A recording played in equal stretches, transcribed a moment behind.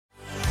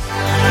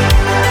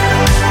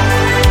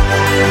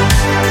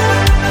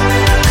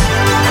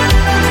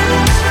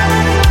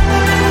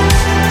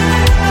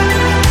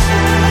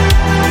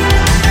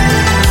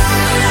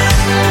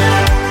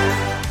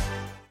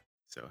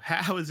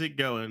is it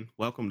going?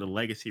 Welcome to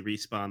Legacy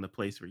Respawn, the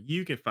place where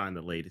you can find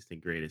the latest and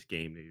greatest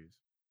game news.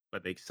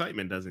 But the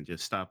excitement doesn't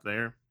just stop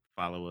there.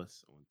 Follow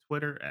us on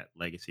Twitter at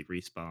Legacy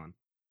Respawn.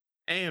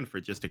 And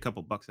for just a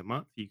couple bucks a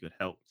month, you could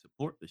help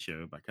support the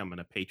show by becoming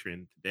a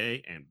patron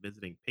today and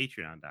visiting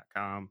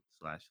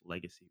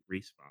patreon.com/legacy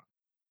respawn.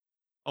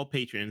 All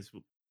patrons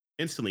will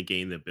instantly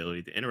gain the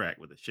ability to interact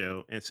with the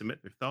show and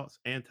submit their thoughts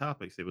and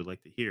topics they would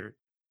like to hear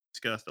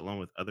discussed along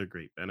with other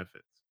great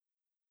benefits.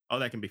 All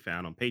that can be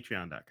found on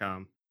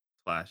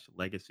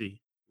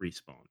patreon.com/legacy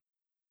respawn.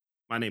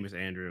 My name is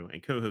Andrew,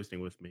 and co-hosting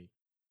with me,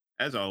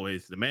 as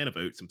always, the man of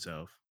oats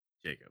himself,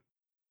 Jacob.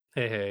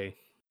 Hey, hey,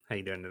 how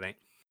you doing tonight?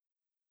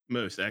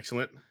 Most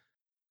excellent.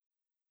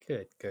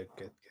 Good.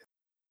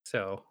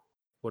 So,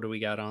 what do we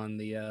got on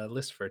the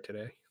list for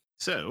today?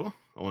 So,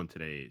 on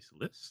today's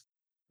list,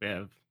 we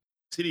have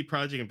CD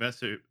Projekt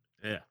investor.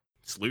 Yeah,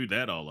 slewed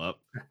that all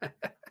up.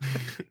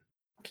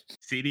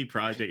 CD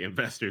Projekt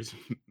investors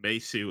may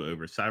sue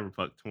over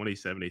Cyberpunk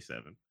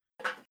 2077.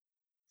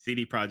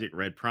 CD Projekt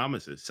Red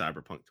promises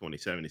Cyberpunk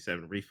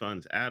 2077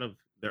 refunds out of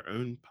their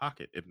own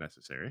pocket if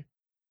necessary.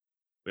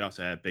 We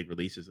also have big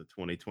releases of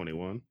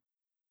 2021.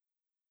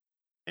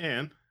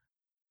 And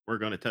we're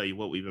going to tell you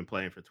what we've been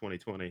playing for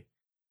 2020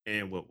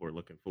 and what we're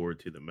looking forward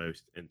to the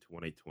most in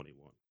 2021.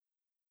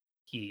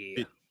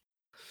 Yeah.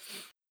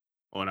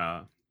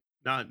 On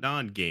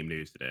non game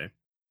news today,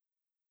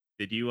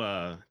 did you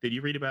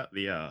read about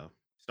the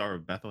Star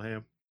of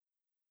Bethlehem?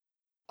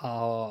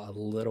 Oh, a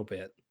little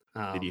bit.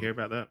 Did you hear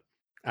about that?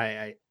 I,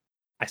 I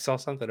I saw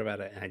something about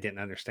it and I didn't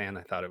understand.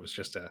 I thought it was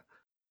just a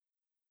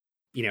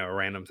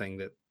random thing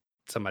that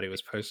somebody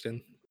was posting.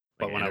 Like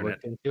But an when I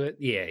internet? looked into it,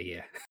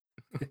 yeah,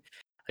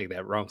 like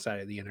that wrong side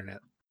of the internet.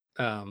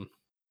 Um,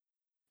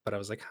 but I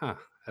was like, huh,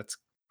 that's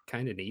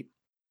kind of neat.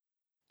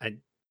 I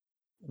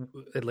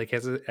like,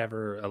 has it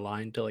ever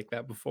aligned to like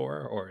that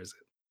before, or is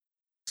it?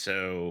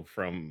 So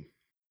from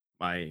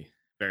my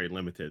very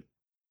limited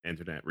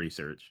internet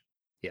research,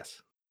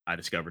 Yes. I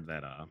discovered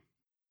that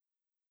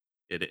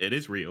it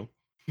is real.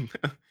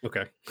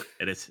 Okay.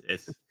 It's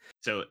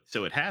so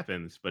it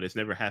happens, but it's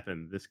never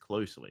happened this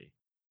closely.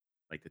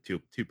 Like the two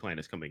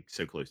planets coming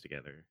so close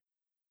together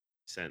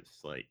since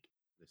like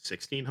the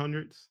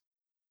 1600s,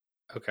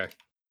 Okay.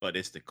 but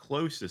it's the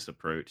closest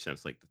approach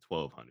since like the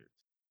 1200s.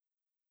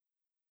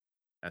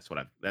 That's what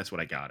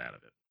I got out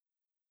of it.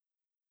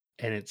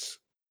 And it's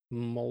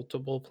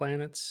multiple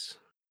planets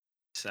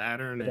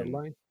Saturn that and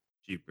align?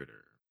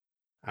 Jupiter,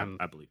 I, I'm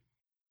I believe.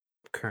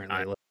 currently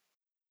I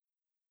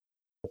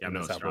Yeah, I'm looking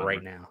no this up right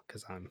astronomer, now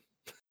because I'm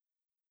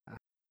uh,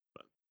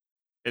 but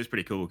it's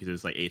pretty cool because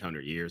it's like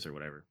 800 years or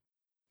whatever.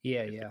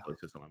 yeah, It's the yeah.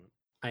 closest alignment.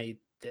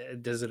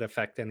 Does it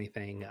affect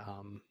anything,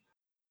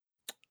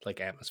 like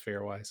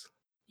atmosphere-wise?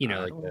 I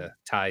Like don't. the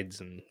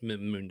tides and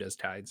moon does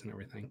tides and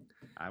everything.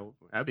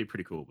 That'd be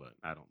pretty cool, but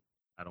I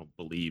don't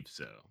believe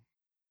so.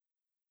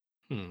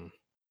 Hmm.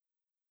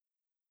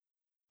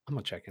 I'm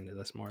gonna check into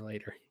this more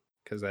later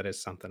because that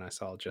is something I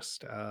saw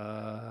just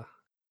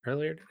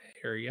earlier today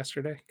or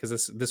yesterday.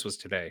 Because this was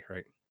today,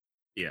 right?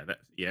 Yeah,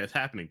 it's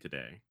happening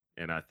today,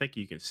 and I think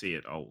you can see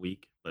it all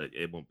week, but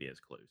it won't be as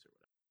close or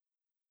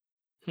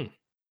whatever. Hmm.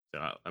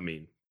 So I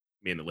mean,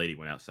 me and the lady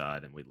went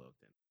outside and we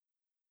looked, and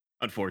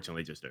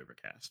unfortunately, just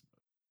overcast.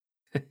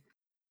 But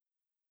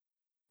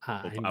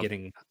I'm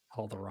getting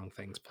all the wrong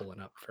things pulling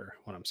up for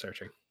what I'm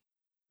searching.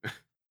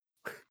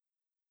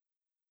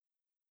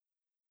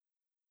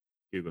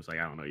 Google's like,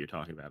 I don't know what you're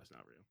talking about. It's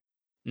not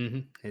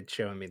real. It's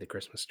showing me the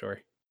Christmas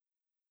story.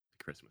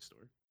 The Christmas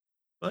story.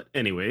 But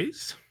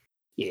anyways,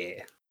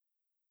 Yeah.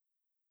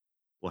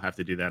 we'll have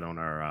to do that on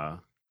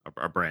our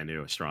brand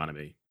new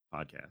astronomy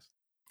podcast.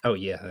 Oh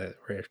yeah,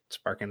 we're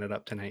sparking it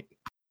up tonight.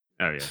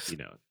 Oh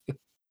yeah,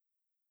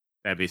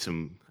 that'd be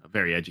some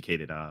very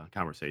educated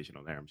conversation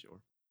on there, I'm sure.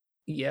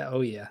 Yeah,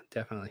 oh yeah,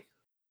 definitely.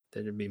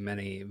 There'd be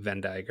many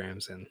Venn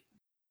diagrams and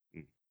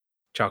Mm,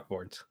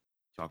 chalkboards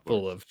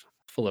full chalkboards of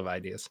full of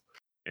ideas.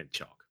 and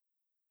chalk.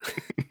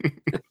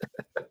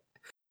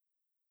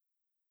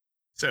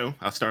 So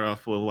I'll start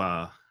off with do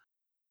a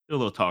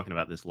little talking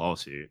about this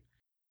lawsuit.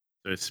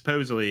 So it's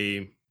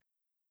supposedly,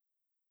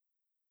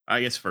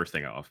 I guess, first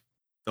thing off,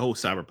 the whole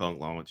Cyberpunk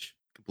launch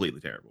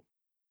completely terrible,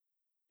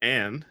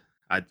 and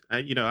I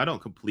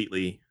don't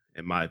completely,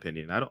 in my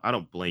opinion, I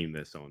don't blame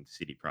this on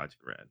CD Projekt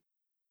Red.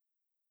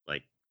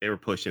 Like they were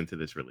pushed into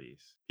this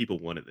release, people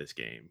wanted this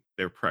game,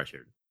 they're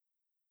pressured.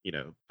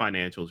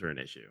 Financials are an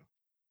issue.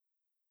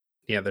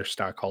 Yeah, their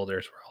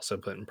stockholders were also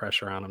putting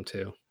pressure on them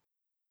too.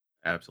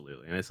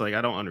 Absolutely. And it's like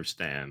I don't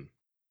understand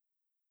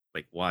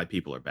like why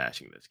people are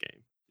bashing this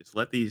game. Just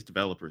let these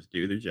developers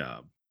do their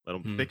job. Let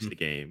them fix hmm the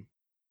game.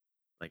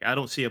 Like I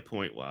don't see a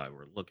point why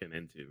we're looking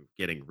into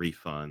getting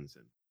refunds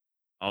and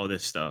all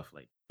this stuff.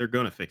 Like they're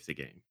going to fix the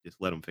game.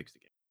 Just let them fix the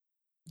game.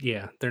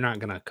 Yeah, they're not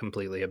gonna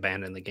completely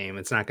abandon the game.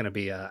 It's not gonna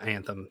be a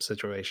Anthem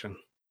situation.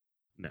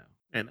 No.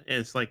 And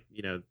it's like,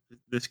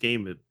 this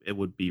game it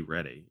would be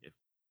ready if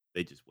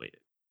they just waited.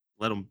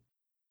 Let them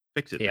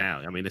fix it Yeah, now.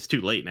 I mean, it's too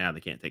late now. They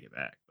can't take it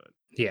back, but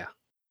yeah,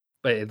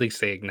 but at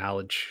least they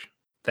acknowledge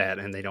that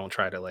and they don't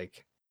try to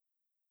like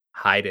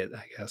hide it,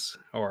 I guess,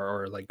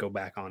 or like go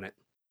back on it,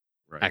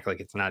 Right. act like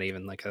it's not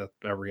even like a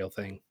real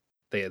thing.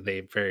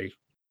 They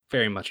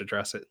very much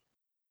address it.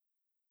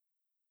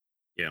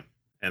 Yeah.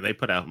 And they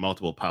put out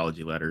multiple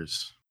apology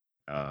letters,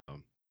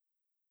 um,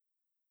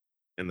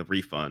 and the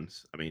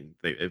refunds. I mean,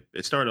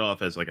 it started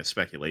off as like a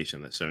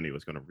speculation that Sony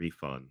was going to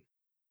refund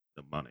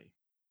the money,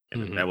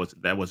 and Hmm.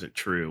 that wasn't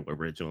true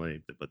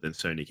originally. But then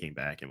Sony came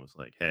back and was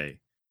like, "Hey,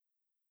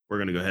 we're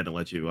going to go ahead and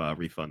let you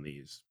refund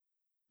these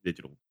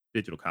digital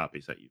digital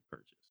copies that you've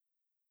purchased."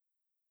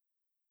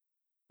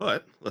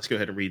 But let's go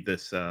ahead and read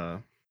this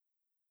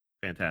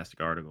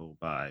fantastic article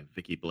by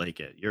Vicky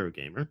Blake at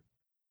Eurogamer,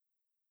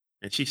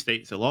 and she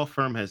states a law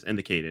firm has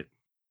indicated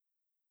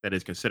that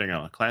is considering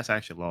a class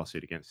action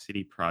lawsuit against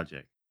CD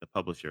Projekt, the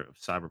publisher of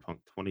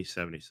Cyberpunk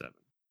 2077,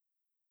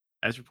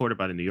 as reported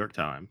by the New York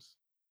Times.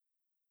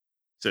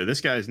 So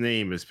this guy's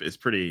name is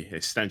pretty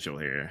essential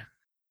here.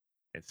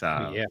 It's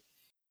Yeah,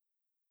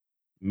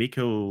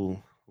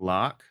 Miko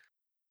Locke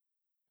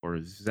or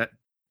Zekchowski,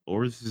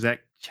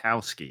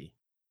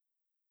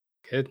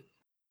 good.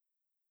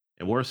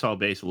 a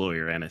Warsaw-based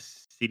lawyer and a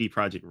CD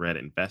Projekt Red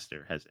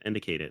investor, has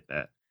indicated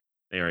that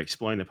they are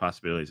exploring the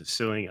possibilities of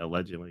suing,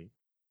 alleging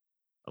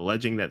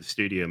that the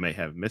studio may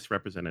have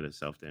misrepresented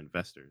itself to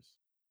investors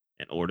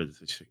in order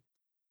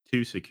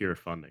to secure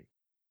funding.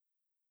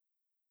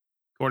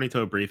 According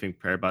to a briefing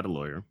prepared by the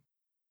lawyer,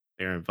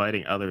 they are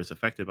inviting others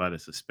affected by the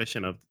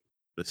suspicion of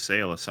the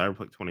sale of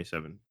Cyberpunk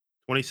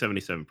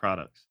 2077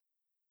 products.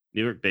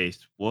 New York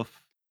based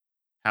Wolf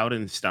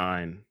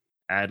Howdenstein,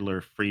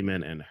 Adler,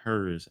 Freeman, and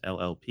Hers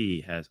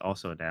LLP has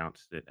also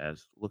announced it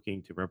as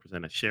looking to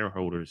represent its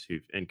shareholders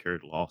who've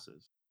incurred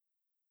losses,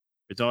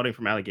 resulting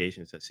from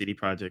allegations that CD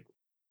Projekt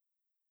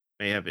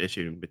may have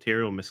issued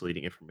material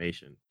misleading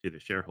information to the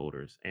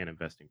shareholders and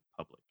investing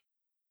public.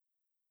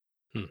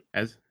 Hmm.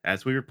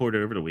 As we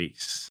reported over the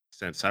weeks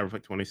since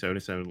Cyberpunk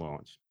 2077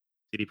 launch,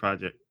 CD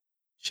Projekt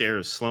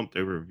shares slumped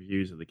over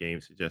reviews of the game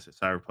suggest that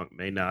Cyberpunk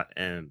may not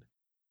end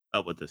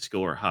up with the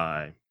score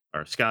high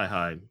or sky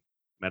high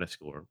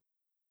Metascore.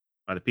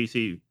 While the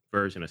PC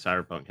version of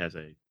Cyberpunk has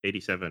a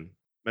 87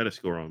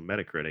 Metascore on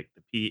Metacritic,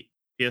 the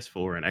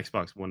PS4 and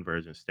Xbox One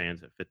version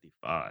stands at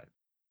 55.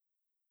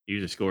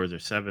 User scores are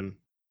 7.2,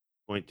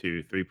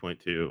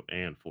 3.2,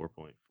 and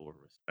 4.4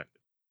 respectively.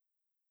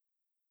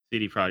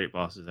 CD Projekt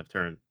bosses have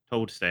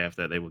told staff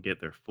that they will get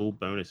their full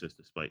bonuses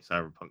despite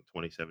Cyberpunk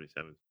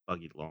 2077's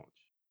buggy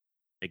launch.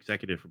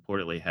 Executives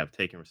reportedly have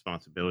taken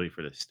responsibility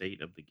for the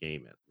state of the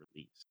game at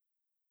release.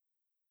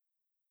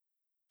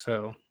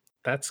 So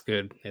that's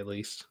good, at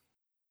least.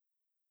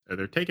 So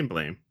they're taking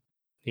blame,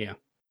 Yeah.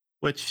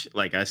 which,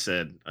 like I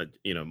said,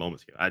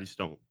 moments ago, I just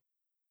don't.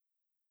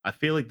 I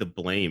feel like the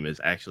blame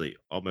is actually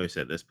almost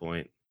at this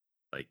point,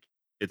 like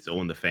it's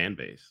on the fan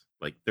base.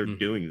 Like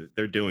Mhm.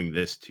 they're doing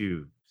this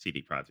to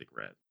CD Projekt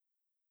Red.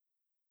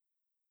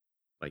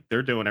 Like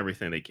they're doing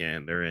everything they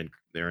can. They're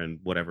in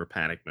whatever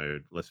panic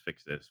mode. Let's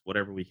fix this.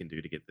 Whatever we can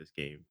do to get this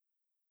game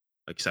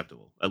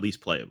acceptable, at least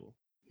playable.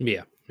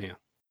 Yeah, yeah.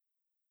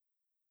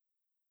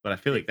 But I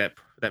feel It like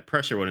that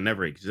pressure would have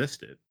never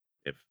existed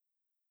if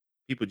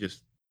people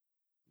just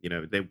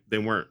they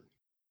weren't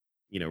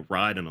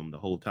riding them the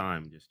whole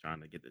time just trying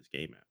to get this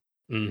game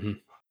out.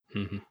 Mhm,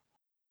 mhm.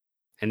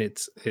 And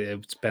it's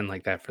been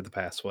like that for the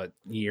past, what,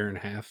 year and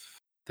a half?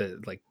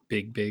 The, like,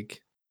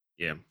 big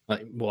Yeah.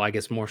 like, well, I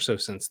guess more so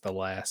since the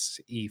last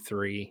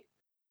E3.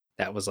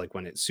 That was, like,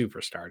 when it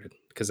super started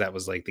because that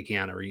was, like, the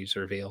Keanu Reeves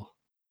reveal,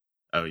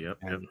 Oh, yep,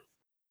 yep. and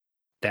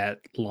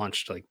that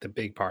launched, like, the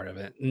big part of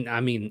it. I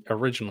mean,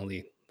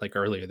 originally, like,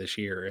 earlier this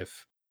year,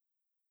 if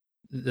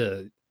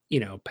the,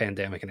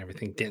 pandemic and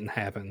everything didn't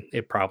happen,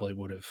 it probably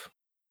would've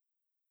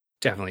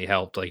definitely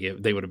helped, like,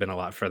 they would've been a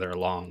lot further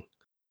along,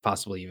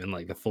 possibly even,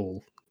 like, a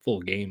full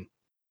game,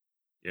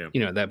 Yeah.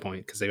 at that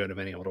point, because they would have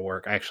been able to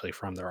work actually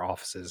from their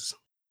offices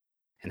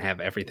and have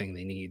everything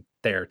they need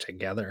there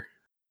together,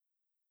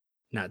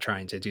 not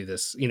trying to do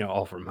this,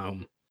 all from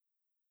home.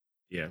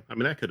 Yeah. I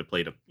mean, that could have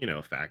played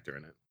a factor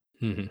in it.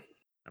 Mhm.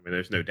 I mean,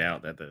 there's no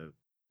doubt that the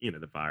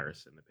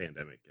virus and the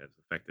pandemic has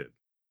affected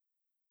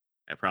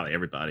probably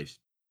everybody's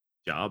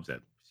jobs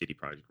at CD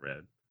Projekt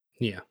Red.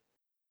 Yeah.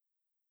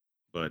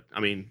 But I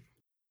mean,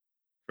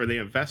 for the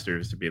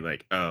investors to be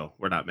like, "Oh,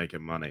 we're not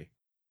making money.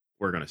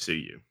 We're going to sue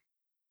you."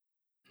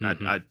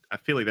 Mhm. I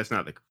feel like that's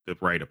not the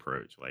right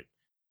approach. Like,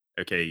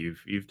 okay,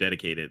 you've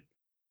dedicated,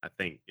 I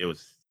think it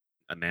was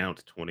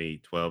announced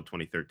 2012,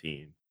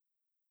 2013,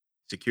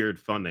 secured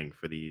funding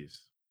for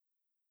these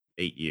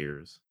 8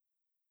 years.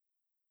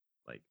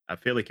 Like, I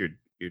feel like you're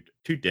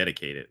too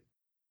dedicated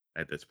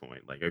at this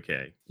point. Like,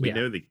 okay, Yeah.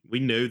 we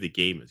know the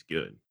game is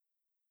good,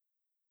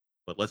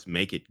 but let's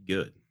make it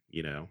good.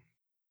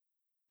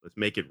 Let's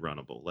make it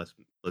runnable.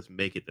 Let's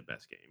make it the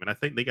best game. And I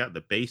think they got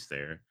the base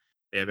there.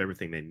 They have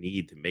everything they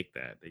need to make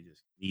that. They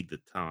just need the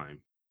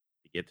time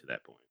to get to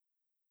that point.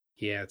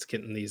 Yeah, it's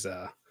getting these,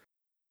 the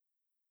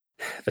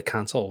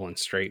console one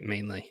straight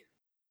mainly.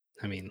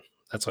 I mean,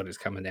 that's what it's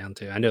coming down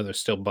to. I know there's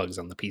still bugs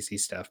on the PC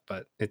stuff,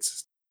 but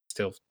it's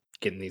still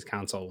getting these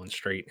console ones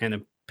straight.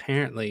 And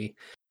apparently,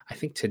 I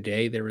think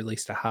today they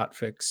released a hot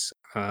fix,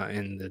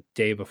 and the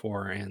day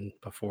before and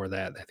before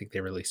that, I think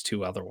they released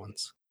 2 other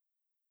ones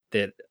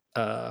that,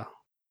 uh,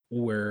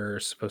 were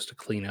supposed to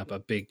clean up a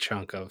big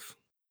chunk of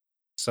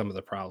some of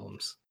the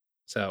problems.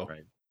 So,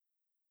 Right.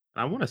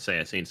 I want to say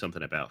I seen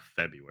something about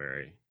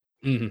February.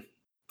 mhm,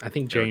 I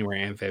think They were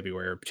January and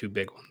February are 2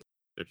 big ones.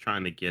 they're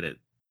trying to get it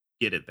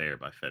there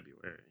by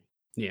February.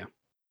 Yeah.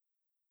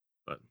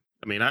 But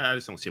I mean, I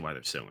just don't see why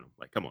they're suing them.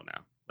 Like, come on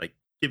now. Like,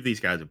 give these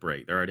guys a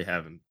break. They're already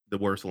having the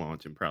worst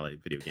launch in probably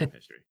video game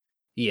history.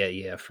 Yeah,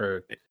 yeah,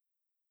 for Eh,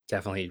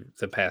 definitely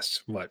the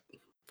past, what,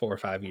 4 or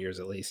 5 years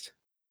at least.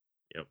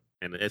 Yep.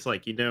 And it's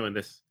like, in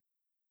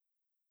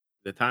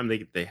the time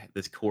they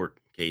this court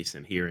case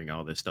and hearing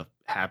all this stuff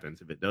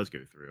happens, if it does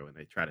go through and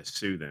they try to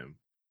sue them,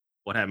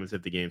 what happens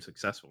if the game's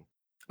successful?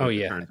 Oh, What if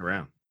it yeah. turns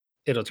around?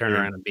 It'll turn They're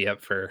gonna around and be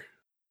up for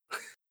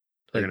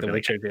they're like gonna The be like,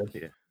 Witcher did.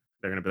 yeah.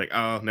 They're gonna be like,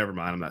 oh, never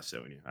mind, I'm not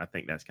suing you. I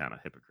think that's kind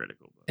of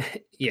hypocritical,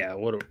 but Yeah,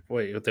 what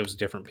if there was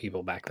different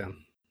people back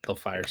then? They'll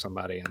fire yeah.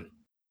 somebody and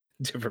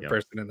different Yep.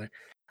 person in there.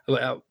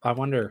 Well, I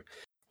wonder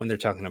when they're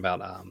talking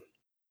about,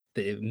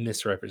 it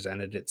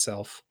misrepresented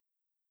itself,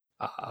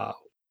 uh,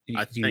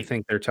 I do you think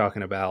think they're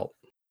talking about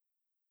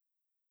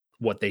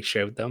what they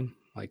showed them,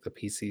 like the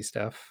PC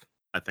stuff?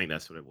 I think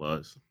that's what it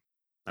was.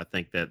 I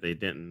think that they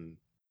didn't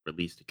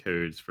release the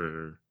codes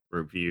for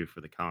review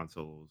for the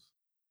consoles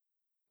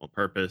on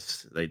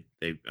purpose. They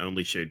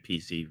only showed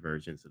PC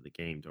versions of the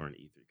game during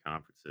E3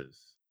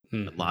 conferences.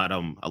 Mhm,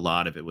 A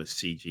lot of it was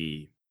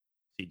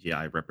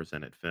CGI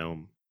represented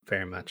film,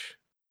 very much.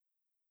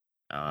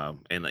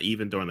 and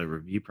even during the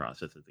review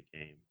process of the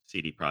game,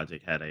 CD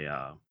Projekt had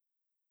a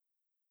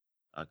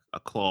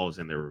clause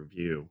in their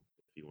review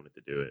if you wanted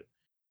to do it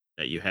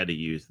that you had to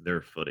use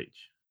their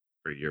footage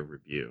for your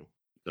review.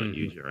 You couldn't Mhm.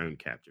 use your own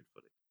captured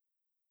footage.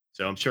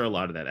 So I'm sure a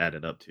lot of that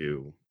added up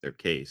to their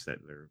case that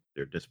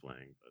they're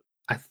displaying. But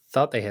I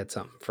thought they had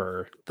something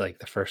for, like,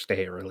 the first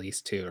day it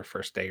released too, or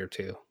first day or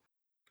 2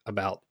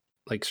 about,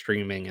 like,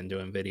 streaming and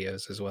doing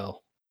videos as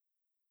well.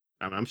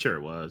 I'm sure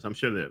it was. I'm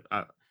sure that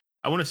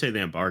I want to say the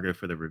embargo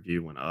for the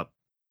review went up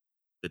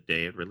the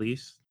day it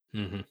released,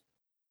 Mhm.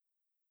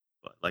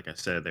 but like I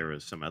said, there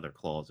was some other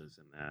clauses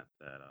in that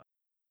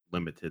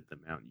limited the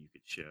amount you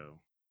could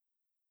show.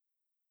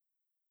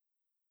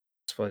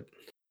 That's what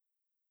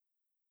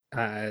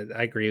I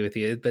agree with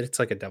you, but it's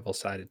like a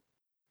double-sided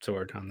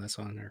sword on this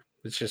one, or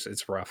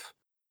it's rough.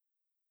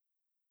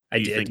 Do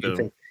you I think do though?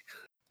 think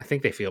I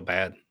think they feel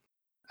bad.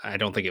 I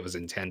don't think it was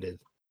intended.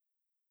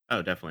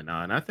 Oh, definitely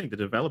not. And I think the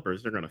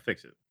developers they're going to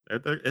fix it.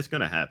 It's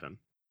going to happen.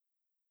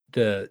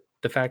 The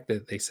fact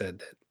that they said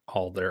that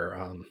all their,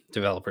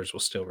 developers will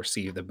still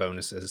receive the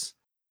bonuses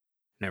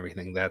and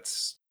everything,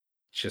 that's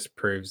just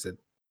proves that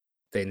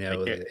they They know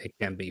can't. that it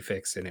can be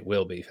fixed and it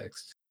will be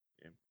fixed.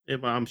 Yeah. Yeah,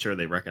 well, I'm sure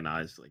they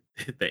recognize like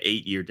the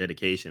 8 year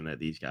dedication that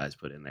these guys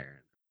put in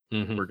there.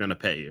 Mhm. We're going to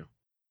pay you.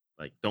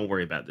 Like, don't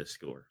worry about this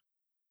score.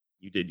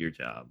 You did your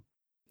job,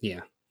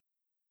 Yeah.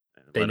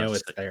 and They know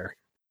it's there.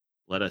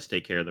 let us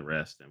take care of the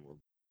rest, and we'll.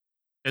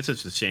 It's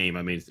just a shame.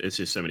 I mean, it's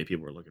just so many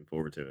people are looking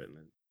forward to it,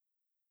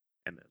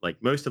 and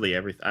like mostly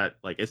everything.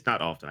 Like, it's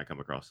not often I come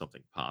across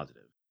something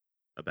positive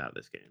about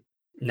this game,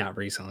 Not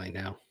recently,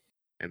 no.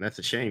 and that's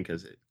a shame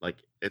because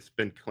it's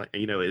been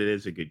it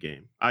is a good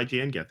game.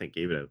 IGN I think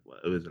gave it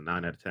was a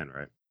 9 out of 10,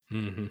 right?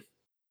 Mhm.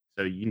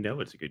 So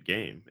it's a good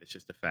game. It's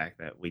just the fact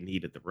that we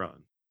needed the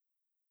run.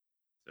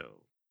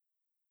 So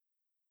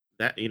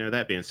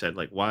that being said,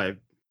 like why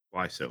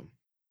so?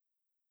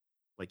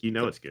 Like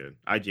So it's good.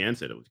 IGN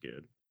said it was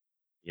good.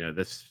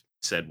 This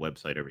said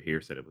website over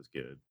here said it was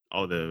good.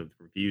 All the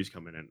reviews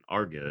coming in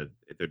are good.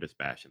 They're just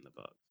bashing the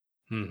bugs.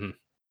 mhm.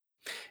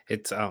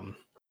 It's,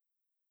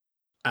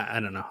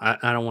 I don't know.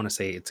 I don't wanna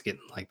say it's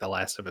getting, like, The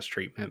Last of Us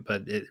treatment,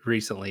 but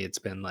recently it's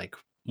been, like,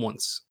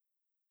 once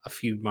a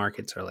few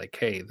markets are like,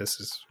 "Hey, this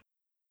is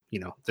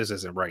this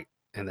isn't right,"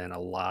 and then a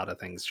lot of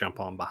things jump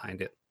on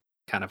behind it,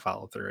 kind of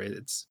follow through.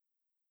 It's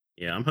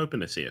Yeah, I'm hoping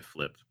to see it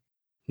flipped.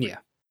 Like yeah,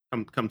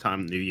 come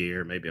time New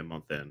Year, maybe a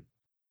month in.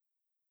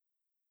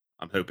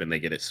 I'm hoping they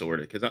get it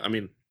sorted because I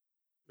mean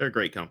they're a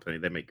great company.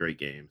 They make great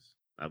games.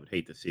 I would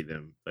hate to see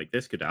them like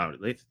this could out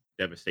at least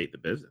devastate the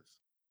business.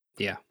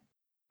 yeah.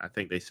 I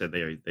think they said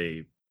their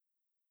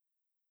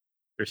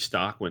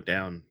stock went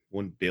down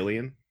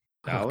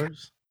Oh, God, $1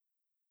 billion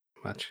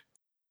much.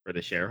 for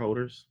the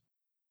shareholders.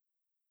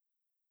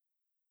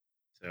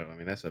 So I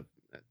mean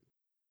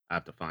I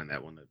have to find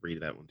that one to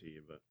read that one to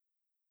you, but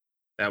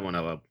that one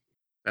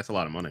that's a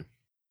lot of money.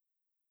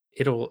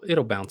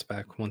 It'll bounce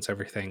back once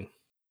everything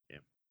Yeah.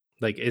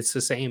 like, it's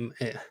the same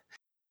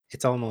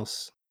it's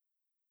almost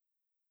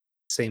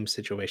same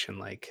situation,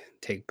 like,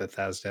 take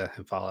Bethesda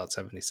and Fallout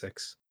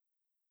 76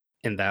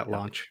 in that Yeah.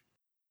 launch.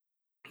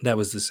 That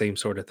was the same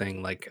sort of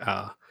thing, like,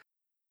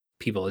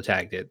 people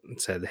attacked it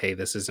and said, "Hey,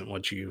 this isn't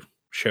what you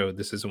showed.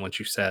 This isn't what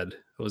you said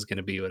it was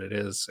gonna be what it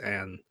is,"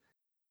 and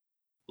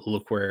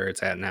look where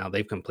it's at now.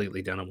 They've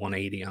completely done a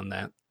 180 on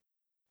that,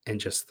 and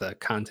just the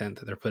content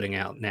that they're putting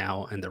out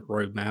now and the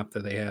roadmap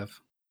that they have,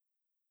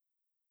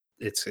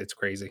 it's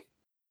crazy.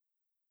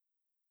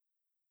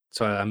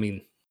 So I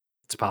mean,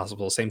 it's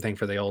possible. Same thing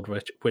for the old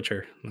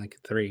Witcher, like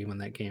 3 when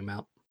that came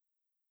out,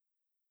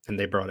 and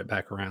they brought it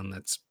back around.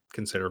 That's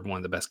considered one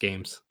of the best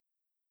games.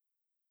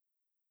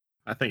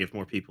 I think if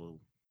more people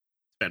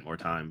spent more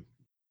time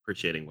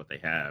appreciating what they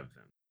have,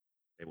 then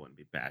they wouldn't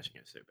be bashing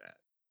it so bad.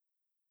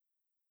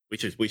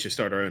 We should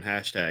start our own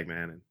hashtag,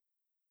 man, and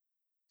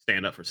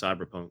stand up for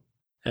Cyberpunk.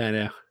 I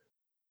know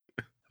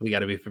we got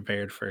to be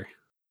prepared for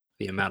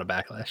the amount of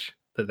backlash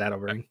that that'll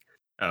Uh, bring.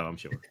 Oh, I'm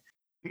sure.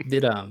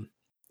 Did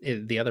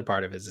the other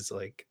part of it is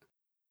like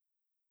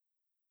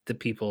the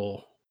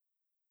people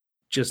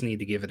just need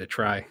to give it a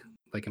try,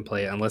 like and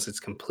play it, unless it's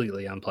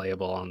completely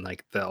unplayable on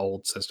like the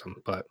old system.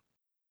 But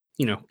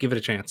give it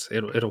a chance.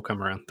 It'll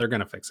come around. They're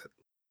gonna fix it.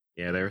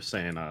 Yeah, they were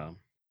saying a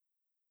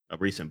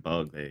recent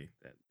bug they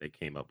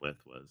came up with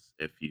was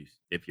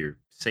if your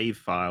save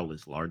file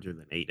is larger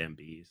than 8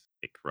 MBs,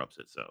 it corrupts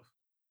itself.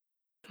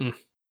 Hmm.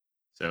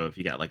 So if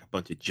you got like a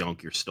bunch of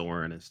junk you're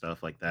storing and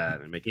stuff like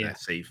that, and making Yeah. that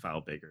save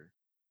file bigger,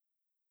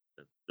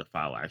 the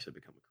file will actually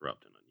become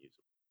corrupt and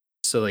unusable.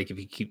 So like if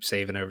you keep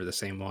saving over the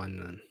same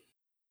one,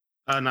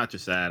 then Not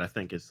just that. I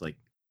think it's like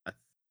I,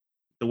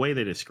 the way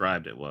they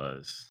described it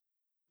was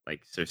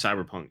like so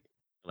Cyberpunk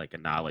like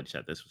acknowledged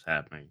that this was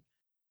happening,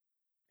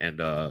 and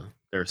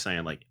they're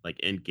saying like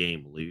in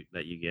game loot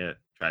that you get,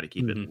 try to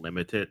keep it Mhm.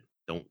 limited.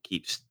 Don't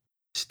keep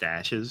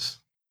stashes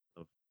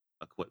of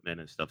equipment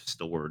and stuff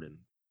stored in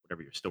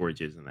whatever your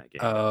storage is in that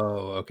game,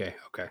 Oh, okay,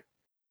 okay,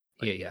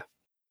 like yeah.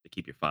 to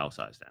keep your file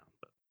size down.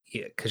 But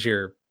Yeah, because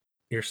your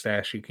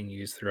stash you can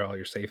use through all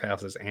your safe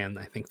houses and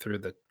I think through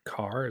the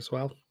car as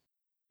well.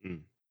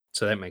 mm,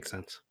 So that makes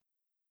sense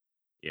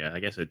yeah, I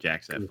guess it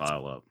jacks that because it's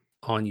file up.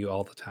 on you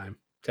all the time,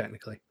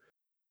 technically.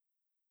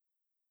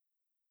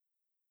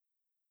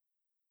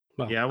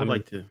 Well, Yeah, I I would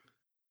mean,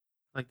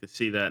 like to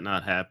see that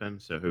not happen.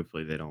 So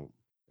hopefully they don't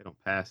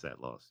pass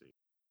that lawsuit.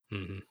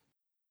 mhm.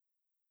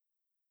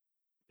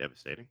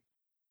 Devastating.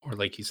 Or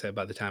like you said,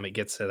 by the time it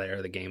gets to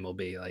there, the game will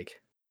be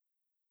like,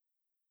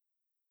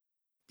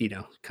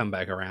 come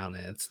back around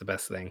and it's the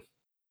best thing.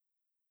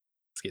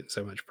 It's getting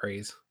so much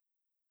praise.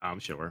 I'm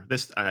sure.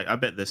 I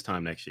bet this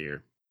time next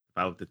year, if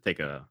I were to take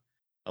a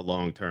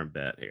long term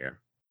bet here,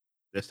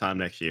 this time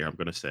next year, I'm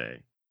going to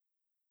say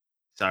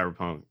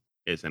Cyberpunk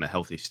is in a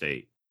healthy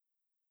state,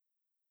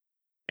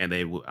 and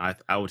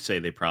I would say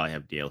they probably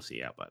have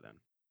DLC out by then.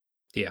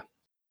 Yeah.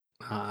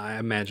 I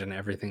imagine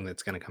everything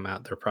that's going to come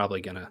out, they're probably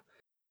gonna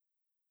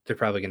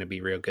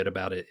be real good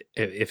about it.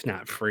 If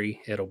not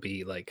free, it'll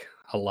be like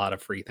a lot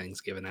of free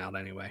things given out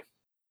anyway.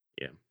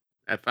 Yeah.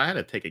 If I had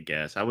to take a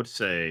guess, I would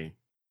say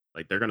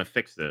like they're going to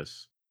fix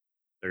this.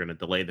 They're going to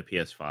delay the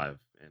PS5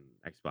 and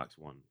Xbox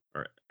One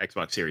or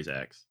Xbox Series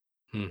X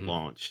Hmm.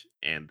 launch,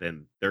 and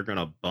then they're going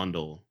to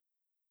bundle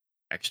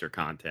extra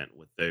content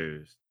with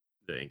those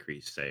to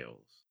increase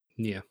sales.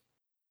 Yeah.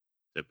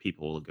 So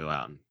people will go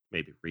out and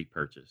maybe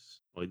repurchase.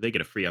 Well, they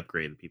get a free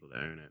upgrade, the people that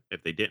own it,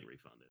 if they didn't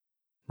refund it.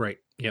 Right.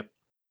 Yep.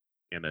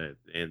 And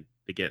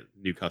to get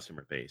new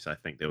customer base, I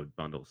think they would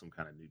bundle some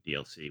kind of new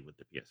DLC with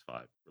the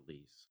PS5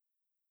 release.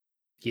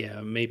 Yeah.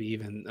 Maybe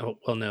even. Oh,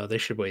 well, no, they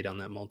should wait on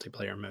that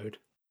multiplayer mode.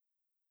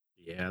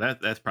 Yeah,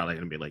 that's probably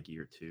going to be like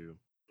year two.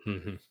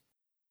 Hmm.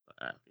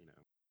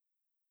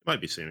 It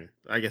might be sooner.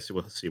 I guess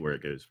we'll see where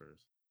it goes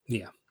first.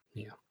 Yeah.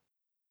 Yeah.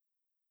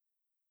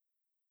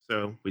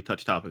 So we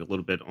touched topic a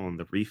little bit on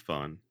the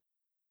refund,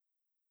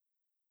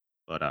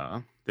 but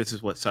this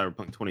is what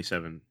Cyberpunk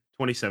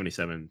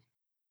 2077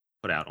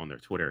 put out on their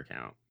Twitter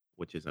account,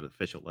 which is an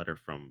official letter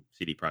from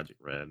CD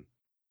Projekt Red.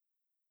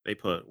 They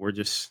put, we've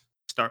just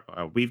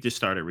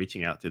started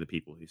reaching out to the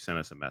people who sent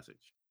us a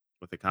message.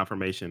 With the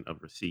confirmation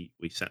of receipt,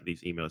 we sent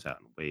these emails out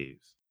in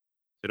waves.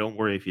 So don't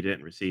worry if you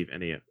didn't receive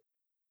an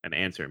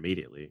answer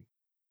immediately.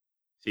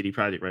 CD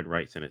Projekt Red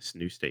writes in its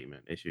new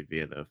statement issued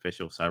via the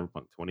official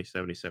Cyberpunk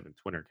 2077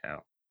 Twitter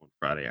account on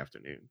Friday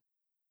afternoon.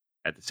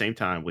 At the same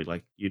time, we'd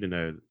like you to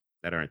know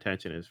that our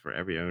intention is for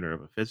every owner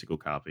of a physical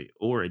copy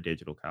or a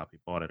digital copy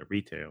bought at a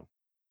retail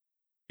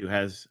who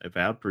has a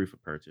valid proof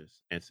of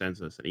purchase and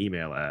sends us an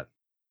email at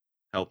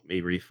help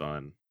me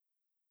refund. Is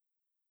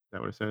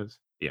that what it says?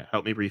 Yeah,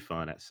 help me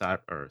refund at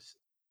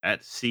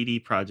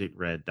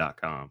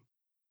cdprojectred.com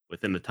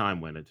within the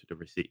time window to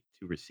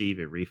receive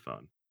a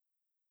refund.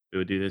 We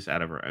would do this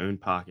out of our own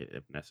pocket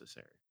if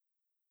necessary.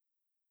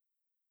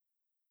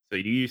 So,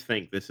 do you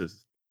think this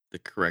is the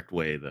correct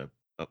way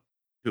uh,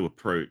 to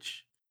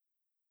approach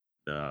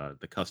the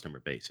customer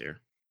base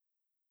here?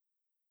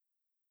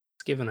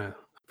 It's given a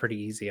pretty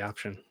easy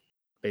option.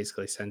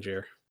 Basically, send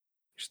your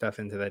stuff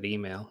into that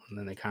email, and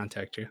then they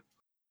contact you.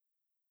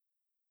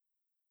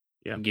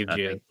 Yeah, It gives I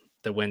you think.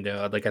 the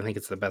window. Like I think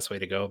it's the best way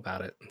to go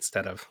about it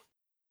instead of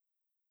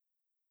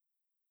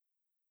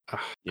uh,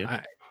 Yeah.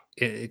 I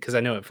because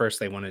I know at first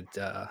they wanted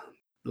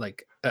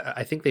like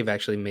I think they've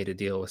actually made a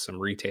deal with some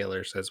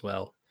retailers as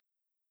well,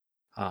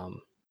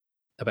 um,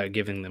 about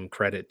giving them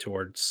credit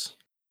towards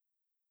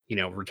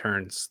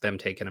returns, them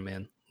taking them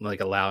in,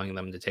 like allowing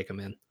them to take them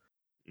in,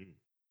 Mm.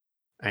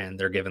 and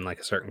they're given like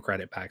a certain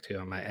credit back to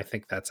them. I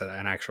think that's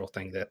an actual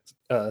thing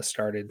that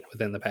started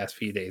within the past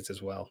few days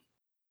as well.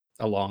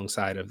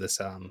 alongside of this,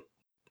 sending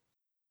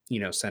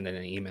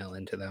an email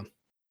into them.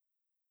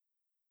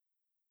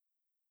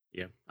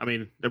 Yeah. I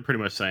mean, they're pretty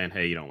much saying,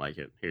 "Hey, you don't like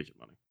it. Here's your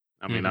money."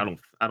 I mean, Mhm.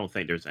 I don't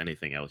think there's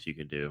anything else you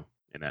can do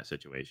in that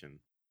situation.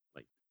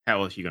 Like,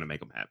 how else you gonna make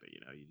them happy?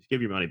 You know, you just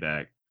give your money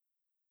back,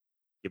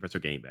 give us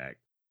our game back,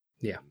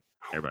 Yeah. and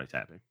everybody's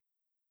happy.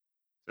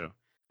 So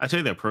I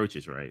say the approach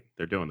is right.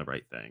 They're doing the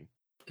right thing.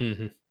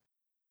 Mhm.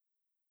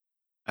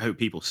 I hope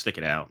people stick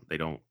it out. They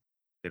don't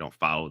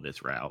follow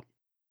this route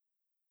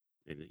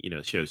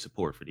and show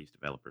support for these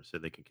developers so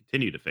they can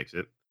continue to fix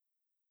it.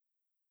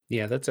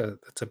 Yeah, that's a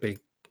big,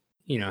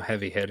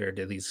 heavy hitter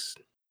to these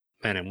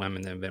men and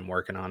women that have been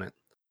working on it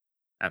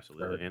for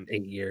Absolutely.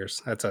 8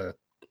 years. It's a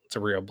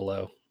real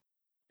blow.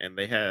 And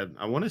they had,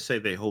 I want to say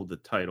they hold the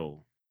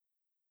title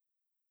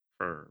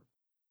for,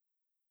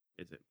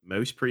 is it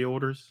most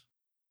pre-orders?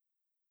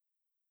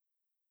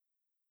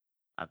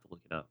 I have to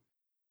look it up.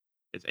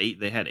 It's 8,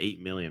 they had 8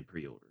 million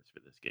pre-orders for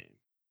this game,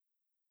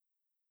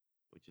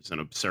 which is an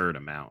absurd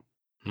amount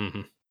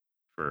Mhm.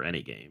 for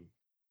any game.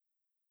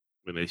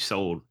 When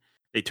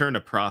they turned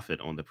a profit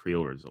on the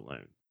pre-orders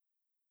alone.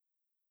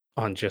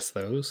 On just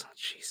those?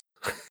 Jeez.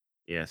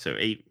 Yeah, so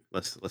 8,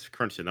 let's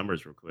crunch the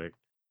numbers real quick.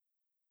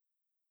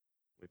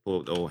 We pull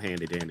up the old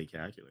handy dandy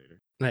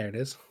calculator. There it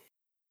is.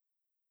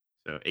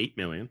 So 8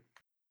 million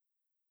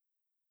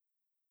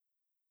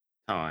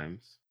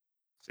times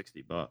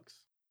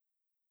 $60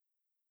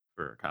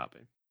 for a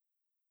copy.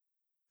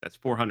 That's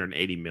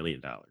 $480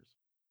 million. And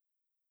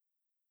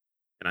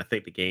I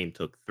think the game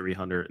took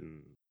 300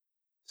 and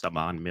some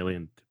odd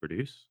million to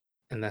produce.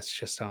 And that's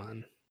just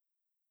on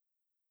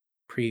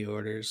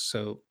pre-orders,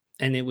 so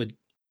and it would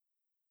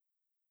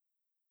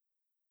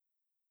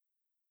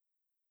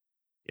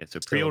Yeah, so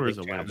still a big pre-orders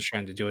challenge. I was alone.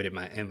 trying to do it in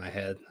my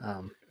head,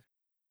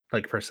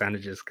 like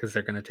percentages, because 'cause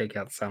they're gonna take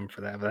out some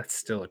for that, but that's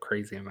still a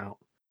crazy amount.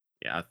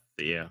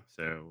 Yeah.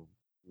 So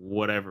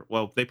whatever.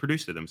 Well, they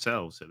produced it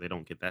themselves, so they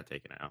don't get that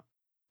taken out.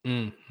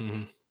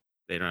 Mhm.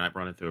 They're not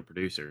running through a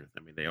producer.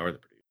 I mean, they are the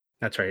producer.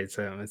 That's right, it's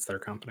their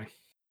company.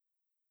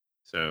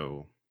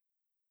 So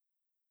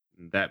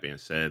that being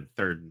said,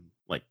 third,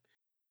 like,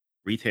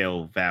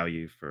 retail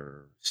value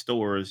for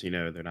stores,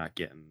 they're not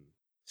getting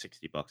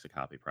 $60 a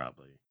copy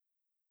probably.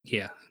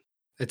 Yeah.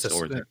 It's a s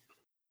Stores are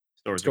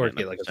stores are stores getting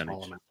a get, like, a small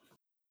percentage, amount.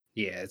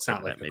 Yeah, it's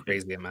not whatever like that a may be.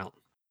 crazy amount,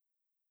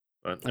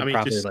 But I like, mean,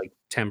 probably, just like,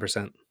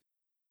 10%.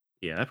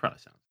 yeah, that probably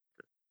sounds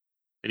good.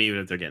 And even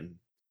if they're getting,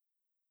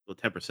 well,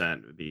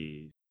 10% would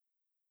be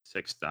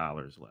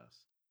 $6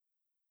 less.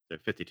 So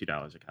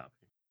 $52 a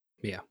copy,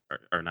 Yeah,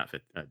 or not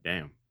 50.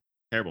 Damn,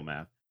 terrible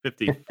math.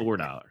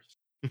 $54.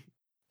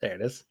 there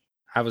it is.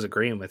 I was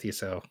agreeing with you,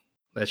 so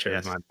that shows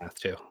Yes, my math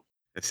too.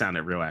 it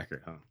sounded real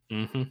accurate, huh?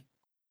 Mhm.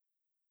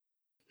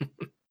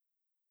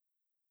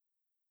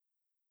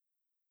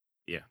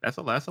 Yeah, that's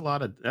a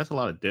lot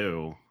of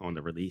dough on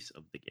the release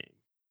of the game.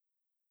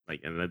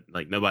 Like, and then,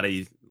 like,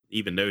 nobody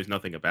even knows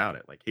nothing about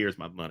it. Like, here's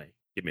my money.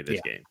 Give me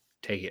this Yeah, game.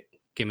 take it.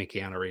 Give me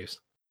Keanu Reeves.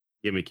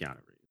 Give me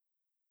Keanu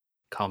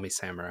Call me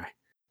samurai.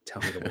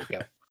 Tell me to wake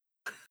Reeves. up.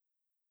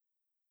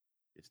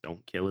 Just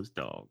don't kill his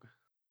dog.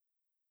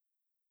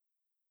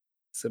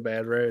 It's a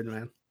bad road,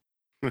 man.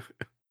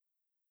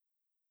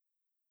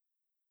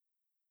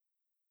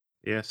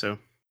 Yeah, so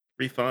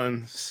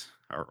refunds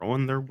are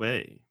on their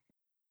way.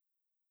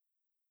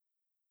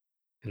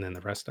 And then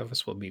the rest of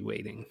us will be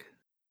waiting.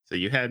 So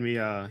you had me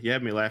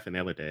laughing the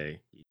other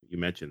day. You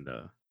mentioned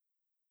a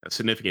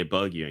significant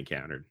bug you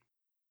encountered.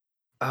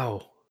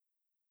 Oh,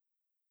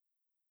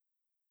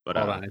 But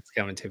hold on, it's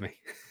coming to me.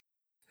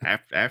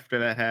 after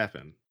that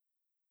happened,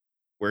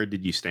 where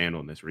did you stand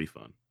on this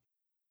refund?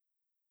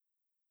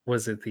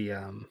 Was it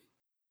the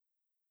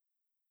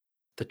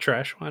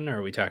trash one, or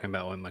are we talking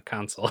about when my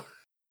console?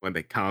 When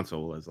the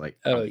console was like,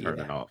 Oh, I'm yeah.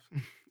 turning off.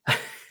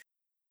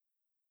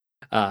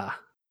 Uh,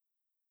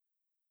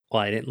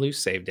 well, I didn't lose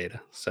save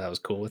data, so I was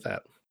cool with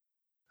that.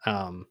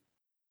 Um,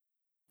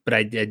 but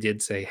I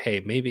did say, "Hey,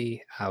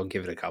 maybe I'll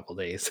give it a couple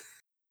days."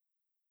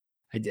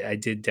 I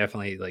did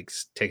definitely, like,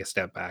 take a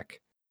step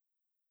back.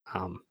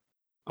 Um,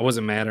 I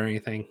wasn't mad or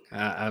anything.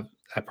 I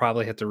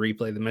probably had to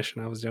replay the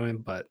mission I was doing,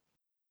 but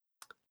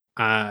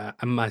I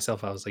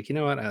myself, I was like, "You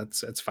know what?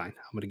 It's fine.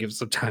 I'm gonna give it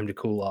some time to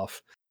cool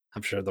off.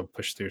 I'm sure they'll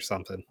push through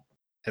something.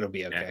 It'll be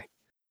Yeah. okay."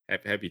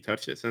 Have you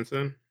touched it since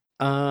then?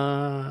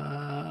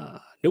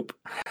 Nope.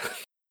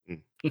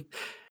 Mm,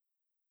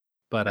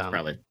 But, that's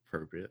probably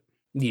appropriate.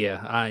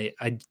 yeah, I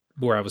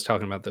where I was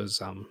talking about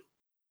those,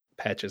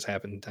 patches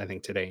happened, I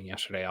think, today and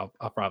yesterday. I'll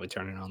probably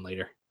turn it on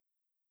later.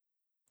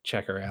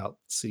 Check her out,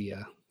 see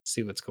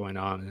what's going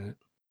on in it.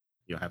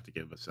 You'll have to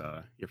give us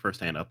your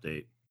firsthand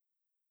update on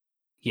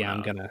Yeah,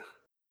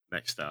 next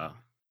next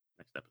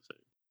episode.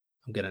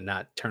 I'm gonna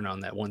not turn on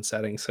that one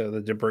setting so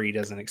the debris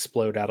doesn't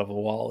explode out of a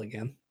wall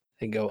again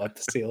and go up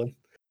the ceiling.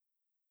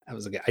 That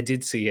was a good I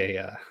did see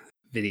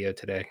video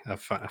today, a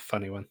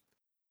funny one.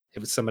 It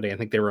was somebody, I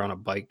think they were on a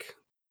bike,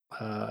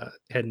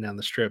 heading down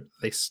the strip.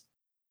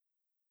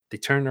 They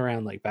turned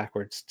around, like,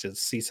 backwards to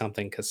see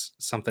something because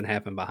something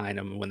happened behind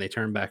them. And when they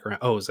turned back around,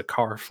 oh, it was a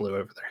car flew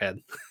over their head.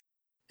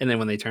 And then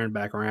when they turned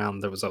back around,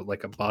 there was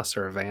like a bus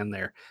or a van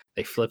there.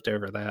 They flipped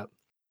over that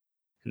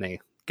and they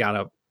got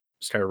up,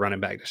 started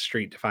running back to the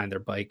street to find their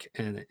bike.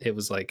 And it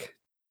was like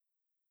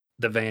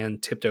the van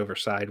tipped over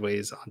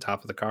sideways on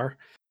top of the car.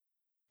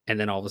 And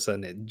then all of a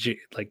sudden it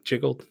like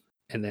jiggled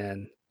and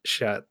then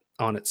shut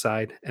on its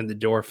side. And the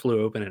door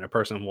flew open and a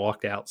person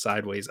walked out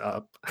sideways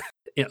up,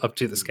 up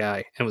to the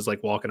sky and was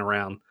like walking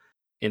around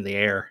in the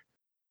air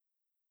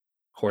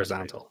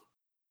horizontal.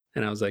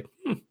 And I was like,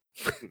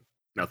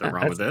 Nothing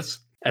wrong with this.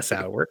 That's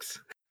how it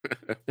works.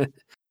 Um,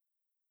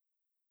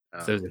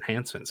 Those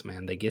enhancements,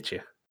 man, they get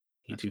you.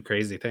 You do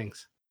crazy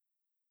things.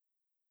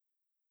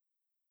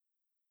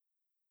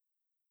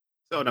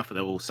 So enough of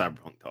the old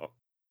cyberpunk talk.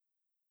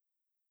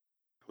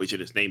 We should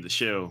just name the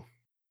show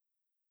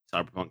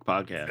Cyberpunk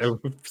Podcast.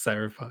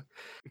 Cyberpunk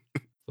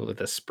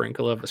with a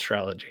sprinkle of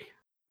astrology.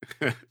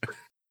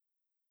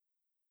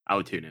 I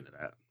would tune into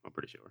that. I'm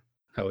pretty sure.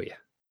 Oh yeah.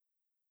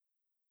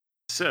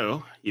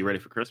 So, you ready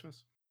for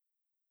Christmas?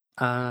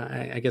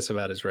 I guess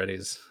about as ready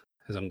as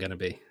I'm gonna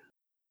be.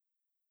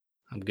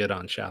 I'm good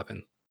on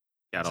shopping.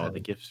 Got all the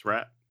gifts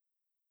wrapped?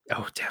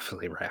 Oh,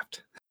 definitely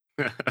wrapped.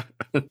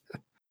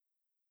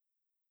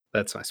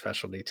 That's my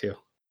specialty too.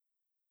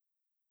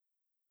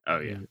 Oh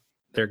yeah,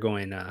 They're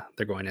going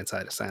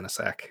inside a Santa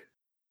sack.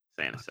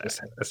 Santa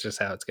sack. That's just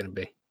how it's gonna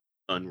be.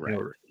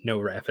 Unwrapped. No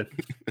wrapping.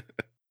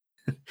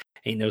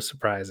 Ain't no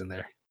surprise in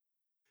there.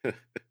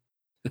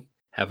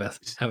 How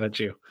about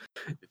you?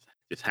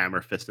 Just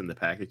hammer fisting the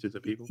packages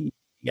of people. You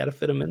got to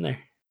fit them in there.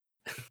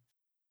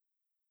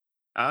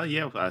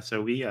 Yeah.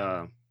 So we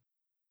so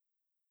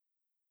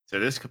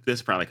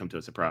this probably come to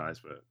a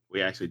surprise, but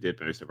we actually did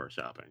most of our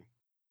shopping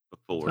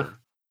before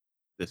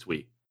this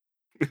week.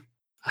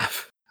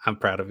 I'm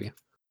proud of you.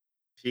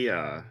 She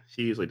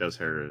usually does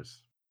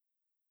hers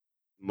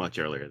much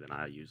earlier than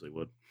I usually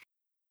would.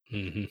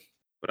 Mm-hmm.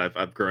 But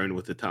I've grown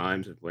with the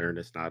times and learned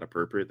it's not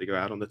appropriate to go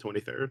out on the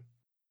 23rd.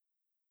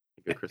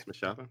 Go Christmas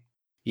shopping.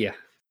 Yeah.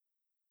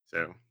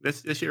 So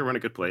this year we're in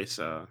a good place.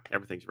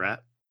 Everything's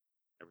wrapped,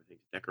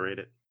 everything's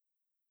decorated.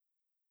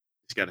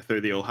 Just got to throw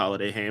the old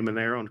holiday ham in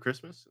there on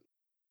Christmas.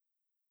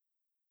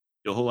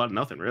 Do a whole lot of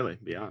nothing, really.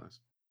 To be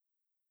honest.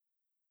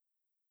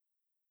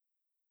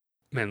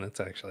 Man, that's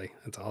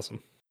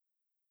awesome.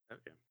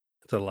 Okay.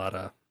 It's a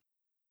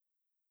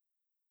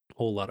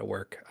whole lot of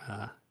work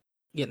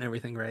getting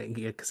everything right.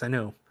 Yeah, because I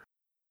know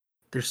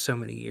there's so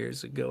many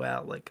years that go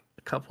out like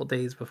a couple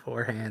days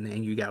beforehand,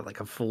 and you got like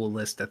a full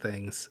list of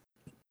things.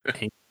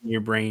 And in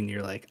your brain,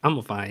 you're like, I'm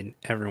gonna find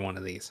every one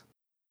of these.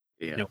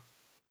 Yeah. Nope.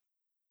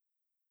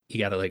 You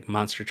got to like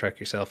monster truck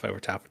yourself over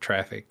top of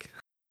traffic.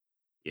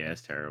 Yeah,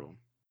 it's terrible.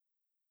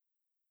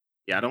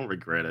 Yeah, I don't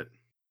regret it.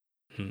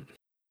 Hmm.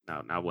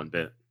 No, not one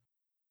bit.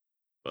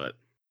 But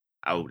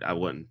I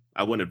wouldn't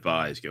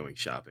advise going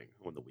shopping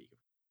on the weekend.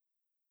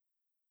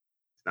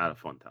 It's not a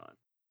fun time.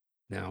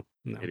 No.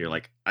 And you're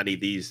like, I need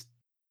these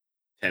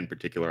 10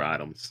 particular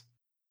items.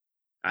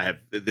 I have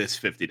this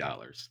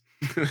 $50.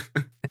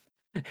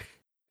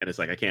 And it's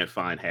like I can't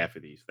find half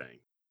of these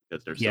things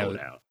because they're sold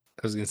out.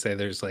 I was gonna say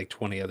there's like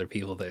 20 other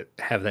people that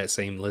have that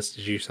same list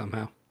as you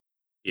somehow.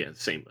 Yeah,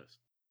 same list.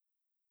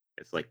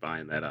 It's like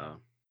buying that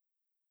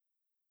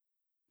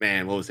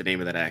man, what was the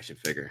name of that action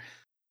figure?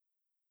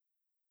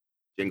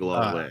 Jingle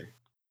All the Way.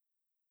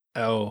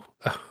 Oh,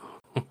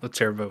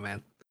 Turbo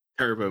Man.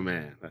 Turbo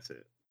Man, that's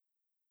it.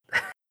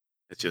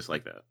 It's just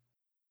like that.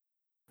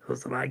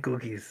 Those are my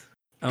cookies.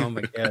 Oh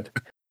my god.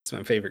 It's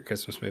my favorite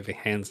Christmas movie,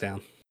 hands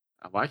down.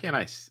 Why can't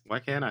I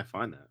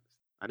find that?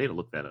 I need to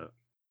look that up.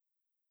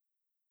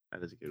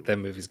 That is a good That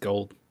one. movie's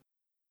gold.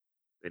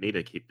 They need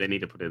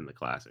to put it in the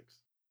classics.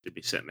 Should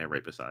be sitting there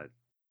right beside.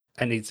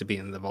 That needs to be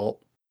in the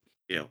vault.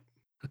 Yeah.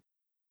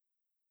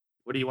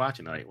 What are you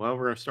watching tonight? Well,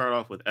 we're gonna start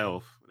off with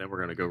Elf, then we're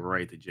gonna go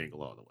right to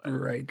Jingle All the Way.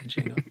 Right to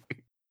Jingle.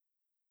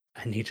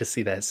 I need to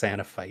see that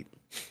Santa fight.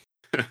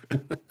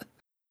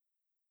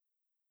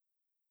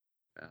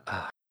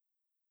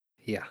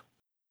 Yeah.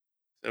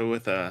 So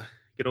with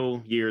good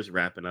old years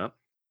wrapping up,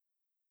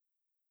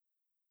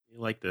 we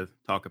like to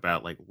talk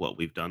about like what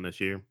we've done this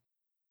year,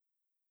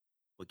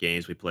 what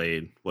games we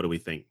played, what do we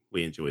think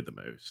we enjoyed the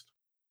most.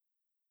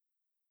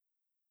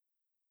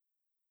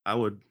 I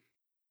would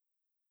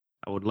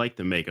like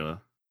to make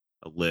a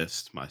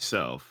list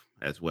myself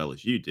as well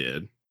as you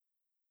did,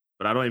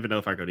 but I don't even know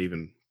if I could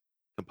even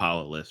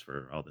compile a list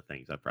for all the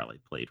things I probably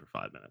played for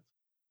 5 minutes.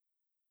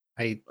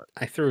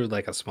 I threw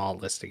like a small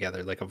list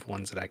together, like of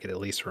ones that I could at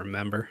least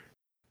remember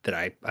that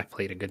I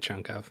played a good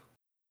chunk of.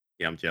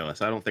 Yeah, I'm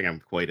jealous. I don't think I'm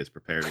quite as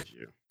prepared as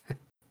you.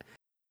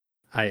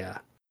 I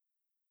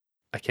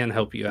can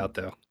help you out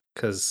though,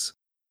 because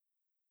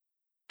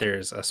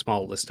there's a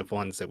small list of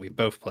ones that we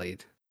both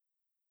played.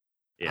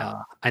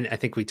 Yeah. I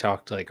think we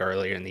talked like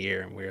earlier in the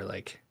year, and we were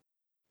like,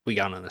 we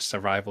got on a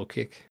survival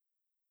kick.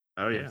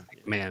 Oh And yeah. it's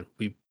like, man,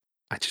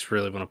 I just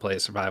really want to play a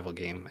survival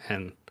game,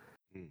 and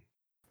Mm.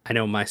 I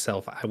know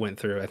myself. I went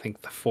through, I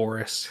think, the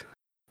Forest,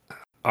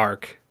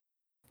 Ark,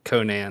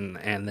 Conan,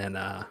 and then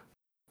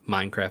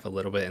Minecraft a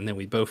little bit, and then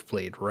we both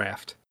played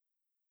Raft.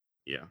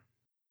 Yeah.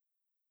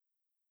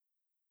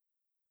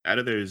 out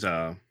of those,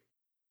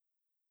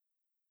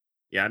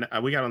 yeah,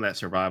 we got on that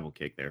survival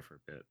kick there for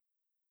a bit,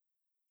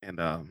 and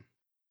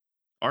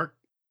Ark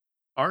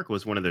Ark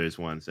was one of those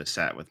ones that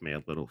sat with me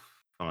a little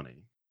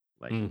funny.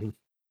 Like Hmm.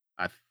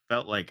 I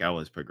felt like I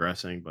was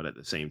progressing, but at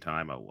the same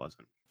time I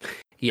wasn't.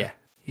 Yeah,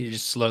 you're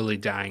just slowly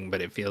dying,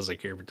 but it feels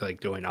like you're like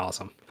doing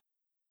awesome.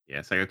 Yeah,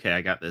 it's like okay,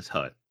 I got this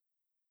hut.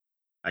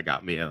 I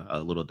got me a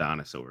little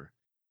dinosaur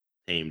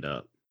tamed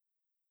up,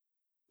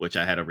 which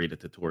I had to read a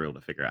tutorial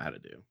to figure out how to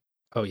do.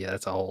 Oh yeah,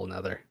 that's a whole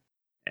nother.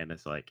 And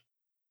it's like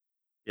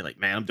you're like,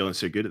 man, I'm doing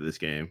so good at this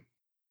game.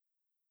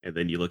 And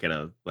then you look at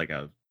a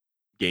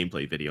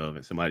gameplay video of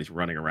it, somebody's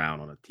running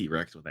around on a T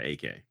Rex with an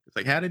AK. It's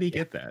like, how did he Yeah,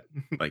 get that?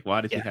 Like,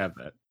 why does he yeah, have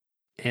that?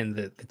 and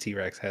the T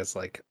Rex has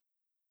like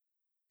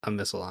a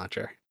missile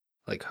launcher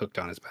like hooked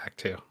on his back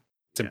too.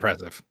 It's Yeah.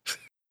 impressive.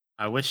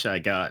 I wish I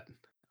got.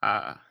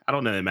 I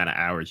don't know the amount of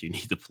hours you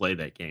need to play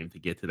that game to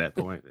get to that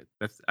point.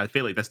 That's. I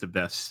feel like that's the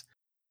best.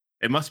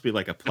 It must be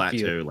like a A few.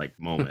 plateau like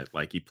moment.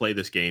 Like you play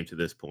this game to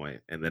this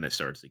point, and then it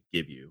starts to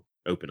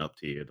open up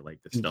to you to like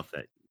the stuff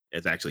that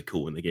is actually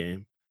cool in the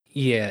game.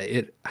 Yeah,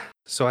 it.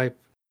 So I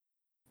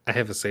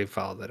have a save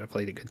file that I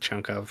played a good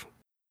chunk of,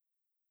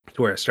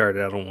 where I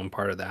started out on one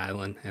part of the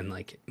island, and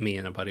like me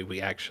and a buddy,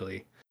 we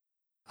actually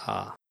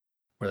uh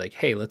were like,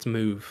 hey, let's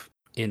move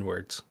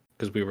inwards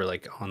because we were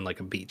like on like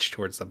a beach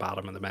towards the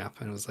bottom of the map,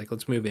 and it was like,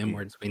 let's move Mm.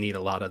 inwards. We need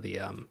a lot of the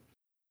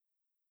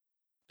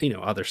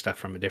other stuff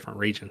from a different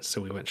region.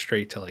 So we went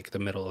straight to like the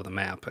middle of the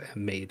map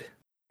and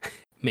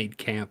made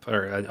camp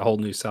or a whole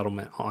new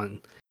settlement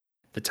on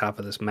the top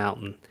of this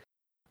mountain.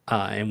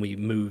 And we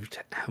moved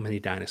how many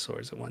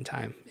dinosaurs at one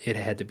time? It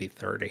had to be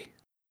 30.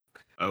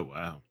 Oh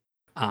wow.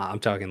 I'm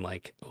talking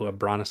like a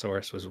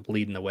brontosaurus was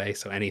leading the way,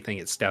 so anything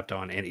it stepped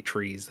on, any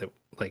trees that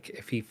like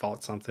if he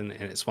fought something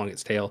and it swung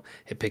its tail,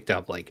 it picked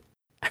up like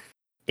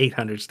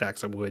 800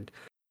 stacks of wood,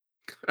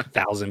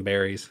 1,000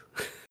 berries.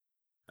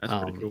 That's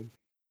pretty Um, cool.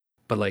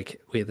 but like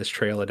we had this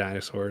trail of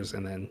dinosaurs,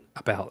 and then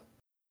about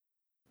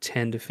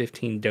 10 to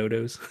 15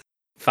 dodos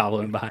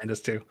following behind us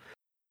too.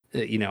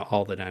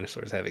 All the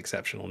dinosaurs have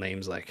exceptional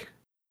names like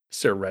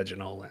Sir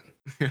Reginald,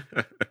 and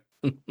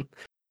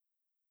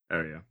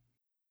Oh yeah.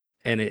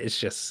 and it's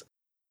just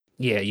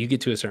yeah, you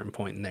get to a certain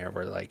point in there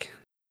where like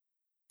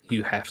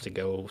you have to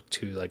go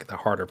to like the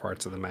harder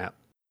parts of the map.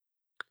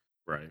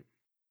 Right.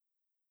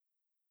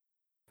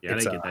 Yeah, I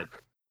It's didn't get that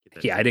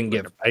yeah, too.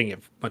 Like I didn't get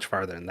much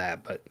farther than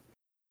that, but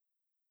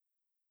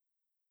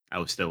I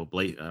was still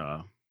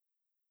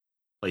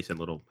placing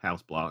little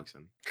house blocks,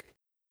 and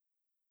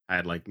I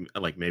had like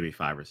maybe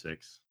 5 or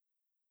 6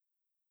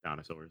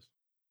 dinosaurs.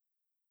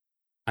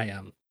 I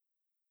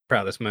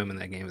proudest moment in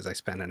that game is I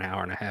spent an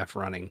hour and a half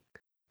running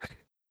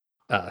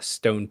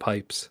stone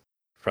pipes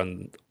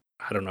from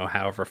I don't know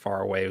however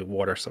far away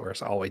water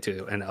source all the way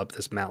to and up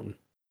this mountain.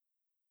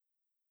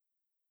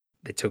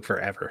 They took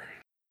forever.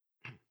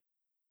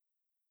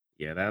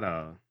 Yeah, that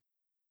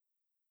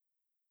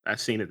I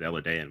seen it the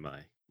other day in my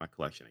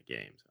collection of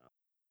games.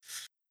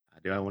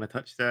 Do I want to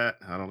touch that?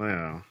 I don't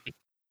know.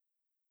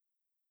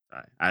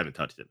 I haven't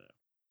touched it though.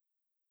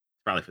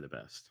 Probably for the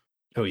best.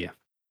 Oh yeah.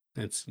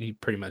 It's you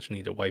pretty much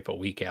need to wipe a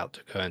week out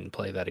to go ahead and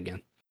play that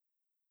again.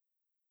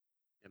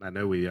 And I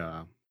know we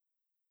I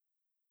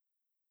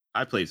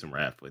played some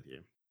Raft with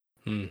you.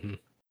 Hmm. And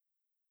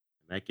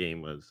that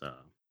game was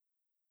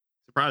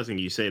surprising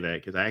you say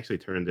that because I actually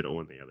turned it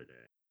on the other day,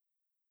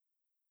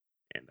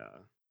 and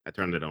I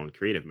turned it on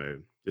creative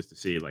mode just to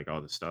see like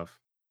all the stuff,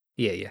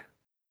 Yeah, yeah.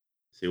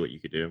 see what you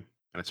could do.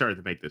 And I started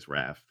to make this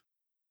raft.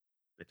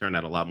 It turned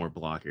out a lot more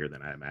blockier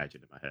than I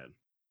imagined in my head.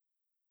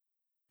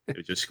 It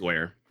was just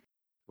square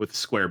with a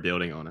square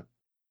building on it.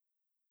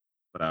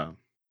 But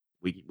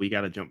we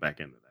got to jump back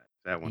into that.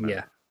 That one,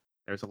 Yeah.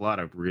 there's a lot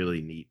of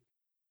really neat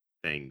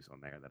things on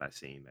there that I've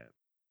seen that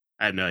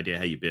I have no idea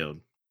how you build,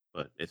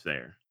 but it's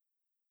there.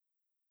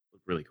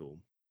 It's really cool.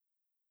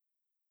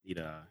 Need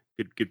a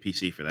good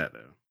PC for that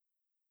though.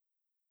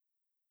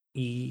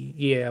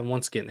 Yeah,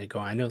 once getting it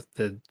going. I know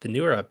the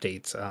newer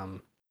updates,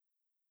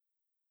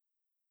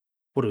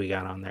 what do we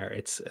got on there?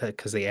 It's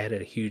because they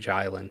added a huge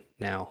island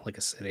now, like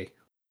a city.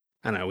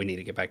 I don't know. We need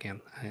to get back in.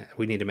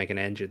 We need to make an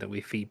engine that we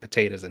feed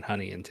potatoes and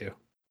honey into.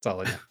 That's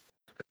all I know.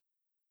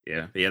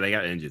 Yeah, yeah, they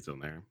got engines on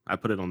there. I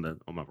put it on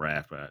my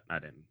raft, but I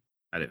didn't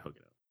hook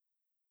it up.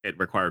 It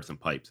required some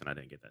pipes, and I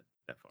didn't get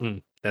that far.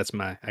 That's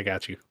I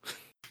got you.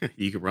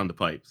 You could run the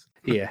pipes.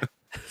 Yeah.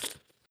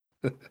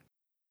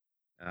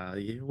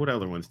 Yeah, what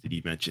other ones did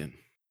you mention?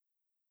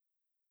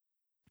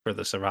 For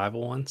the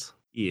survival ones,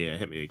 Yeah,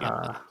 hit me again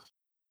with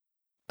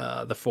uh,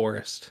 those. the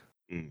forest.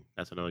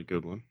 That's another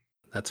good one.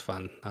 That's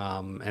fun.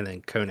 And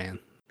then Conan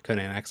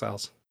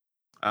Exiles.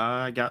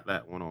 I got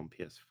that one on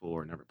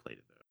PS4. Never played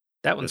it though.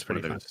 That It one's was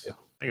one pretty of fun those. too.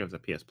 I think it was a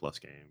PS Plus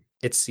game,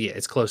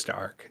 It's close to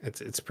Ark.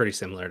 It's pretty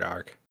similar to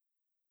Ark.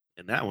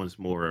 and that one's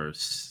more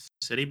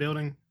city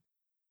building.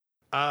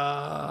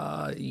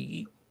 Kind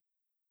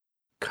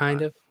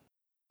Uh,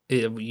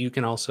 of. You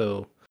can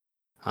also,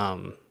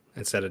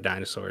 instead of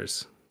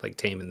dinosaurs, like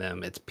taming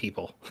them, it's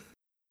people.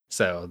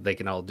 So they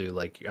can all do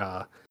like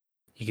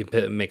you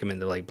can make them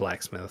into like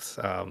blacksmiths,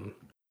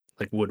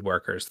 like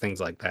woodworkers, things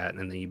like that,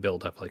 and then you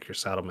build up like your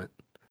settlement.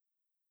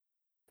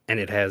 And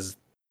it has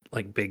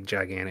like big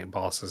gigantic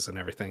bosses and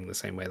everything the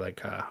same way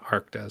like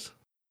Ark does.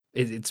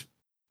 It's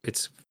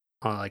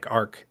like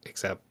Ark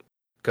except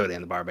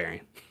Conan the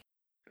Barbarian.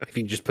 If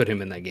you just put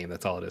him in that game,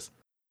 that's all it is.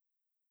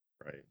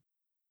 Right.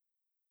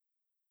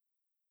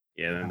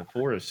 Yeah, then the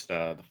forest,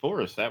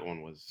 that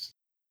one was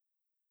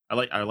I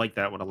like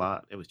that one a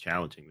lot. It was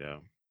challenging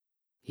though,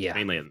 Yeah.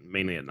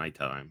 mainly at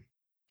nighttime.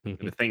 And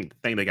Hmm. the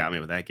thing that got me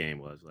with that game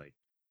was like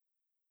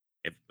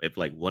if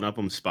like one of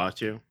them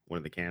spots you, one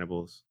of the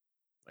cannibals,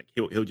 like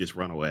he'll just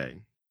run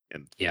away,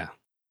 and Yeah.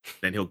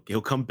 then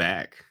he'll come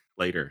back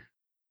later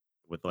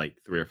with like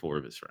 3 or 4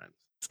 of his friends.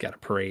 It's got a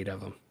parade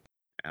of them.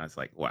 And I was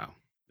like, wow,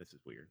 this is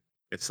weird.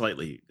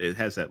 It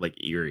has that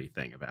like eerie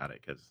thing about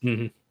it because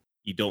Hmm.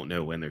 you don't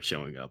know when they're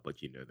showing up,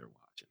 but you know they're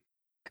watching.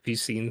 Have you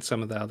seen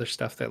some of the other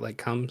stuff that like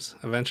comes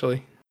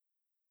eventually?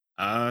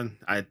 I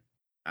I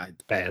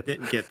It's bad.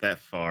 didn't get that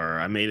far.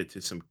 I made it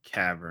to some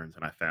caverns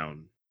and I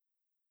found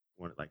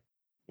one like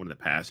one of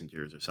the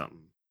passengers or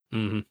something.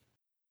 Hmm.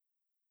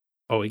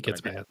 Oh, it But I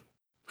gets did, bad.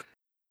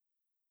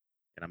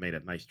 and I made a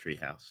nice tree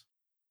house.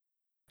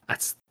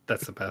 That's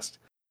the best.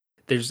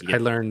 You I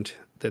get learned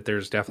that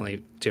there's definitely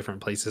different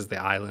places, the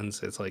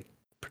islands. It's like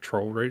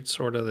patrol routes,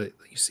 sort of, that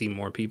you see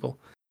more people.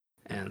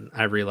 And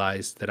I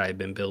realized that I've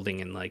been building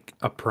in like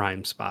a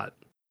prime spot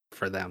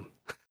for them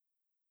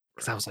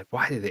because I right. was like,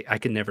 why did they? I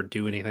could never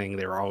do anything.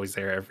 They were always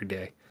there every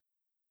day.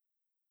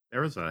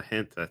 There was a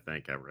hint I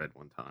think I read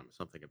one time,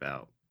 something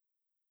about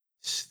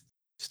s-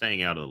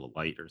 staying out of the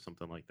light or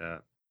something like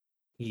that.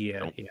 Yeah,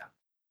 Don't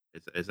yeah,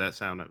 is that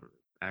sound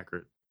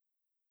accurate?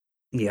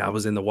 yeah. I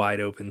was in the wide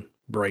open,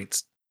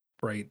 bright,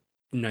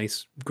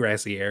 nice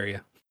grassy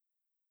area.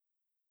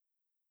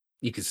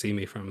 You could see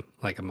me from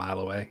like a mile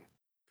away.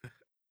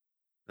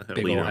 Big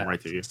Leading old them house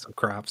right to and you. some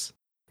crops.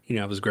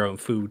 I was growing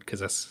food because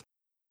that's.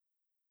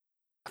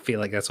 I feel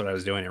like that's what I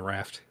was doing at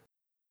Raft.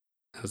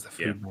 I was the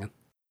Yeah, food man.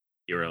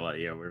 you were like,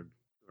 yeah, we're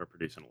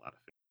producing a lot of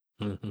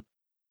food. Hmm.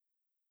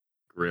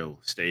 Grill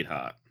stayed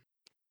hot.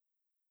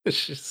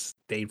 It's just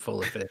stayed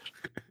full of fish.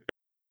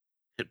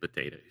 And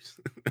potatoes.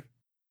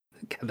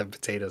 Got the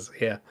potatoes,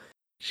 yeah.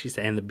 She's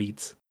and the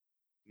beets.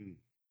 Mm.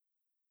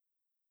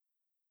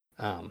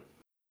 Um,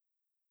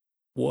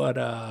 what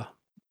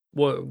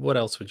what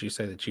else would you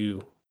say that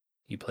you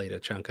played a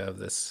chunk of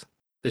this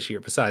year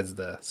besides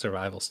the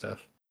survival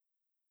stuff?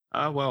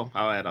 Well,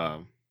 I'll add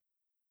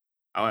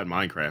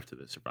Minecraft to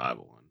the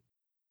survival one.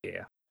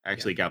 Yeah, I yeah.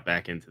 actually got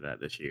back into that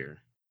this year.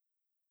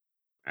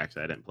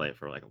 Actually, I didn't play it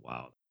for like a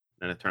while.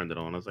 Then I turned it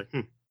on. I was like,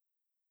 hmm.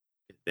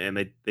 And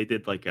they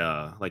did like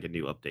a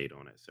new update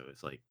on it, so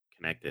it's like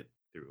connected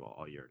through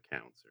all your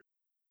accounts or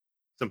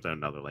something or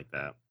another like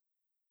that.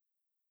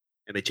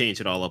 And they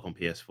changed it all up on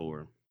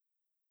PS4,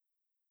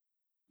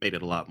 made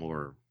it a lot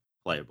more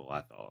playable.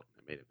 I thought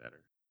it made it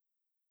better.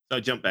 So I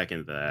jumped back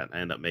into that. I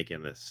ended up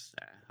making this.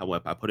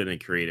 I put it in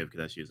creative because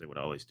that's usually what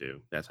I always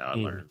do. That's how I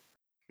Hmm. learn.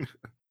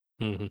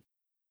 Hmm.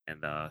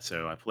 And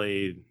so I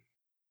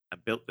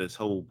built this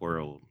whole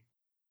world,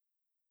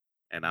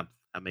 and I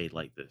made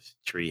like this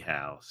tree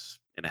house,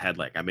 and it had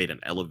like I made an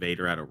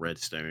elevator out of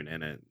redstone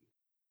in it.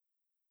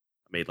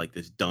 I made like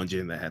this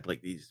dungeon that had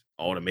like these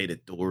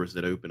automated doors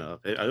that open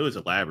up. It was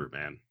elaborate,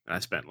 man. And I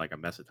spent like a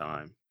mess of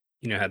time.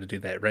 You know how to do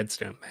that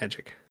redstone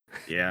magic.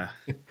 Yeah,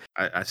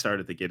 I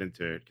started to get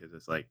into it because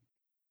it's like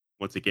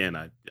once again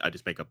I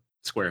just make a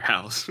square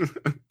house.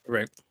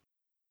 Right.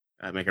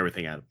 I make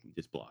everything out of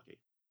just blocky.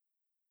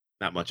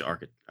 Not much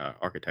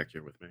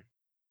architecture with me,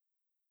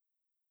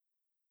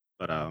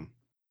 but I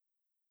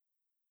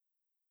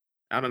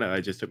don't know.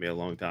 It just took me a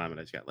long time, and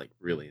I just got like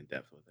really in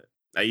depth with it.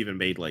 I even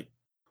made like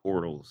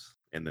portals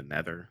in the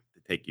Nether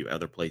to take you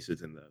other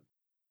places in the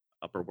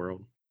upper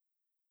world.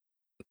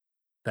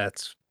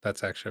 That's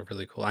actually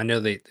really cool. I know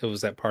it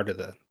was that part of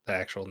the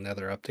actual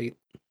Nether update.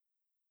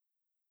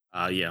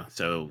 Yeah.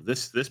 So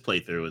this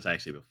playthrough was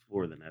actually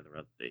before the Nether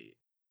update.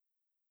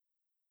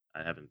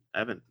 I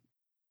haven't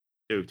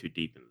dove too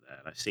deep into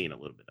that. I've seen a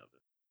little bit of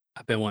it.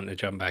 I've been wanting to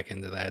jump back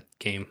into that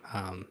game,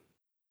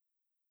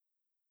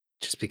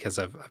 just because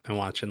I've been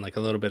watching like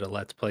a little bit of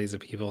let's plays of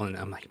people, and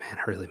I'm like, man,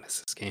 I really miss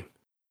this game.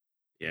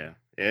 Yeah.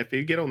 Yeah. If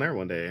you get on there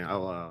one day,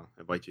 I'll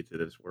invite you to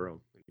this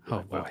world, and you'd be Oh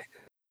like, wow, boy.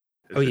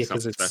 Oh this yeah, is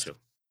because something special.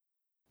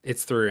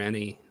 it's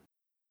through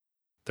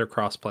they're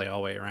crossplay all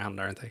the way around,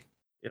 aren't they?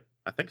 Yep.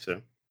 I think so. I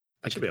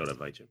Like should if be able to it's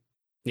invite you.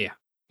 yeah,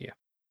 yeah.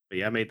 But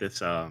yeah, I made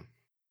this.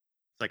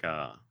 It's like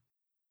a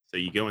so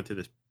you go into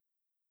this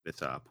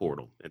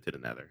portal into the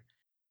Nether,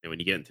 and when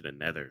you get into the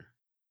Nether,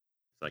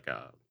 it's like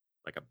a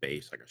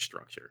base, like a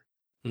structure,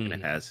 and Hmm.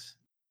 it has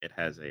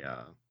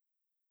a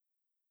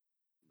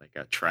like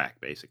a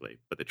track basically,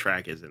 but the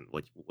track isn't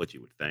what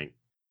you would think.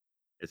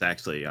 It's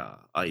actually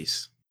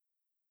ice,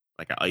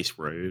 like an ice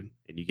road,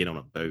 and you get on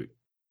a boat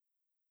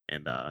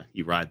and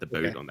you ride the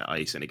Okay. boat on the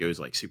ice, and it goes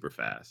like super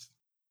fast.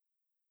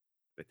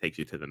 It takes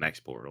you to the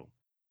next portal,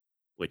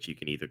 which you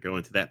can either go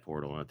into that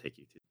portal and it'll take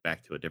you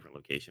back to a different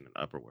location in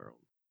the upper world,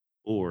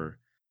 or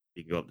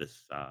You can go up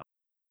this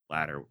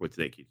ladder, which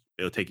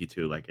it'll take you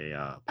to like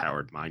a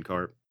powered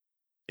minecart,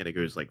 and it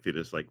goes like through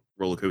this like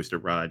roller coaster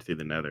ride through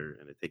the Nether,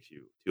 and it takes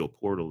you to a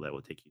portal that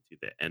will take you to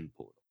the end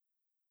portal.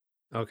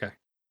 Okay.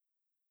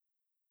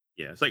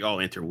 Yeah, it's like all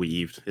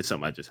interweaved. It's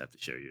something I just have to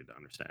show you to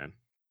understand.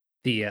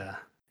 The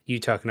you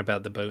talking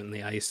about the boat and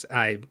the ice,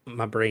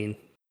 my brain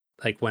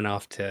like went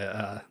off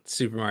to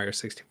Super Mario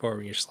 64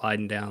 when you're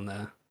sliding down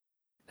the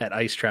that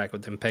ice track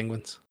with them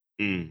penguins.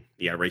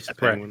 Yeah, race the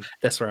That's where penguins.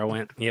 that's where I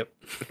went. Yep.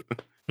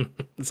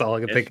 That's all I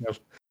could It's, think of.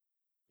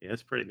 yeah,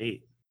 it's pretty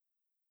neat.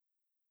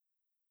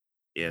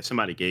 Yeah,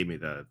 somebody gave me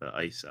the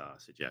ice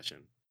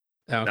suggestion.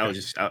 That Okay. was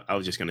just I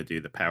was just gonna do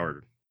the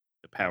powered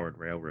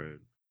railroad.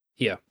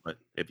 Yeah. But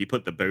if you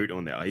put the boat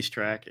on the ice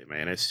track,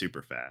 man, it's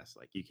super fast.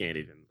 Like you can't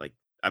even like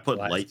I put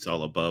Last. lights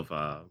all above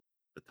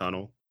the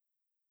tunnel,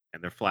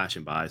 and they're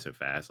flashing by so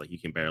fast, like you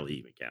can barely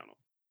even count them.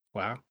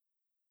 Wow.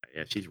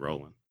 Yeah, she's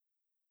rolling.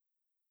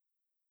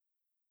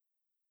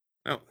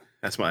 Oh,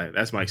 that's my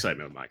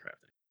excitement with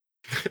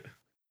Minecraft. It's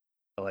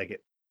I like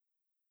it.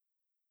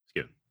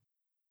 good,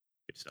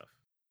 good stuff.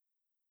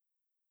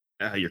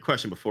 Your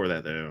question before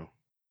that though,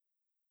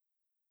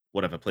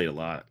 what have I played a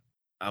lot?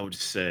 I would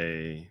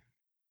say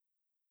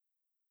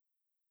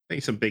I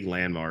think some big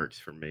landmarks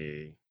for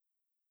me.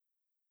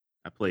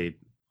 I played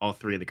all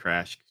three of the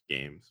Crash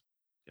games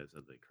because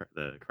of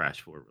the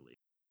Crash 4 release.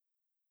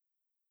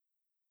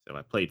 So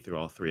I played through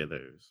all three of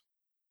those.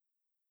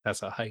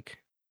 That's a hike.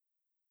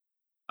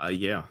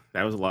 Yeah,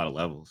 that was a lot of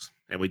levels,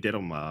 and we did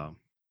them. The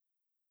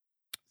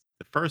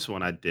first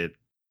one I did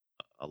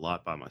a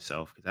lot by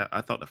myself because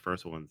I thought the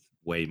first one's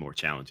way more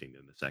challenging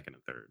than the second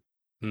and third.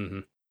 Hmm.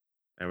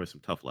 There were some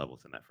tough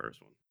levels in that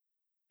first one,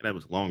 and it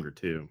was longer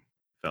too.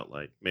 Felt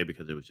like maybe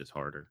because it was just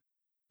harder.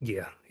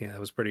 Yeah. Yeah. It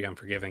was pretty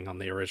unforgiving on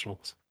the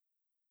originals.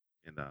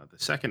 And the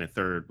second and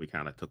third, we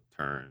kind of took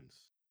turns,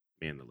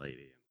 me and the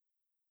lady.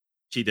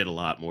 She did a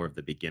lot more of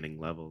the beginning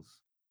levels,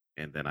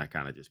 and then I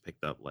kind of just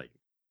picked up like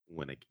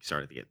when it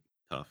started to get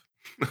tough.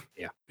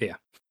 Yeah. Yeah.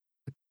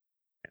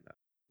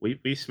 And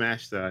we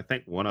smashed I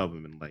think one of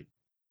them in like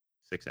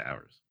 6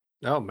 hours.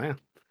 Oh man.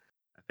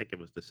 I think it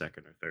was the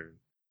second or third.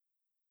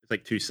 It's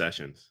like 2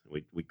 sessions.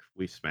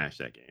 We smashed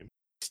that game.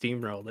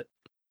 Steamrolled it.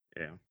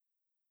 Yeah,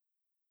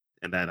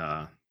 and that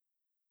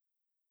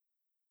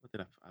what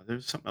did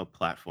there's something a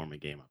platforming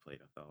game I played.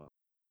 I thought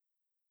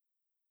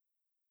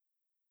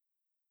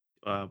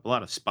a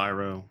lot of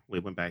Spyro. We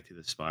went back to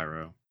the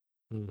Spyro.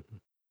 Mhm.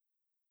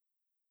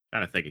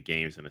 Trying to think of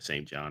games in the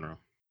same genre,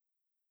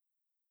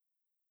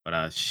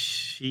 but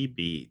she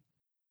beat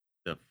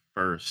the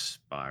first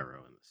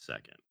Spyro and the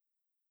second.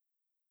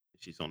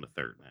 She's on the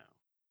third now.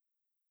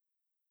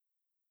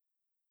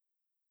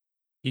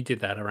 You did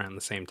that around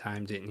the same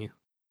time, didn't you?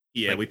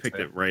 Yeah, Like we I picked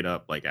said. it right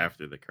up like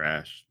after the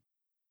crash.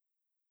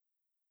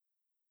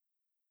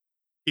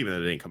 Even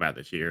though it didn't come out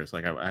this year, it's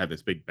like I had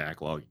this big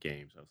backlog of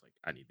games. I was like,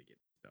 I need to get this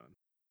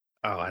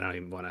Oh, I don't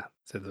even want to.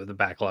 So the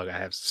backlog I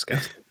have is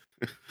disgusting.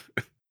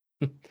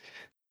 done.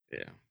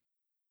 Yeah,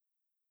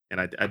 and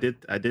I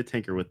did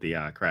tinker with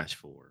the Crash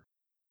 4,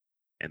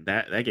 and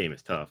that game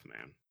is tough,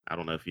 man. I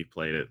don't know if you've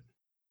played it.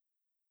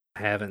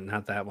 I haven't,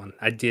 not that one.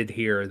 I did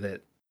hear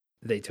that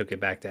they took it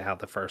back to how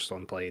the first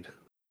one played.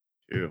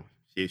 Ew,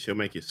 she'll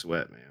make you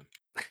sweat, man.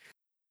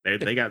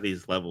 They got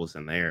these levels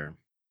in there,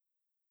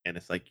 and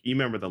it's like you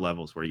remember the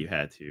levels where you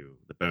had to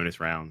the bonus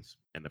rounds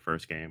in the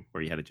first game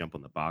where you had to jump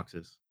on the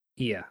boxes.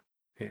 Yeah.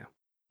 Yeah.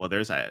 Well,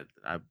 there's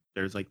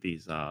like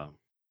these I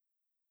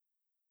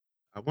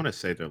want to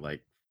say they're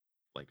like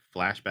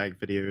flashback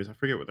videos. I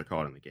forget what they're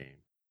called in the game,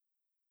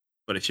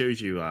 but it shows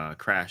you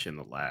Crash in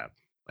the lab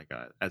like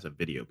as a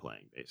video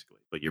playing basically,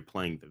 but you're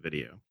playing the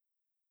video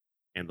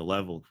and the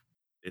level.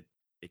 It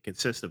it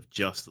consists of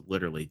just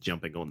literally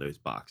jumping on those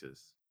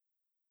boxes.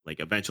 Like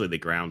eventually the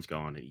ground's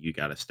gone and you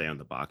got to stay on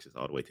the boxes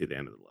all the way to the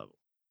end of the level.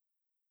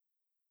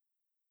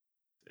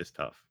 It's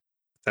tough.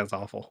 Sounds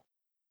awful.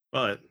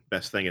 But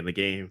best thing in the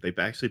game, they've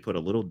actually put a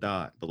little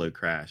dot below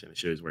Crash and it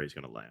shows where he's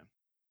going to land.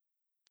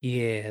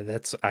 Yeah,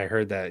 I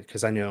heard that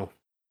because I know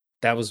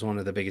that was one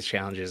of the biggest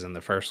challenges in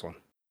the first one.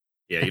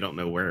 Yeah, you don't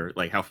know where,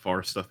 like how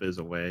far stuff is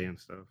away and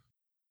stuff.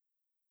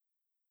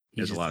 You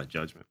There's a lot just of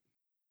judgment.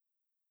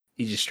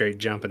 you just straight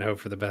jump and hope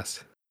for the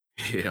best.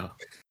 Yeah.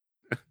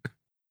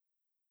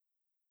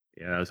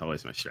 Yeah, that was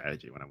always my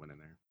strategy when I went in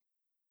there.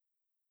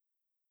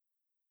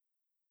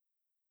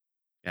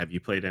 Have you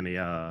played any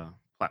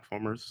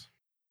platformers?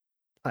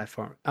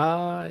 Platform.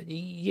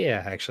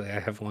 Yeah, actually I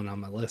have one on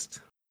my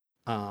list.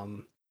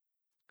 Um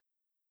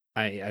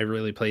I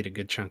really played a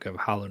good chunk of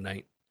Hollow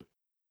Knight.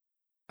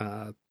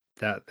 Uh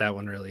that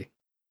one really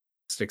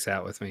sticks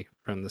out with me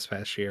from this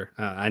past year.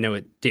 I know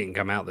it didn't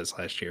come out this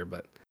last year,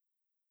 but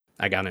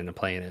I got into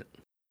playing it.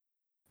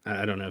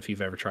 I don't know if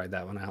you've ever tried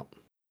that one out,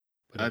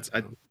 but I,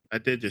 I I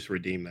did just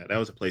redeem that. That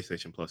was a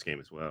PlayStation Plus game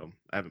as well.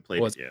 I haven't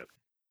played was it yet.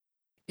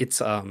 it's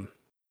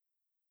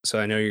so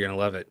I know you're gonna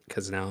love it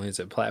because not only is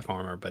it a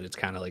platformer, but it's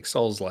kind of like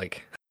Souls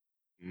like.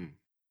 Mm.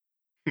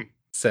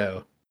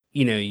 So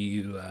you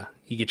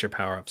get your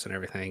power ups and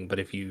everything, but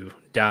if you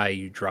die,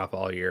 you drop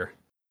all your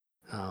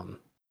Um,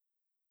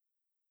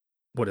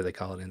 what do they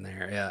call it in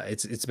there? Yeah,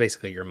 it's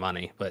basically your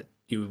money, but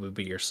you would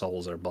be your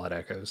souls or blood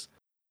echoes.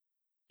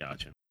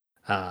 Gotcha.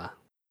 Uh,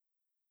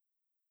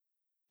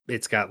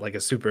 it's got like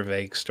a super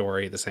vague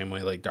story, the same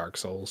way like Dark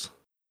Souls.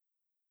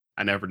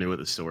 I never knew what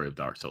the story of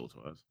Dark Souls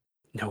was.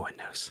 No one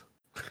knows.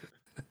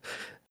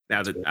 Now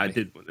It's that I really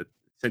did,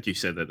 since you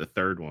said that the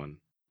third one,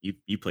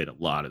 you played a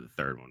lot of the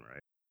third one,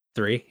 right?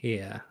 3,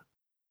 yeah,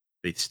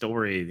 The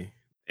story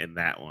in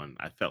that one,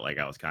 I felt like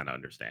I was kind of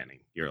understanding.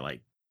 You're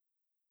like,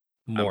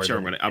 I'm more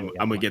sure than I'm any other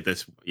gonna one. get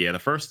this. Yeah, the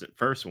first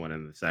one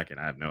and the second,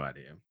 I have no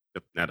idea.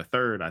 Now the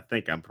third, I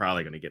think I'm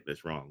probably gonna get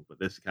this wrong, but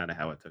this is kind of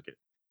how I took it.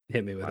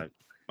 Hit me with it.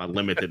 My my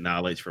limited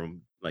knowledge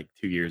from like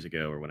 2 years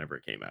ago or whenever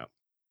it came out.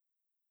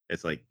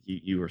 It's like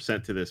you were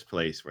sent to this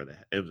place where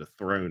it was a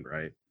throne,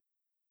 right?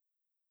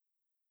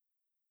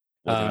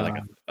 Wasn't it like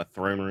Uh, a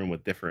throne room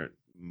with different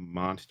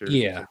monsters or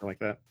yeah, something like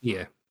that?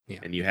 yeah, yeah,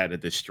 And you had to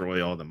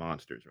destroy all the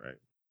monsters, right?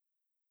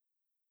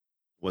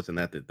 Wasn't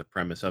that the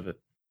premise of it?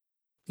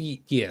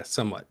 yeah,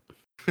 somewhat.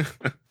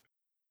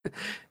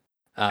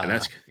 And Uh,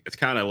 it's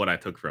kind of what I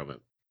took from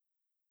it.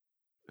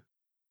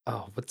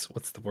 oh,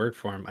 what's the word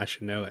for him? I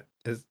should know it.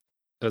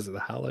 Was it the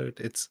hallowed?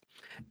 It's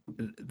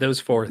those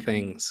 4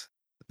 things.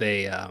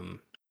 They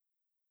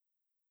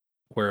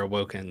were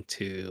awoken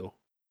to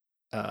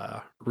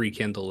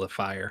rekindle the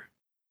fire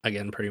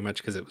again, pretty much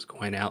because it was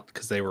going out.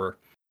 Because they were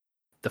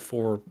the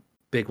 4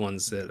 big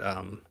ones that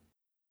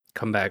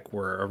come back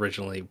were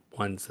originally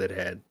ones that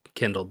had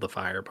kindled the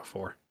fire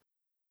before,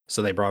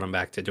 so they brought them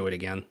back to do it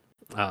again.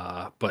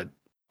 But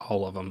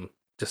all of them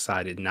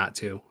decided not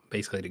to,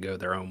 basically to go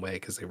their own way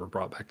because they were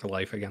brought back to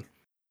life again.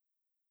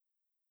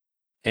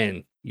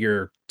 And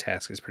your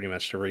task is pretty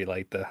much to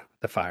relight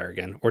the fire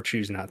again, or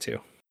choose not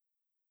to.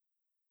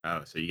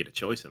 Oh, so you get a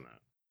choice in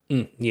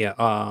that. Yeah.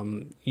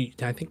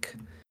 I think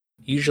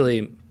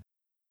usually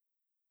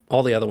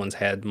all the other ones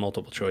had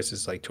multiple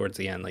choices, like towards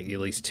the end, like at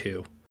least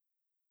 2,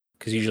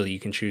 because usually you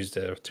can choose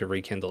to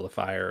rekindle the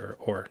fire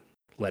or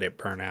let it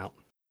burn out.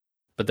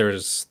 But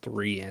there's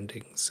 3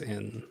 endings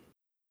in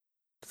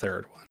the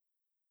third one.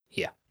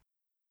 Yeah.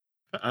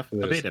 I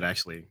made it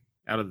actually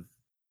out of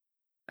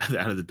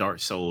out of the Dark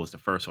Souls. The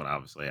first one,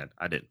 obviously,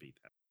 I didn't beat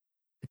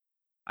that.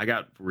 I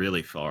got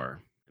really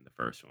far in the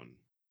first one,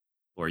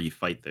 where you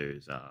fight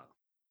those are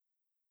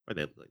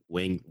they like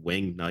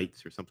wing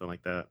knights or something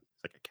like that?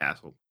 It's like a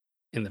castle.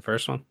 In the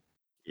first one,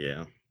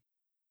 Yeah,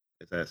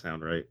 does that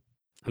sound right?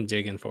 I'm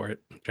digging for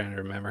it. I'm trying to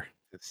remember.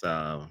 It's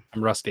I'm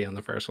rusty on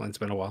the first one. It's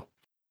been a while.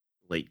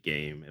 late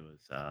game. It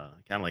was kind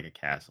of like a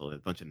castle, a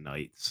bunch of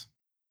knights.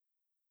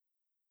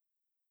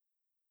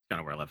 Kind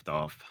of where I left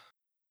off.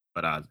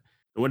 But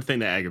the one thing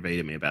that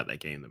aggravated me about that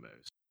game the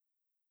most,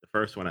 the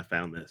first one I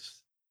found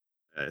this.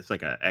 It's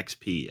like a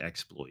XP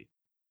exploit,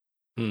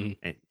 Mhm.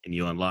 and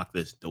you unlock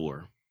this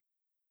door.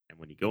 And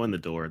when you go in the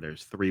door,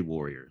 there's 3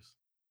 warriors.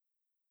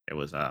 It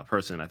was a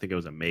person, I think it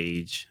was a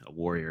mage, a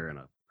warrior, and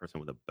a person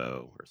with a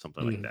bow or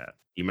something like Mhm. that.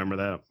 You remember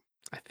that?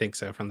 I think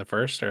so. From the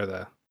first or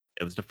the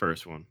It was the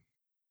first one.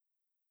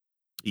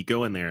 You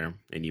go in there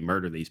and you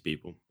murder these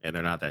people, and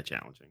they're not that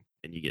challenging,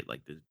 and you get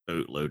like this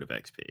boatload of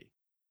XP.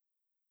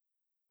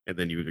 And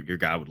then your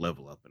guy would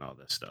level up and all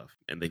this stuff.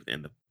 And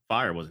the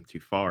fire wasn't too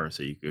far,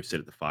 so you could go sit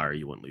at the fire,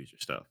 you wouldn't lose your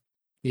stuff.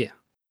 yeah.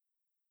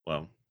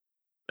 Well,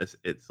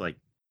 it's like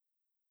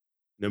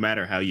no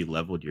matter how you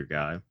leveled your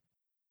guy,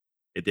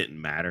 it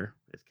didn't matter.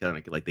 It's kind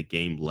of like the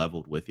game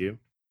leveled with you.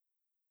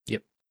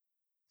 Yep.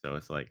 So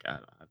it's like I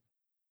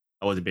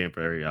wasn't being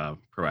very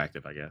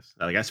proactive, I guess.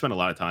 Like I spent a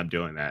lot of time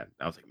doing that.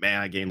 I was like,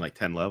 man, I gained like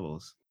 10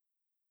 levels.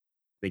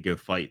 They go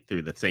fight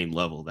through the same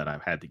level that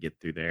I've had to get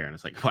through there, and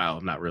it's like, wow,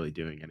 I'm not really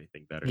doing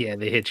anything better. Yeah,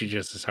 they hit you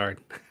just as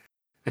hard.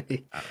 I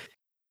don't.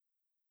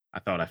 I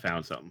thought I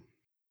found something.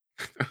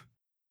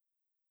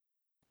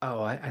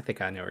 Oh, I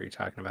think I know what you're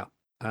talking about.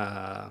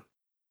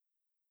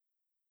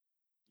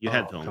 You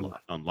had Oh, to come on.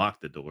 unlock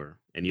the door,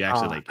 and you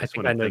actually like I it's think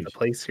one I of the know the things.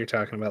 place you're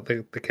talking about,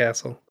 the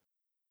castle.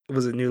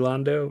 Was it New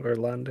Londo or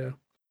Londo?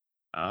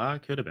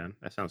 Could have been.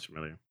 That sounds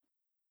familiar.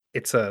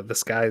 It's the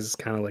sky's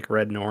kind of like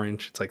red and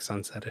orange. It's like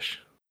sunsetish.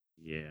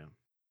 Yeah,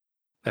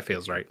 That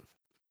feels right.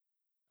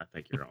 I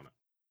think you're on it.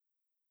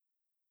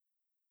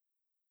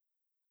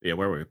 Yeah,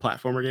 where were we?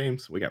 Platformer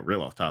games. We got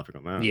real off topic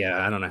on that.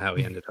 Yeah, I don't know how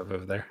we ended up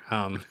over there.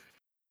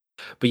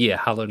 But yeah,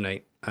 Hollow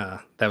Knight,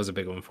 that was a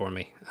big one for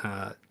me.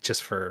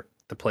 Just for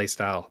the play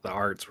style, the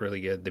art's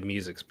really good, the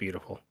music's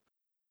beautiful.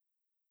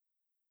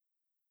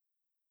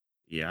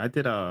 Yeah, I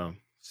did.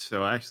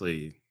 So I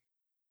actually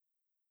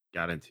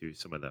got into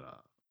some of the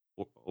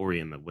Ori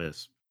and the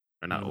Wisp,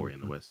 or not Ori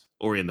and the Mhm. Wisp,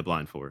 Ori and the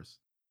Blind Forest.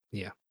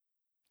 Yeah,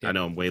 I yep.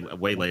 know I'm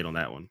way late on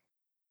that one,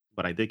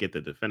 but I did get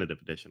the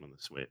definitive edition on the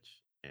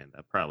Switch, and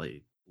I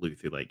probably blew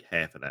through like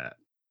half of that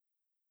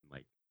in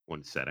like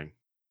one setting.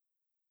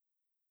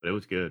 But it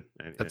was good,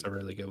 That's a and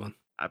really good one.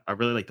 I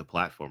really like the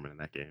platforming in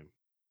that game.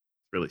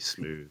 It's really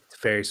smooth. It's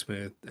very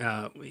smooth.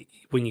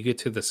 When you get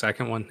to the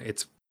second one,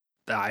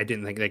 I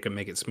didn't think they could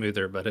make it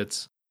smoother, but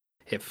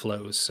it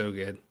flows so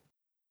good.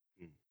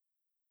 Mm.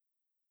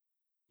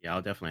 Yeah,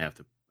 I'll definitely have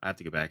to. I have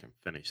to go back and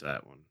finish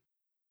that one.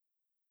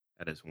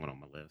 That is one on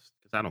my list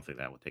because I don't think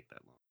that would take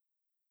that long.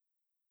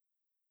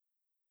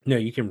 No,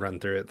 you can run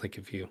through it like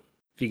if you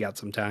got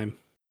some time.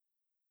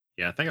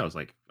 Yeah, I think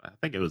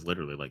it was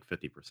literally like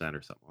 50%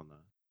 or something on the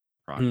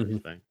progress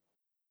Mhm. thing.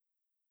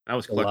 I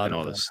was A lot collecting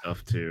all of this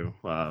stuff too,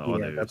 all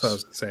yeah, that's what I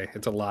was gonna say.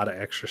 It's a lot of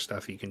extra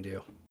stuff you can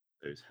do.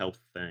 those health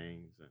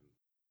things, and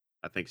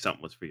I think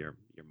something was for your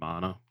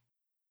mana.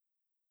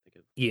 I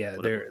think Yeah,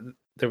 what it was.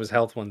 there was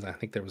health ones. I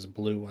think there was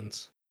blue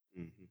ones.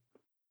 Hmm.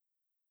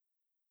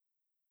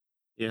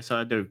 Yeah, so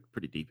I dove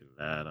pretty deep into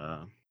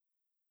that.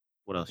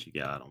 What else you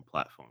got on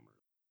platformer?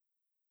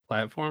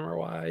 Platformer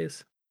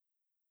wise,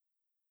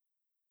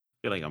 I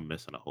feel like I'm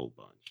missing a whole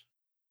bunch.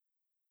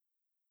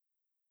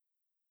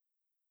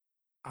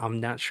 I'm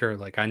not sure.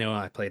 Like I know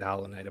I played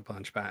Hollow Knight a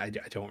bunch, but I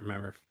don't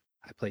remember if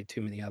I played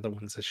too many other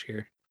ones this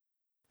year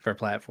for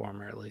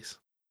platformer at least.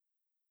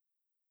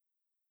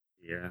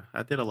 Yeah,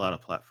 I did a lot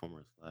of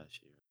platformers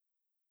last year.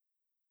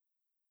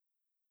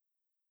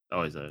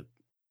 Always a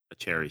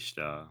cherished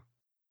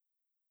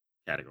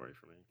category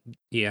for me.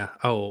 Yeah.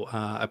 Oh,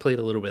 I played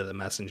a little bit of the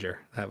Messenger.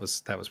 That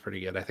was pretty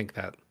good. I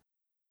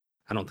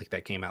don't think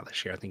that came out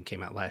this year. I think it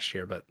came out last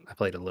year, but I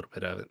played a little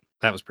bit of it.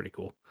 That was pretty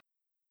cool.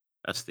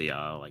 That's the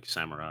like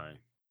samurai.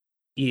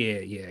 Yeah,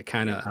 yeah,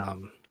 kind Yeah,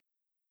 of.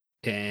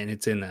 And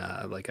it's in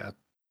like a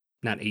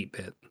not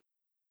 8-bit,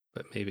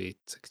 but maybe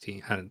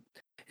 16. I don't,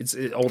 it's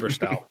older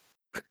style.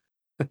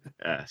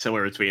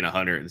 somewhere between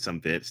 100 and some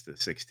bits to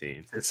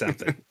 16. It's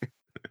something,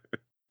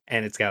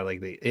 and it's got like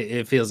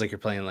it feels like you're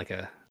playing like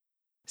a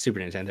Super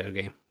Nintendo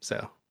game.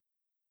 So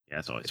Yeah,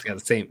 it's always it's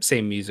got fun. the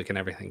same music and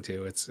everything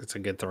too. It's a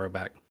good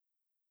throwback.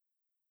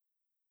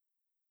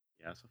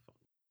 Yeah, it's a fun.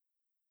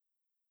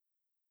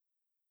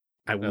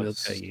 I What will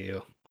tell else?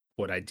 you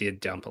what I did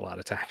dump a lot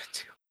of time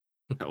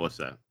into. What's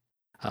that?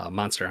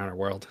 Monster Hunter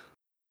World,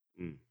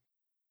 Mm.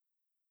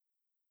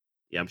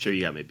 Yeah, I'm sure like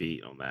you got me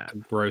beat on that. a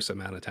gross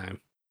amount of time.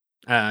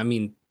 I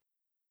mean,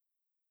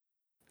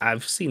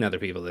 I've seen other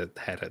people that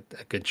had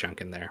a good chunk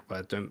in there,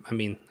 but I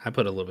mean, I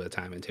put a little bit of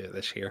time into it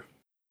this year.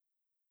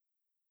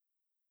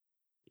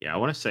 Yeah, I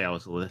want to say I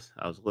was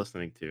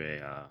listening to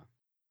a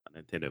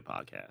Nintendo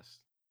podcast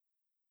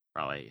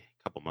probably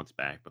a couple months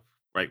back, but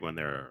right when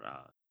they're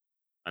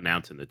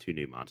announcing the two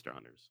new Monster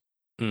Hunters,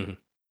 Mhm.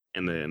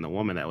 and the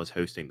woman that was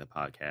hosting the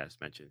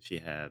podcast mentioned she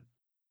had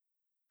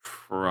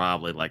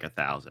probably like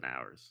 1,000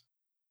 hours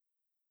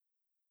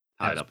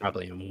That tied was up in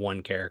probably in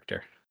one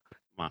character.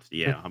 Monster.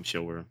 Yeah, I'm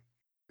sure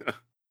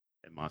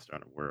in Monster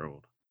Hunter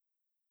World.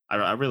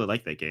 I really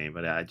like that game,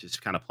 but I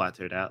just kind of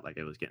plateaued out. Like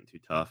it was getting too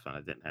tough, and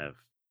I didn't have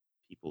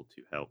people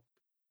to help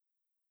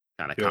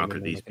kind of Join conquer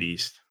them or these anything.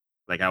 beasts.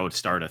 Like I would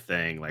start a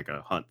thing, like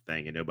a hunt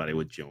thing, and nobody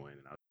would join,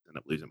 and I would end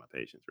up losing my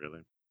patience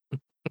really.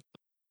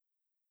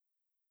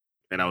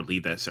 And I would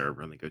leave that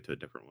server and then go to a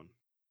different one.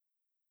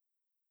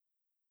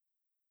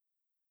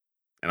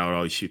 And I would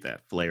always shoot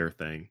that flare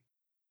thing.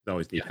 I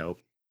always need Yeah,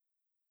 help.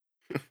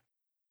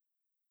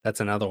 that's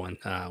another one.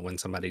 When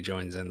somebody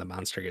joins in, the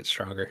monster gets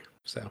stronger.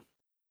 So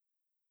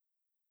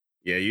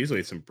Yeah,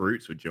 usually some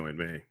brutes would join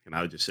me, and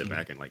I would just sit mm,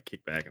 back and like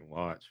kick back and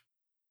watch.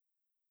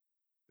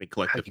 And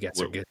collect you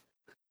guys are good.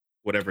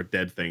 whatever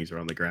dead things are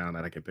on the ground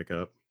that I can pick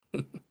up. I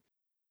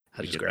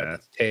We just get grab that.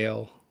 its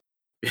tail.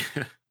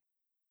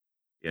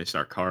 Yeah,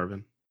 start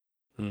carving.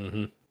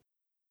 Hmm.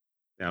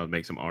 That would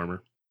make some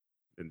armor,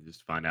 and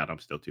just find out I'm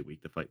still too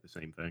weak to fight the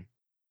same thing.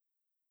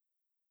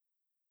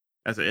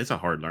 It's a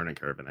hard learning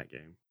curve in that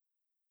game.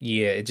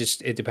 Yeah,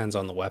 it depends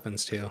on the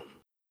weapons too.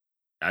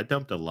 I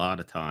dumped a lot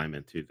of time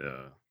into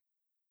the.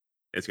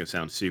 It's gonna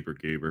sound super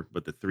goober,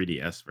 but the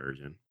 3DS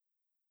version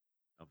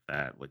of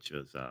that, which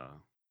was mm,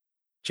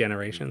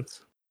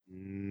 Generations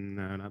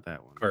no, not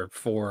that one. or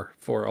four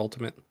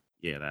ultimate.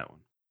 Yeah, that one.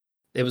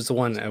 It was the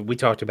one we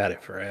talked about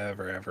it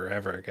forever,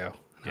 ever ago.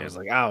 And I Yeah, was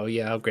like, oh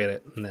yeah, I'll upgrade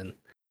it. And then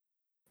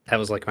that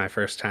was like my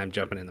first time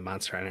jumping in the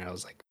Monster Hunter. I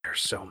was like,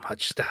 there's so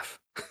much stuff.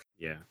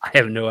 yeah, I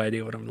have no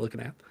idea what I'm looking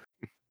at.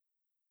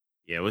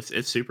 yeah.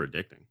 It's super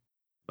addicting.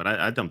 But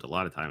I dumped a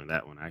lot of time in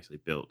that one. I actually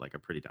built like a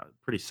pretty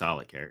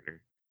solid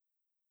character.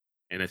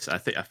 And I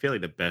feel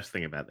like the best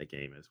thing about the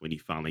game is when you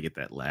finally get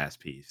that last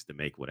piece to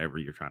make whatever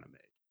you're trying to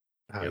make.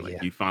 Oh You're like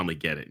yeah. you finally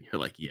get it, and you're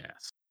like,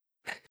 yes.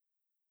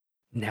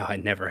 Now I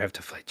never have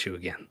to fight you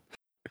again.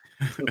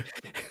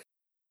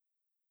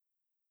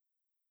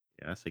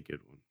 Yeah, that's a good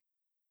one.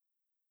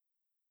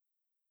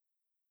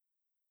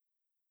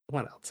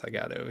 What else I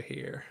got over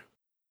here?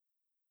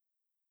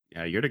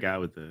 Yeah, you're the guy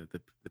with the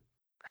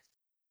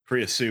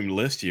pre-assumed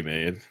list you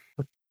made.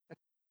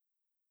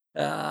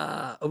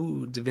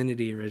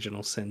 Divinity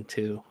Original Sin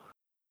 2.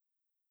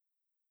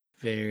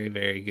 Very,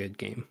 very good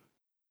game.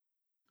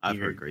 I've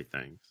You're heard great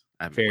things.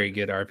 I haven't very played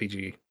it. good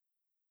RPG.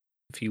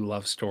 If you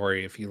love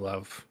story, if you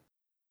love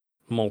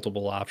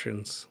multiple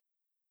options,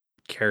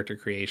 character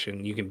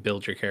creation, you can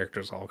build your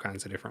characters all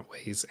kinds of different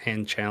ways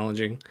and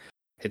challenging.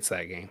 It's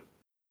that game.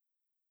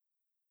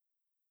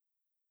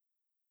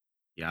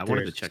 Yeah, I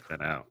wanted to There's check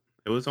that out.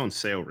 It was on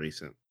sale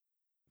recent.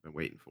 Been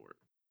waiting for it.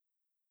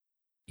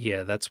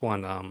 yeah, that's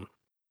one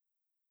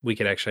we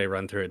could actually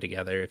run through it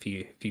together if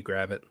you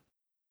grab it.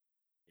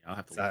 Yeah, I'll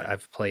have to 'Cause look in.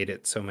 I've played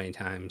it so many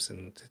times,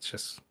 and it's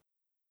just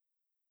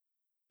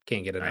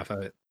can't get Not, enough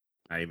of it.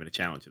 not even a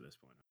challenge at this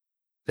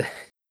point.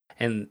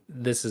 And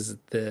this is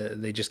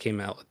they just came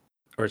out,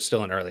 or it's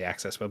still in early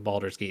access, but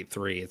Baldur's Gate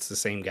 3, it's the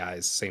same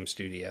guys, same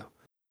studio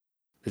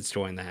that's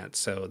doing that.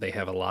 So they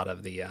have a lot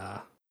of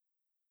the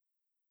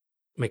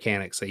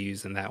mechanics they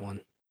use in that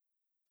one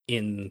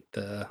in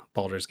the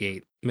Baldur's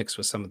Gate mixed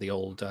with some of the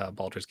old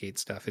Baldur's Gate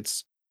stuff.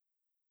 It's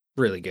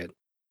really good.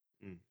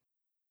 Mm.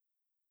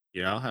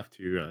 Yeah, I'll have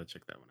to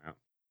check that one out.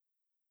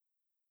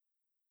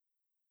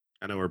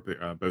 I know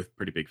we're both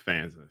pretty big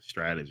fans of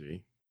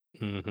strategy.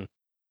 Hmm.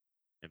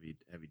 Have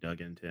you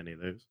dug into any of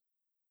those?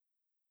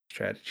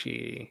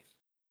 Strategy.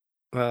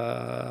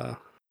 Uh,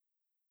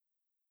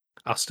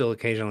 I'll still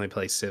occasionally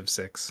play Civ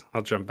 6.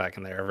 I'll jump back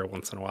in there every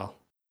once in a while.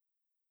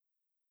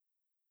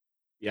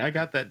 Yeah, I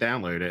got that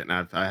downloaded, and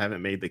I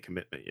haven't made the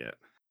commitment yet.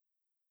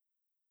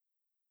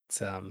 It's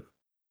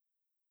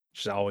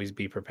just always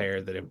be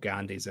prepared that if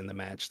Gandhi's in the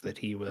match, that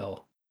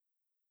he'll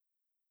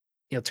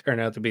turn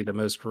out to be the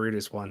most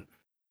rudest one.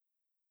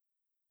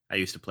 I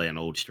used to play an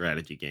old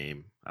strategy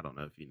game. I don't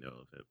know if you know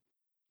of it.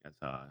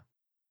 That's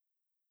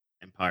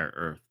Empire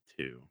Earth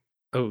 2.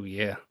 Oh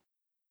yeah,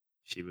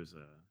 She was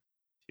a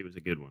she was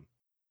a good one.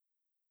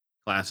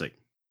 Classic.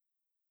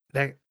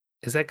 that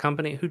is that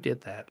company who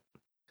did that?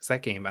 Because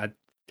that game, I'd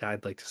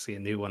like to see a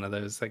new one of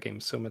those. That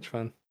game's so much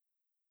fun.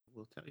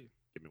 We'll tell you.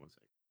 Give me one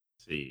second.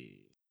 See.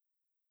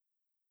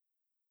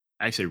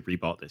 I actually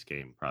rebought this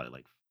game probably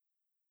like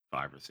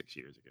 5 or 6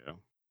 years ago.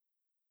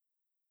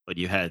 But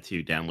you had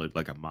to download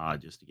like a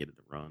mod just to get it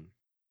to run.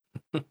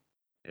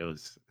 It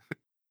was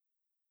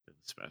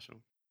special.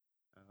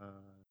 Uh,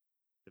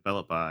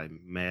 Developed by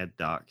Mad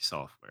Doc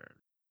Software.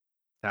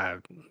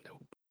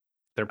 Nope,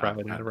 they're Ah,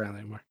 probably not fine. around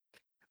anymore.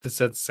 This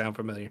doesn't sound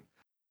familiar.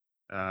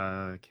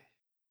 Okay.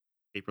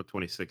 April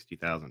 26,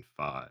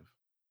 2005.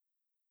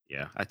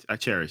 Yeah, I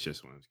cherish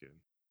this one. It's good.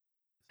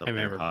 It's I up there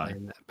remember high.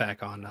 playing that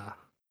back on.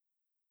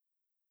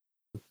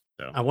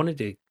 So I wanted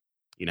to.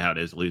 you know how it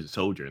is to lose a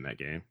soldier in that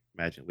game.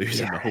 Imagine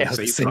losing Yeah, the I whole was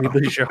gonna save say you file.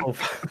 lose your whole.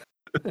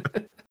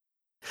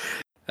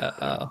 So,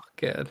 Oh,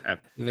 good. It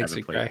makes haven't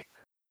me played cry.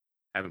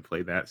 haven't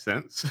played that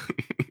since.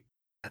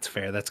 That's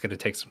fair. That's gonna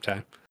take some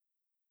time.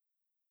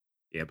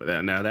 Yeah,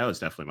 but no, that was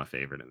definitely my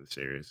favorite in the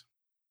series.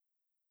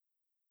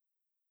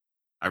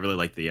 I really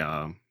like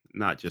the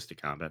not just the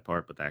combat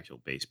part, but the actual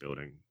base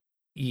building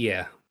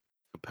Yeah,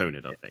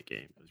 component of that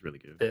game. It was really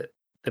good. the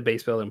the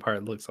base building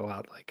part looks a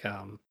lot like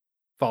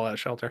Fallout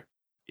Shelter,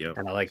 Yep,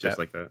 and I like just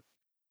that. like that.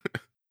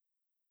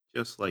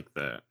 Just like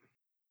that.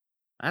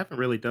 I haven't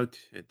really dug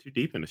too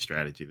deep into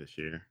strategy this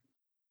year.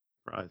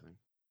 Surprising.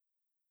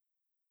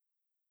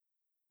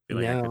 Feel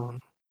like I could. No,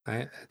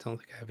 I don't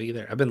think I have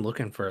either. I've been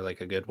looking for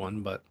like a good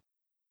one, but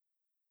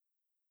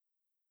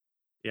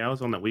Yeah, I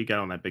was on that. We got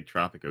on that big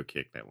Tropico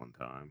kick that one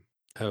time.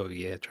 oh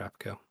yeah,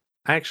 Tropico.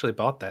 I actually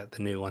bought that,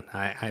 the new one.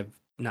 I've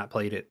not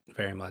played it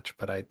very much,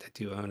 but I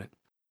do own it.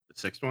 The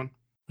sixth one.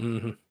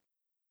 Hmm.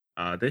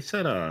 They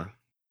said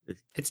this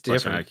It's question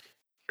different. out of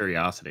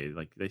curiosity,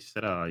 like they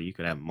said you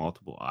could have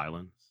multiple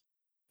islands,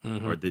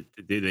 Hmm. or did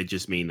they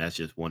just mean that's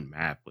just one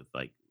map with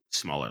like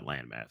smaller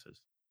land masses?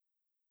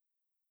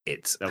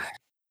 It's That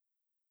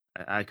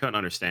I couldn't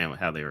understand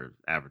how they were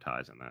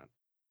advertising that.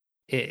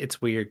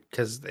 it's weird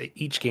because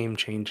each game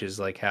changes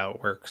like how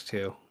it works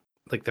too.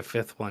 Like the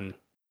fifth one.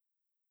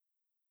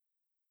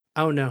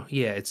 Oh no,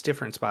 yeah, it's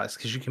different spots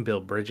because you can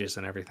build bridges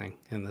and everything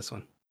in this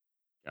one.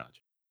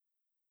 Gotcha.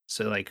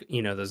 So like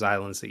those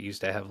islands that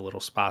used to have little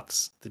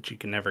spots that you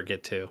can never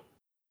get to,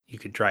 you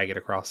could drag it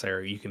across there.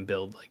 Or you can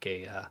build like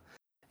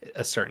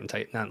a certain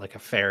type, not like a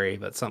ferry,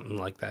 but something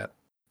like that,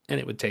 and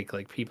it would take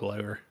like people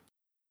over.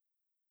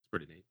 It's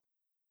pretty neat.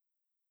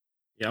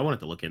 Yeah, I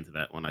wanted to look into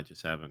that one. I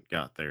just haven't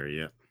got there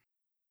yet.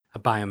 I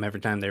buy them every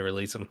time they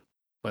release them,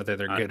 whether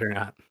they're I, good or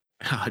not.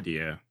 God,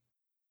 yeah.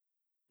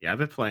 Yeah, I've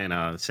been playing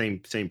same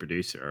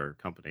producer or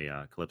company,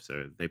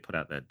 Calypso. They put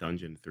out that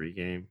Dungeon 3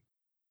 game.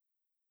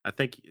 I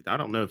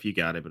don't know if you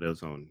got it, but it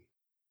was on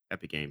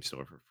Epic Game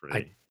Store for I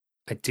free.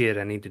 I did.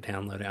 I need to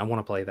download it. I want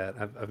to play that.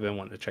 I've been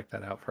wanting to check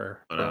that out But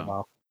for a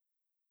while.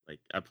 like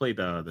I played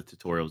the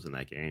tutorials in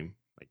that game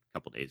like a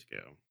couple days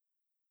ago,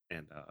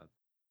 and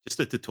just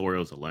the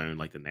tutorials alone,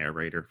 like the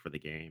narrator for the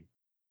game,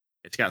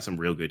 it's got some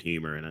real good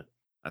humor in it.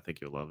 I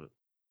think you'll love it.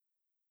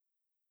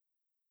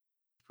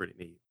 Pretty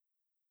neat.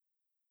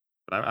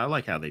 But I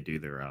like how they do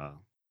their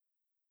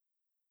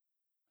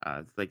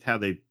like how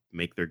they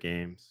make their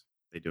games.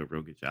 They do a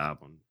real good job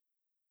on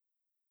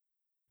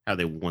how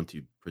they want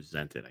to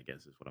present it, I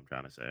guess is what I'm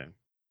trying to say.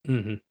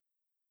 Hmm.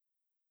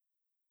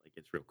 Like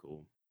it's real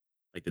cool.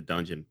 Like the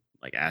dungeon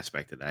like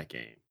aspect of that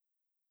game.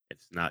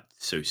 It's not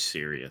so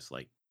serious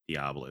like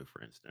Diablo,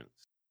 for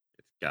instance.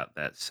 It's got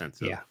that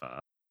sense of Yeah,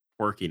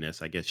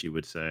 quirkiness, I guess you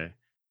would say.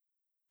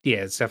 yeah.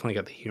 It's definitely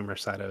got the humor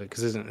side of it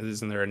because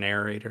isn't there a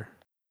narrator?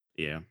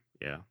 Yeah,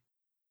 yeah,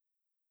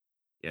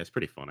 yeah. It's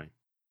pretty funny.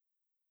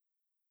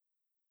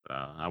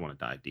 I want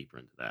to dive deeper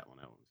into that one.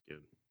 That one's good.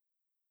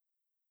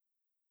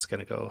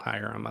 gonna go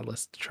higher on my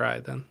list to try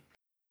then.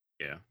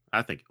 Yeah,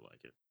 I think you'll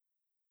like it.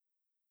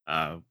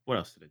 What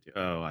else did I do?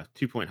 Oh,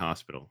 2 Point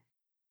Hospital.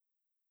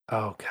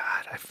 Oh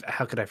god,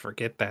 how could I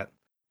forget that?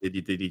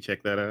 Did you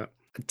check that out?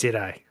 Did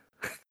I?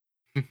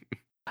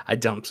 I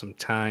dumped some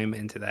time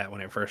into that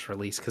when it first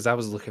released because I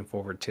was looking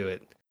forward to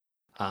it.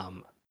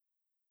 Um,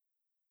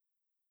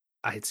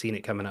 I had seen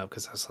it coming up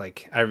because I was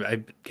like,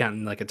 I've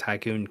gotten like a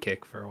tycoon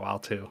kick for a while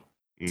too.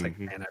 It's like,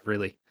 Hmm. man,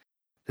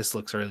 this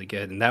looks really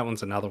good, and that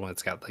one's another one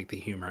that's got like the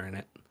humor in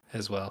it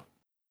as well.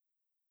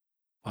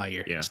 While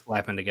you're Yeah,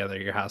 slapping together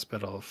your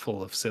hospital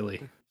full of silly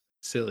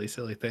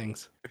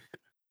things.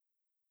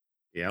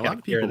 yeah. Got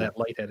to cure that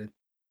lightheaded.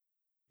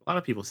 A lot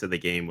of people said the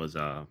game was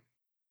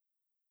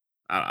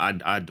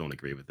I don't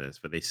agree with this,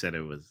 but they said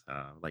it was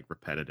like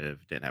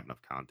repetitive, didn't have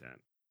enough content.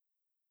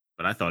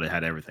 But I thought it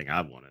had everything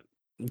I wanted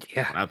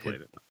Yeah, when I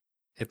played it.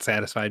 it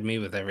satisfied me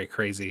with every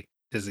crazy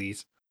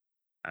disease.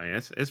 I mean,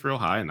 it's real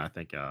high, and I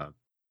think some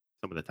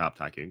of the top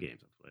Tycoon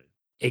games I've played.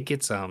 It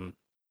gets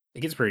it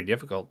gets pretty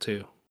difficult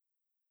too.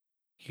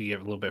 You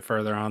get a little bit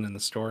further on in the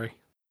story.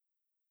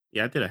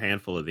 Yeah, I did a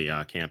handful of the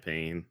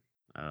campaign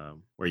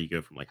where you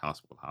go from like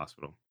hospital to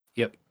hospital,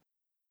 Yep.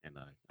 and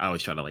I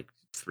always try to like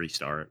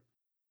 3-star it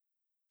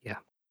Yeah.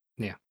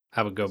 Yeah.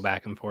 I would go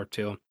back and forth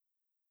too.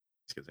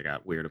 because I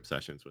got weird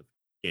obsessions with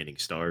gaining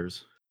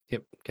stars.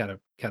 Yep. Gotta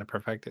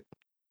perfect it.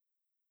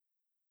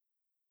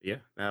 Yeah,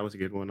 that was a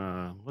good one.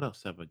 What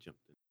else have I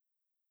jumped in?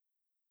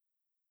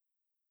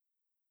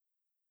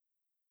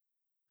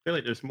 I feel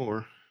like there's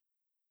more.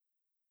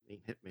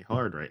 Ain't hit me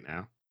hard right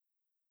now.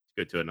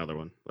 Let's go to another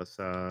one. Let's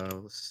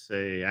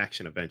say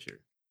action adventure.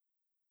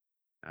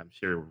 I'm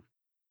sure,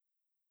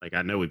 like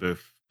I know we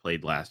both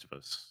played Last of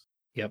Us.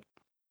 Yep.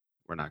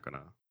 We're not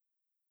gonna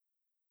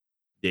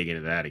dig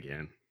into that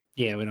again.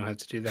 Yeah, we don't have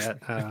to do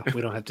that.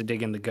 We don't have to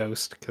dig into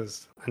Ghost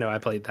because I know I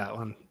played that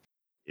one.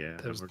 Yeah,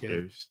 That no was more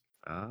good. Ghost.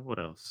 What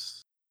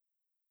else?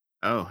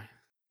 Oh,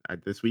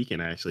 this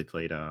weekend I actually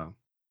played for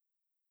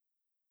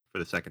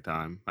the second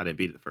time. I didn't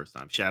beat it the first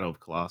time. Shadow of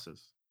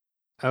Colossus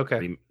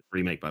Okay.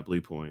 remake by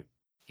Blue Point.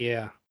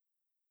 Yeah.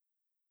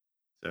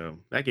 So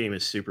that game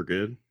is super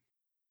good.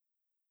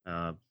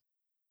 Uh,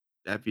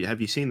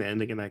 have you seen the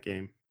ending in that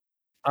game?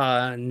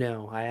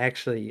 No, I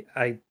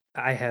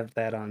have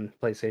that on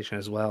PlayStation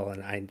as well,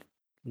 and I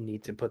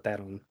need to put that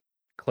on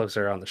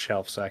closer on the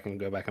shelf so I can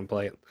go back and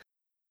play it.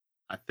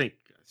 I think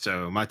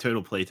so. My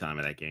total playtime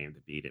in that game to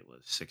beat it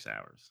was 6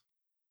 hours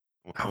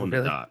Oh, on the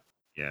really? dot.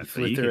 Yeah, You so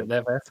flew through it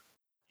that fast?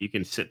 you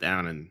can sit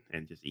down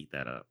and just eat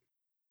that up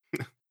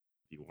if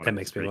you That wanted. It's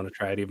makes me pretty. want to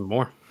try it even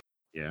more.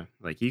 Yeah,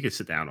 like you could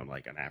sit down on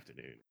like an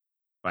afternoon.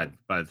 By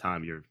the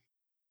time you're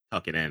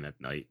tucking in at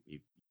night,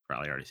 you've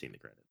probably already seen the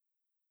credits.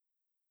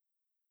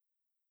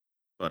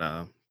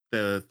 But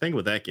the thing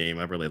with that game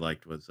I really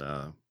liked was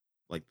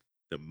like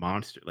the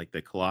monster, like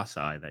the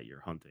colossi that you're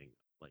hunting,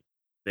 like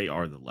they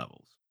are the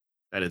levels.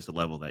 That is the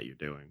level that you're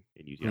doing,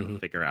 and you got to Mhm.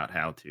 figure out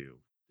how to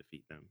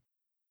defeat them.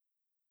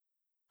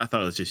 I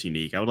thought it was just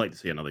unique. I would like to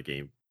see another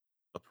game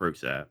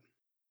approach that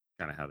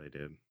kind of how they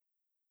did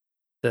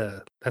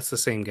That's the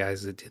same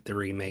guys that did the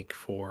remake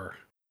for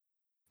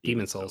Demon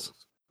Demon Souls,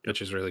 Souls. Yep.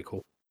 which is really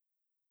cool.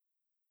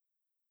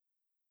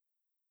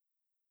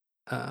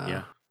 Uh,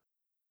 Yeah.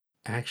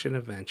 action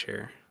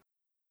adventure.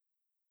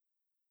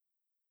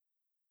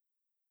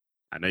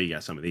 I know you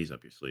got some of these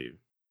up your sleeve.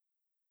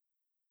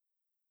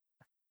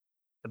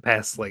 The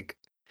past like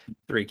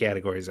 3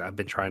 categories, I've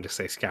been trying to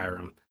say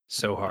Skyrim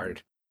so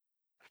hard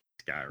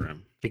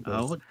Skyrim.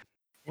 because it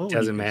What would you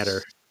doesn't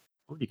matter.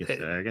 what would you Eh,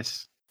 consider? I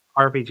guess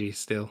RPG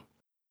still,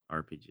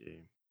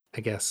 RPG.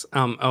 I guess.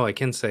 Oh, I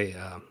can say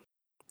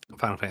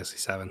Final Fantasy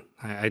 7.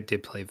 I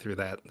did play through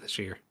that this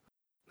year.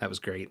 That was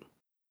great.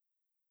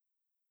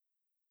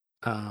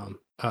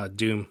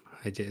 Doom.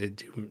 I did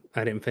Doom.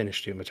 I didn't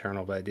finish Doom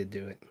Eternal, but I did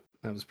do it.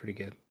 That was pretty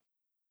good.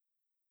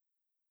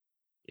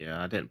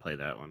 Yeah, I didn't play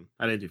that one.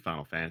 I didn't do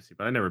Final Fantasy,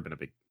 but I've never been a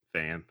big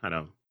fan. I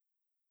know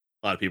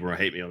a lot of people will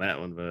hate me on that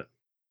one, but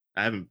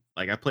I haven't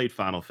like I played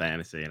Final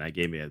Fantasy and I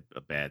gave me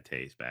a bad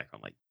taste back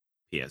on like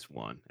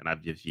PS1, and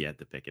I've just yet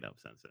to pick it up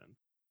since then.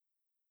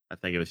 I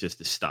think it was just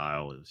the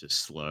style. It was just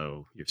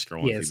slow. You're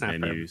scrolling Yeah, through it's not for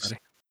menus,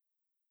 everybody.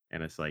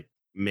 and it's like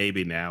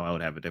maybe now I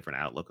would have a different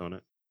outlook on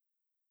it.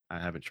 I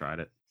haven't tried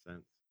it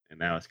since, and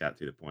now it's got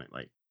to the point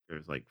like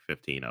there's like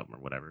 15 of them or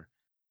whatever.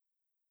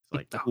 It's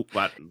like Oh,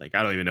 what? Like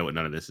I don't even know what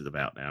none of this is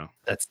about now.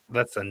 that's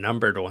the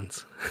numbered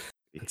ones.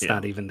 It's Yeah,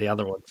 not even the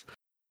other ones.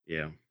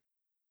 yeah.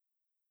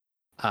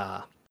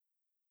 Uh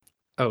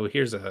oh,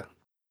 here's a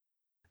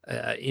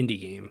indie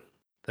game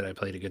that I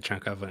played a good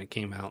chunk of when it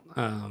came out.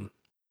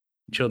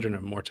 Children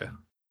of Morta.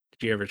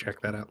 Did you ever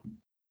check that out?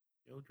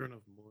 Children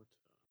of Morta.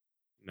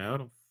 No, I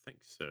don't think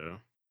so.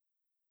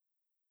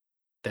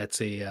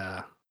 That's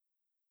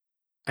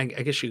I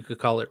guess you could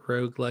call it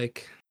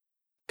roguelike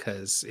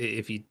because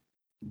if you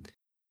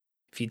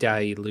die,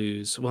 you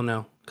lose. Well,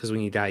 no, because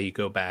when you die, you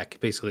go back.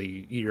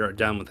 Basically, you're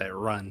done with that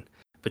run,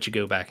 but you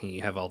go back and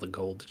you have all the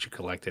gold that you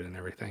collected and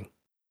everything.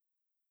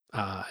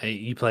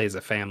 You play as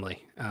a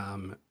family,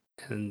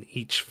 and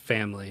each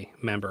family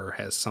member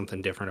has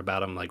something different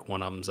about them. Like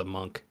one of them's a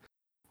monk,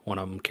 one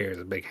of them carries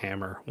a big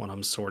hammer, one of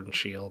them's sword and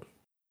shield.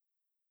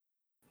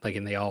 Like,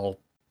 and they all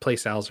play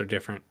styles are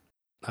different,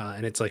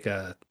 and it's like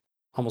a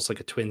almost like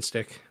a twin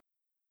stick.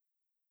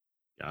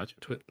 Gotcha.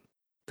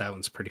 That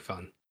one's pretty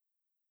fun.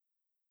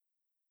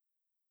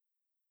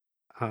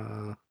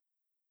 Uh,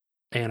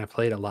 and I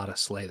played a lot of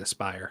Slay the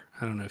Spire.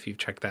 I don't know if you've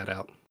checked that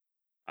out.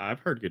 I've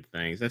heard good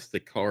things. That's the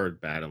card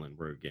battling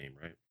rogue game,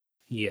 right?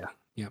 Yeah,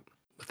 yep,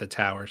 with the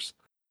towers.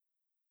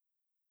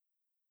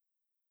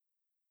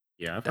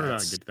 Yeah, I've heard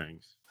That's good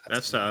things.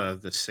 that's That's a lot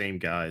of fun. the same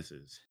guys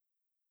as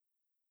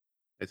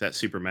is that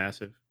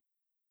Supermassive?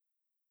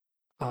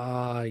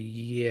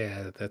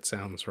 Yeah, that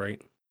sounds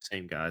right.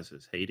 Same guys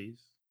as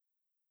Hades.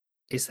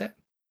 Is that?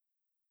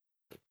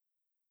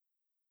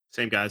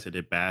 Same guys that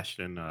did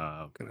Bastion,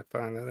 Can I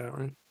find that out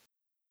right?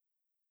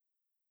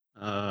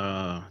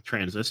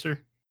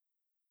 Transistor.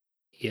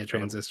 Yeah, Another one.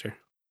 Transistor. I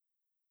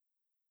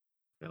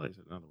feel like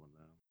there's another one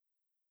though.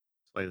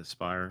 Slay the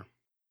Spire.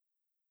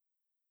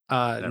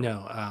 That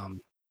No,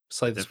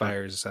 Slay the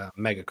different. Spire's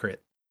Mega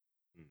Crit,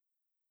 Hmm.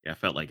 Yeah, I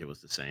felt like it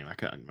was the same. I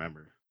couldn't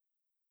remember.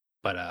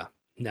 but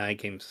no,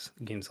 game's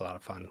a lot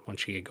of fun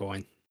once you get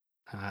going.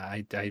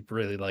 I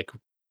really like.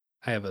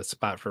 I have a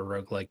spot for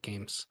roguelike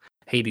games.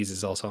 Hades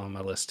is also on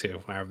my list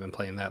too. I've been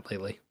playing that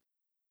lately.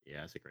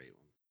 Yeah, that's a great one.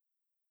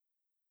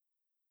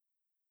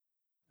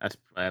 That's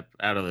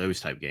out of those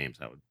type games.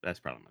 That's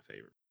probably my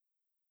favorite.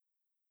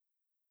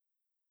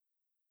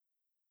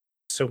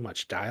 So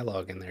much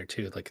dialogue in there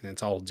too. Like, and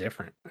it's all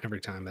different every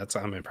time.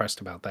 I'm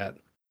impressed about that.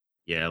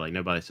 Yeah, like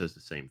nobody says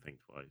the same thing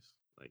twice.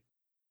 Like,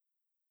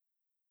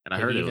 and I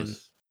Like heard it even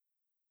was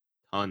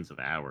tons of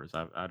hours.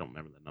 I don't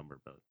remember the number,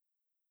 but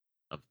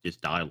of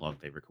just dialogue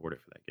they recorded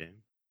for that game.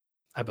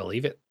 I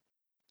believe it.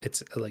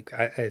 It's like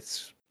it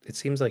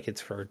seems like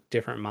it's for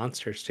different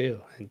monsters too.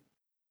 And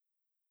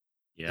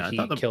Yeah, like I you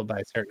thought get killed by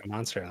a certain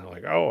monster, and they're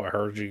like, "Oh, I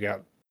heard you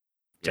got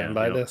done yeah,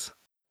 by this."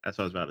 that's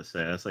what I was about to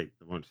say. That's like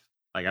the one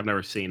like I've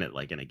never seen it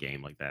like in a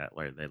game like that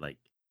where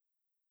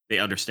they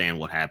understand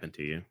what happened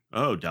to you.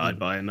 Oh, died Mhm.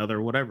 by another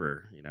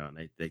whatever,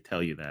 and they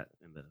tell you that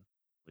in the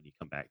when you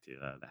come back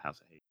to the House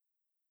of Hate.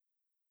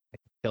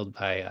 Killed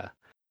by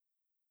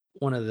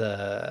one of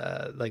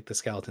the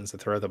skeletons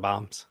that throw the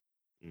bombs,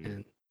 Mm.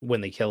 and when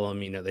they kill them,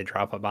 they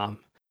drop a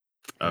bomb.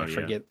 And Oh yeah. I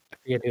forget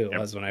who it Yep.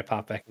 was when I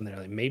popped back in there.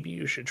 Like, maybe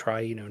you should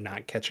try,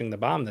 not catching the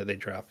bomb that they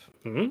drop.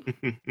 Hmm.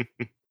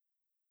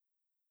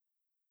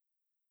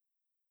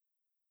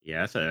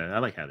 Yeah, I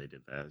like how they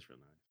did that. It's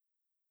really nice.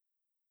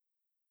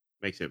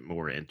 Makes it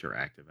more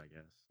interactive, I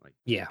guess. Like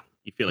Yeah,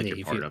 you feel like yeah, you're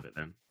you part feel. of it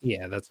then.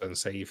 Yeah, that's what I'm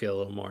saying. You feel a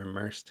little more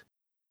immersed.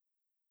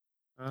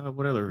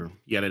 What other?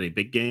 You got any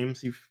big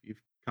games you've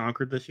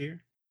conquered this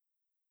year?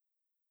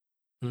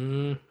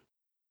 Mm,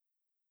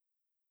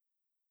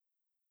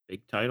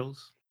 Big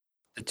titles?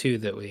 the two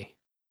that we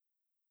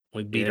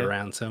beat Yeah.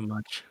 around so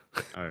much.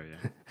 Oh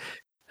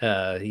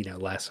yeah.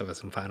 Last of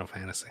Us and Final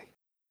Fantasy.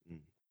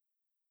 Mm.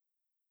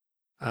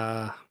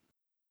 Uh,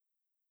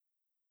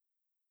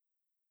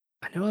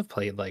 I know I've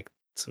played like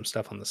some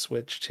stuff on the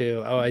Switch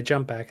too. Oh, I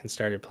jumped back and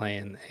started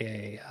playing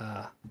a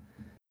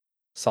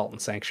Salt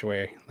and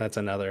Sanctuary. That's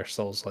another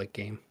Souls-like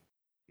game.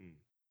 Mm.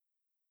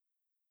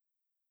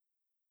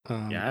 Yeah,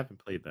 Um, I haven't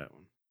played that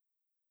one.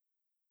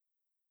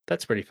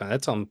 that's pretty fun.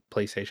 That's on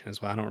PlayStation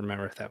as well. I don't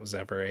remember if that was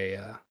ever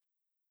a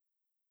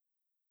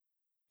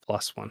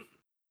plus one.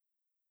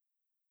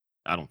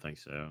 I don't think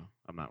so.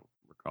 I'm not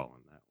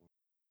recalling that one.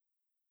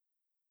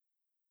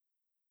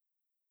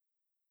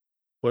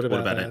 What What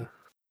about about it?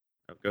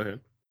 Oh, go ahead.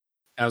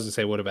 I was gonna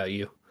say what about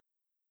you?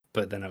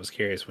 But then I was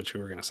curious what you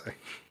were gonna say.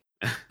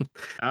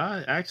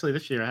 Actually,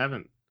 this year I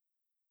haven't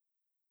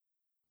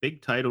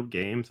big titled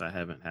games. I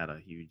haven't had a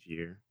huge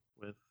year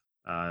with.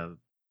 Uh,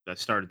 I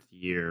started the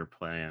year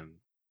playing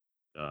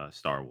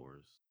Star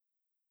Wars.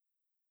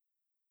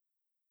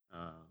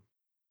 Uh,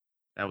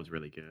 that was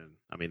really good.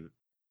 I mean,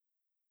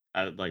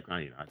 I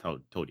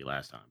told you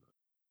last time,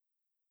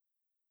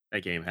 but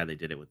that game how they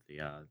did it with the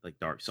like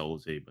Dark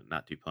Soulsy, but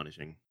not too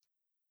punishing.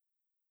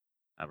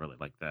 I really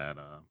like that.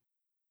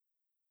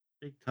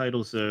 Big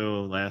titles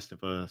though, Last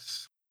of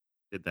Us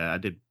did that. I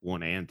did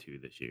 1 and 2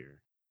 this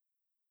year.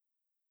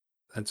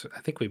 I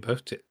think we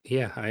both did.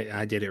 Yeah,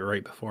 I did it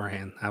right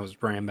beforehand. I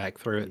was ran back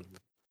through it. Mhm.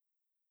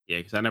 Yeah,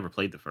 because I never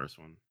played the first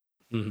one,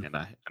 Mhm. and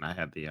I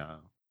had the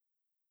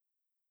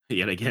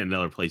yet again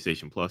another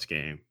PlayStation Plus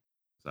game.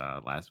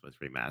 Last of Us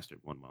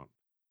Remastered 1 month,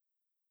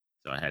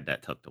 so I had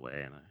that tucked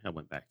away, and I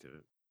went back to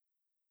it.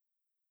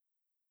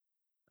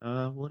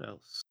 What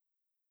else?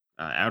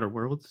 Outer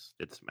Worlds.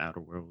 Did some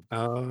Outer Worlds.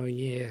 Oh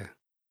yeah,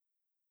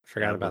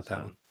 forgot That about was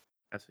that one.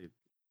 that's an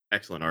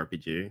excellent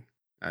RPG.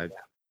 I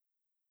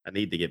I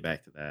need to get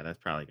back to that. That's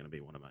probably going to be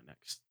one of my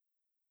next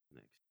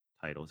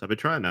titles. I've been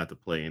trying not to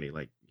play any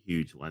like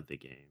huge lengthy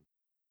games.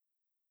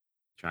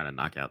 Trying to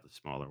knock out the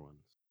smaller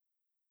ones.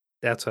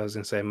 That's what I was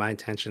gonna say. My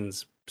attention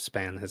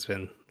span has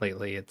been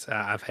lately. It's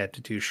I've had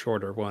to do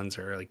shorter ones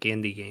or like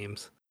indie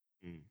games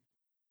Mm.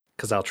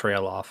 because I'll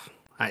trail off.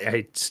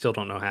 I still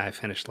don't know how I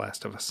finished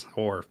Last of Us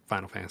or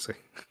Final Fantasy.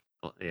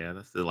 Well, yeah,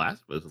 that's the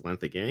last was a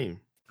lengthy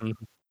game. Mhm.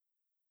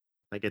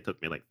 I think it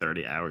took me like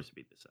 30 hours to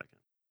beat the second.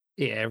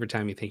 Yeah, every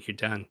time you think you're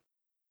done,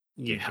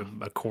 you're Yeah,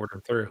 a quarter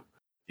through.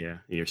 yeah,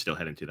 and you're still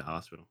heading to the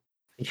hospital.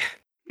 Yeah.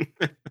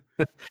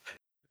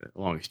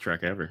 Longest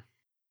trek ever.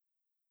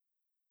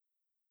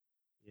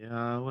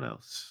 Yeah, what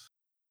else?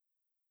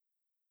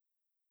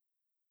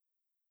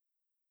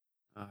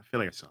 I feel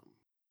like it's something.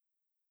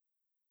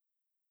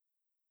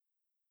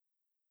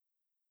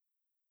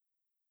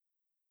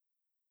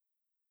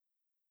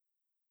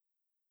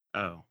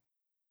 Oh,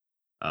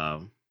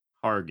 um,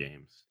 horror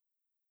games.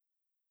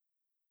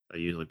 I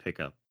usually pick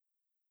up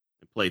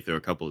and play through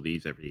a couple of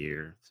these every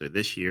year. So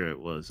this year it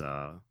was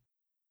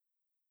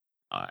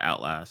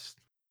Outlast.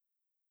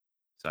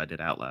 So I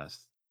did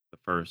Outlast, the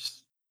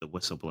first, the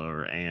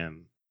Whistleblower,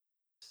 and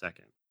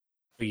second.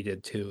 We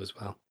did too as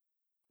well.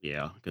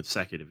 Yeah,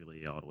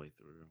 consecutively all the way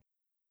through.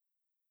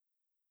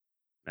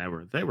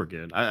 They were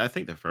good. I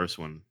think the first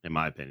one, in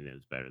my opinion,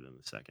 is better than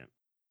the second.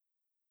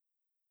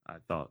 I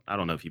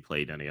don't know if you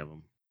played any of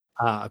them.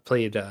 I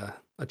played a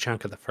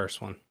chunk of the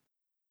first one,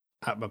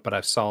 but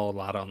I saw a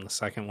lot on the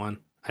second one.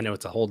 I know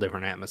it's a whole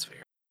different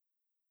atmosphere.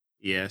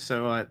 Yeah,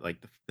 so I like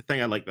the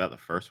thing I like about the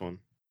first one,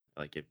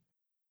 like it,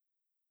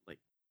 like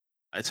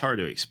it's hard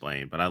to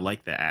explain, but I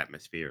like the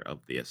atmosphere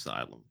of the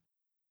asylum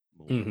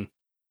more, Hmm.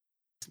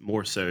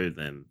 more so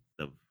than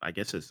I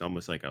guess it's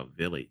almost like a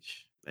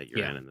village that you're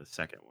Yeah. in the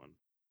second one,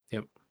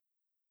 Yep.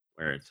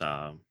 where it's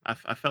I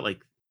felt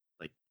like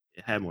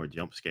it had more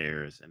jump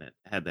scares and it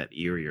had that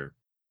eerier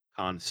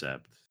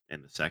concept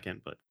in the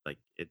second, but like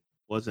it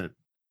wasn't.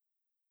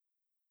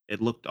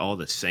 It looked all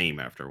the same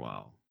after a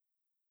while.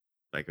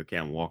 Like, okay,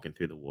 I'm walking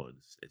through the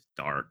woods. It's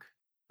dark.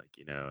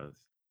 Like,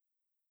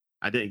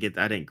 I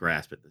didn't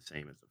grasp it the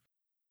same as the.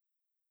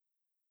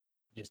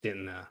 Just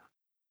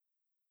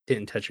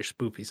didn't touch your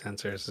spoopy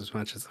sensors as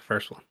much as the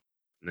first one.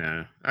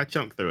 No, I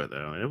chunked through it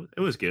though. It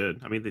was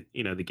good. I mean,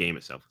 the game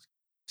itself,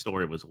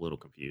 story was a little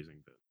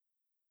confusing, but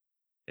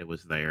it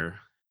was there.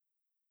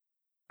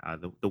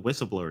 The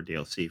whistleblower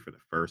DLC for the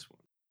first one,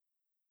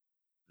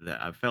 that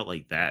I felt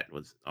like that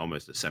was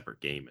almost a separate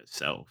game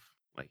itself.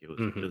 Like it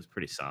Hmm. was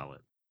pretty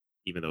solid,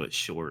 even though it's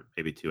short,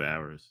 maybe 2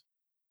 hours.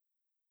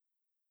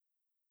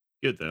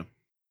 Good though.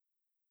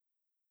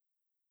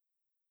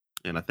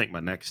 And I think my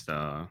next thing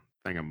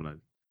I'm gonna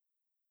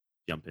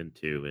jump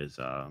into is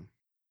the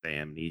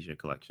Amnesia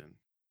collection.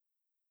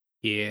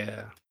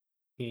 Yeah.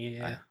 I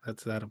Yeah.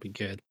 That'll be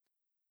good.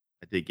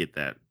 I did get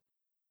that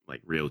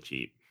like real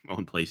cheap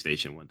on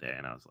PlayStation one day,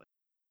 and I was like,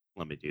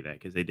 let me do that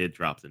because they did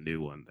drop the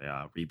new one,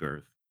 the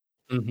Rebirth,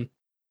 Hmm.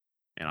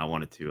 and I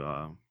wanted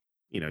to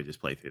just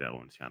play through that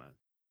one. It's kind of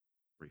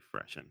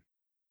refreshing.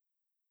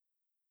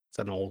 It's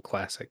an old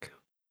classic.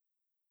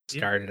 Yeah,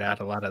 Started out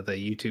a lot of the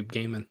YouTube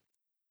gaming.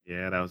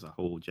 yeah, that was a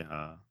whole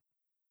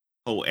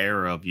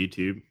era of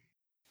YouTube.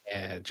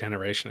 Yeah,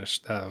 generation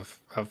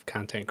of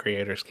content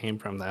creators came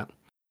from that.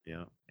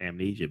 Yeah,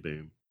 Amnesia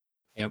boom.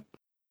 Yep.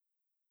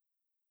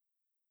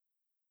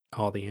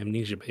 All the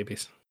amnesia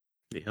babies.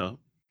 Yeah,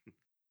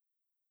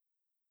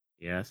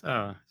 yeah, it's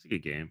a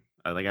good game.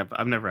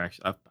 I've never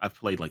actually I've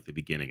played like the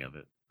beginning of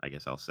it. I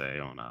guess I'll say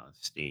on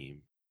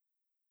Steam,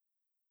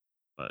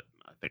 but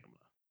I think I'm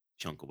gonna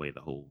chunk away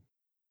the whole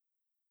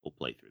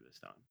playthrough this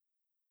time.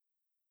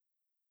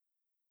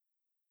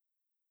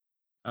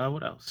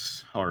 What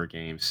else? Horror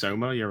games.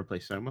 Soma. You ever play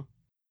Soma?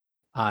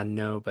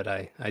 No, but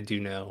I do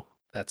know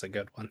that's a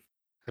good one.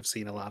 I've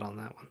seen a lot on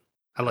that one.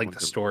 I That like the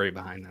one's a story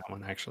behind that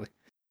one actually.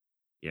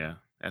 Yeah,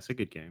 that's a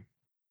good game.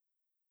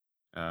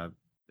 Uh,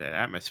 the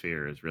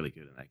atmosphere is really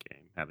good in that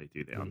game. How they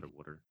do the Mhm.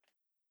 underwater.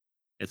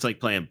 It's like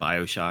playing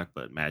Bioshock,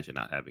 but imagine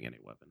not having any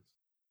weapons.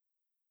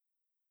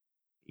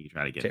 You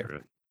try to get Terrible.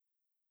 through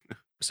it.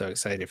 So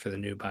excited for the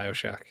new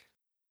BioShock.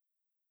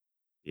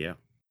 Yeah.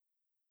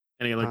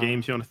 Any other Uh,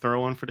 games you want to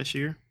throw on for this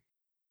year?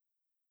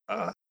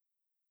 uh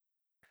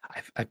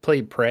I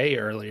played Prey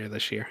earlier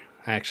this year.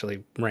 I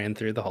actually ran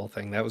through the whole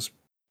thing. That was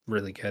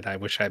really good. I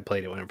wish I'd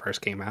played it when it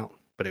first came out,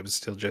 but it was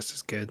still just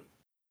as good.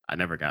 I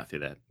never got through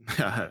that.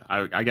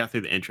 I got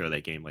through the intro of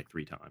that game like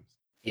 3 times.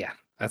 Yeah,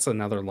 that's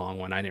another long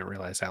one. I didn't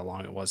realize how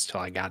long it was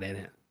till I got in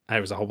it. I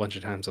was a whole bunch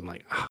of times I'm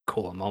like, oh,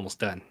 cool, I'm almost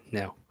done.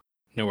 No,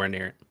 nowhere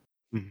near it.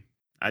 Mhm.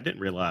 I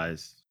didn't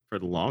realize for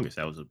the longest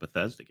that was a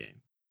Bethesda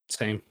game.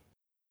 Same,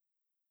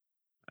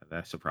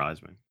 That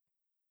surprised me.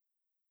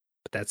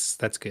 but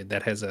that's good.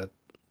 That has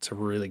it's a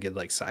really good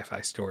like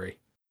sci-fi story.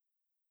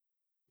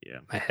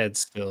 Yeah. My head's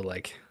still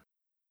like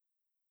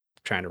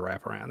trying to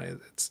wrap around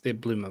it.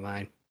 It blew my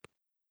mind.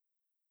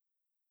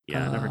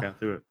 Yeah, I never Uh, got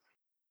through it.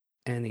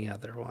 any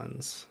other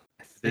ones?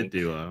 I I did think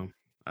do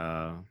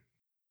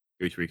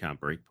Ghost Recon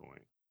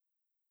Breakpoint.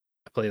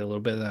 I played a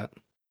little bit of that.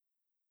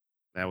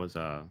 That was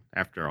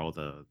after all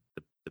the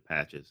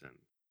patches and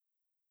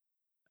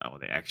all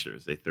the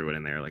extras. They threw it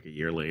in there like a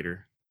year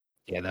later.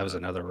 Yeah, that was Uh,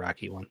 another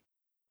Rocky one.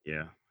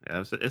 yeah,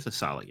 it's a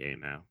solid game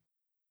now.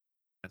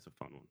 That's a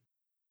fun one.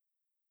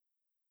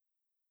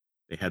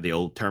 They had the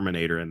old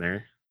Terminator in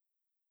there.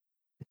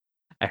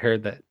 I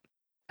heard that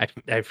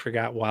I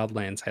forgot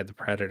Wildlands had the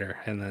Predator,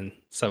 and then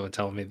someone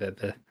told me that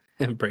the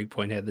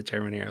Breakpoint had the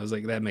Terminator. I was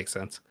like, that makes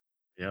sense.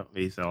 Yep,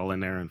 he's all in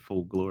there in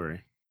full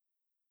glory.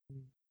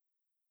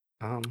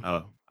 Um,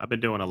 I've been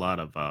doing a lot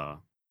of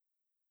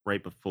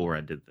right before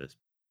I did this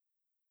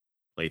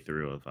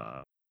playthrough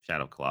of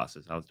Shadow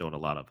Colossus. I was doing a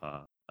lot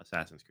of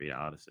Assassin's Creed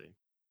Odyssey.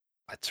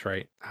 that's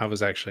right. I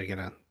was actually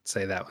gonna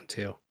say that one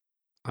too.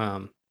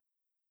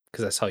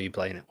 Because I saw you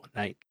playing it one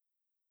night,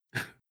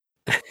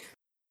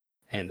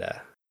 and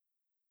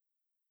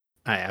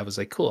I was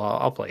like, cool,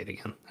 I'll play it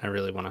again. I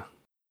really wanna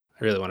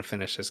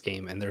finish this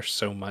game, and there's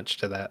so much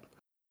to that.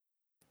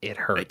 It That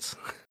hurts.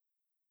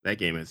 that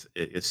game is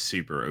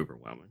super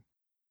overwhelming.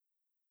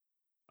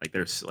 Like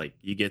there's like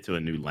you get to a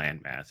new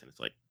landmass and it's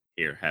like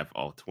here have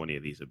all 20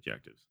 of these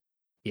objectives.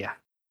 Yeah.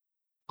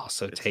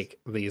 Also, It's take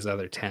these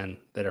other 10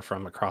 that are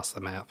from across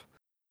the map.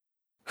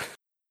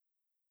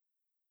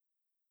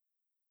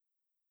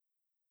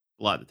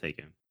 a lot to take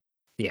in.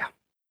 Yeah.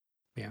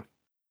 Yeah.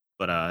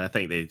 But I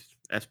think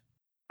that's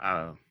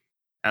uh,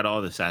 out of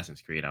all the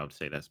Assassin's Creed, I would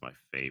say that's my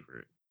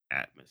favorite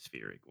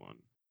atmospheric one.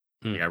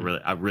 Like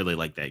Mhm. I really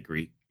like that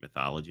Greek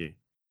mythology,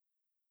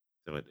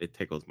 so it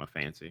tickles my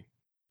fancy.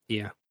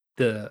 Yeah.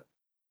 The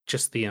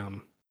just like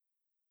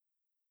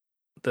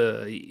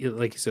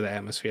you said, the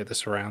atmosphere, the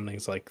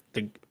surroundings, like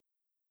the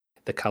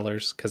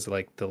colors, because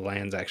like the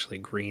land's actually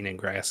green and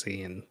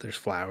grassy, and there's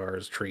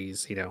flowers,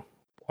 trees,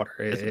 water.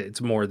 It's a,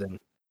 It's more than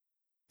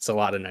it's a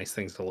lot of nice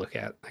things to look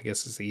at. I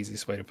guess is the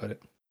easiest way to put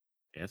it,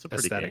 yeah, it's a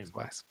pretty aesthetics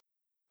game wise.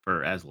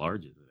 for as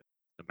large as it is.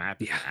 The map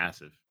is Yeah.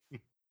 massive. Yeah,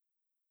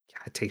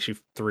 it takes you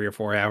 3 or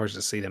 4 hours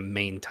to see the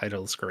main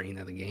title screen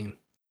of the game.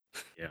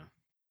 Yeah,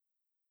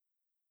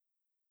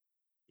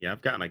 yeah,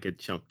 I've gotten a good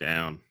chunk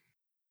down.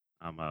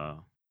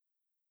 I'm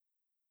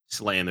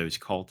slaying those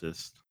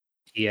cultists,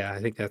 Yeah, I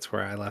think that's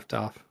where I left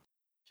off.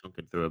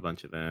 chunking through a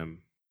bunch of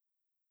them.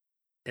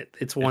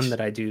 It's one It's that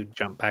I do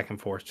jump back and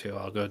forth to.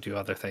 I'll go do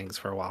other things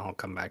for a while. I'll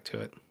come back to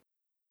it.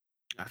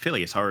 I feel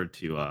like it's hard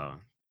to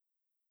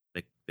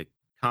the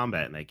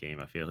combat in that game.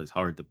 I feel is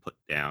hard to put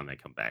down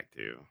and come back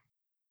to.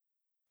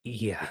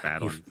 Yeah, You're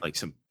battling like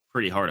some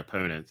pretty hard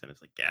opponents, and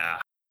it's like yeah,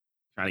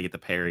 trying to get the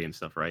parry and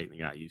stuff right, and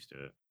you're not used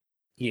to it.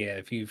 yeah.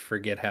 If you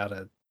forget how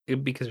to,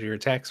 because your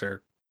attacks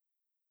are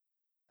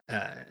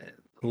a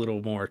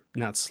little more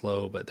not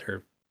slow, but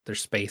they're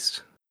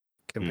spaced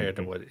compared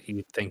to Hmm. what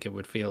you'd think it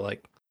would feel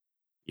like.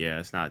 Yeah,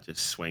 it's not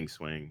just swing,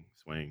 swing,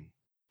 swing.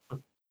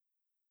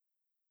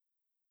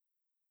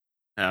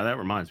 That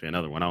reminds me of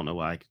another one. I don't know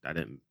why I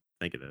didn't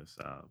think of this.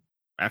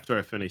 After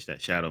I finished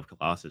that Shadow of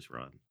Colossus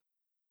run,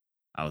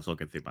 I was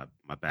looking through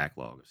my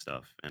backlog of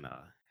stuff and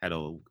had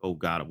old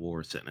God of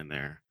War sitting in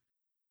there.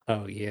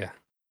 Oh yeah.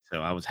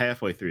 So I was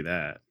halfway through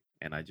that,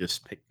 and I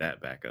just picked that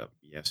back up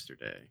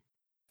yesterday.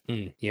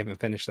 You haven't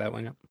finished that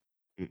one yet.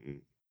 Mm-mm.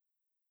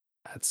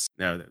 That's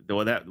No,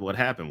 what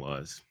happened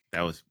was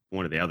that was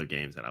one of the other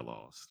games that I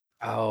lost.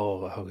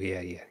 oh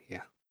yeah, yeah,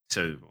 yeah.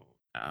 So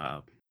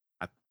I,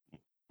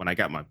 when I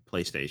got my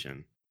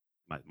PlayStation,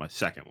 my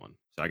second one,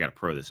 so I got a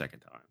Pro the second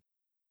time,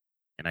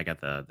 and I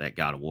got the that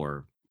God of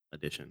War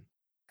edition,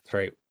 That's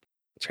right.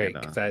 That's right.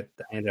 and Because I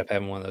ended up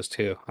having one of those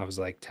too. I was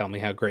like, tell me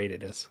how great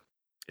it is.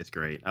 it's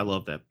great. I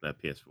love that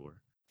PS4.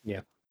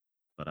 Yeah.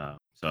 But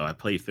so I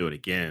played through it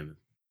again.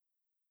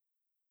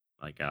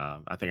 Like I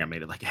think I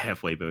made it like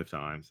halfway both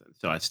times.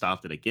 So I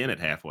stopped it again at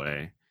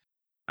halfway.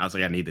 I was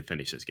like, I need to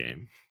finish this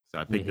game. So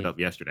I picked it Hmm. up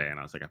yesterday, and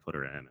I was like, I put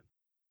her in,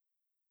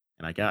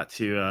 and I got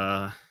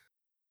to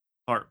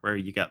part where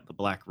you got the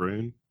black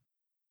rune,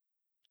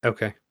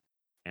 Okay.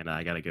 and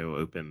I got to go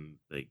open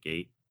the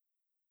gate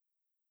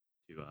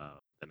to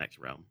the next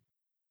realm.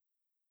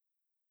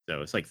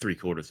 So it's like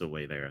three-quarters of the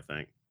way there, I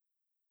think.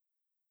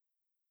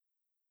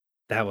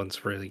 That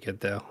one's really good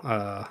though.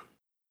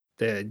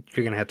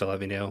 You're gonna have to let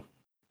me know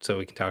so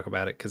we can talk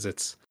about it because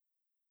it's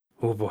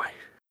oh boy.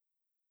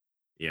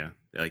 Yeah,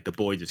 like the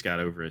boy just got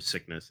over his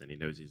sickness, and he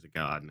knows he's a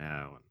god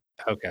now,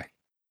 and Okay.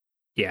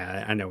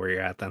 Yeah, I know where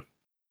you're at then.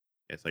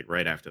 it's like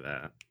right after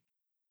that.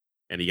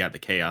 And he got the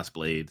chaos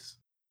blades.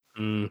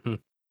 Hmm.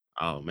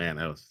 Oh man,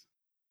 that was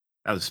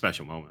a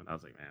special moment. I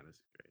was like, man, this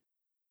is great.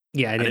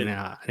 Yeah, I didn't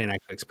I didn't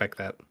actually expect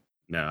that.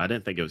 no, I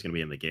didn't think it was gonna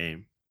be in the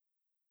game.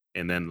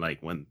 And then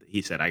like when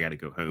he said I got to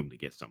go home to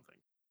get something,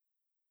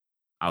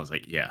 I was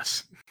like,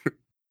 yes,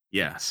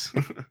 yes,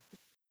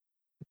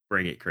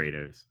 bring it,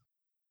 Kratos.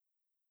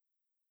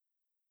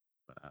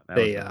 But that was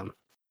They a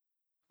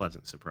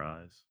pleasant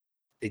surprise.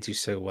 they do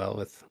so well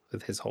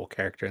with his whole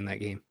character in that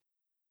game.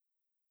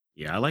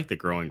 Yeah, I like the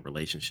growing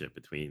relationship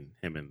between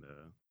him and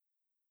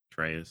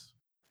Atreus.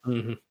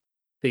 Hmm.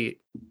 They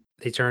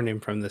they turned him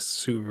from this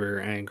super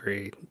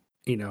angry,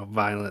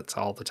 violence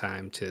all the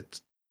time to,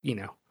 you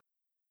know,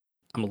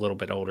 I'm a little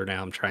bit older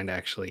now. I'm trying to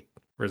actually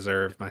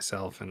reserve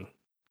myself and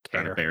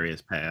Trying to care. bury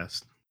his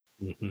past.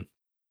 Hmm.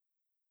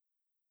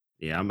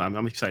 Yeah,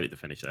 I'm excited to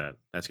finish that.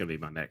 That's gonna be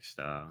my next.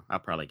 I'll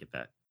probably get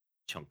that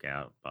chunk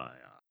out by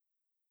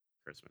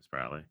Christmas,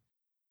 probably.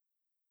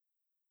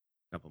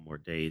 couple more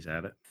days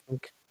at it.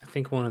 I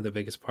think one of the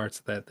biggest parts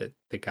of that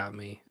got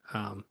me,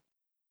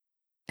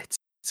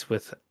 it's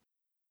with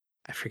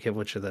I forget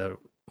which of the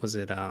was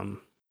it,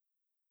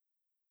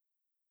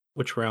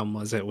 which realm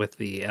was it with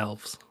the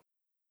elves?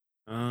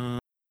 Uh,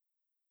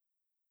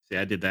 See,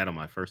 I did that on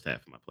my first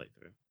half of my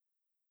playthrough.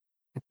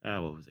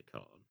 What was it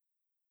called?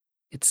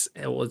 It's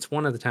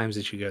one of the times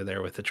that you go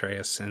there with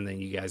Atreus, and then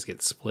you guys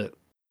get split.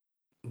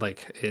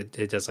 Like, it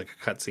does, like,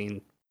 a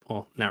cutscene.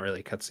 Well, not really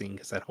a cutscene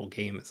because that whole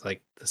game is,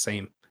 like, the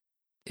same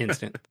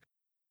instant.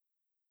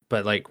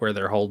 But, like, where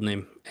they're holding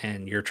him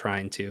and you're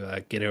trying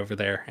to, get over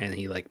there, and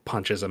he, like,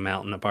 punches a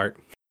mountain apart.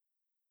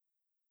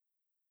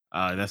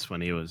 That's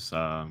when he was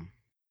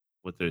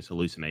with those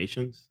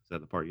hallucinations. Is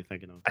that the part you're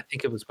thinking of? I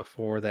think it was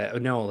before that. Oh,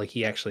 no, like,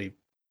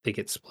 they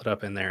get split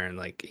up in there, and,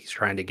 like, he's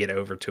trying to get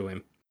over to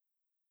him.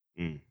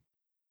 Mm,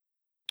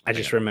 I I think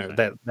I just know what you're remember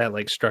saying. that,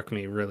 like, struck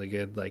me really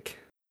good, like,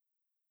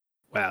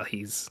 wow,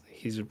 he's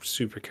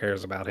super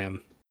cares about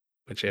him,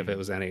 which if it Mhm.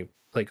 was any,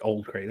 like,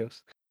 old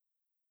Kratos,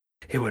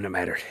 it wouldn't have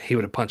mattered. He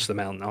would have punched the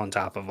mountain on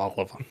top of all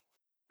of them.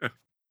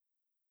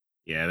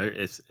 Yeah,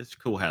 it's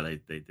cool how they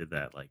did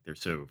that. Like they're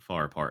so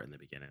far apart in the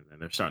beginning,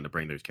 and they're starting to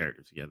bring those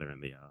characters together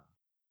in the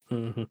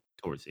Mhm.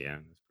 towards the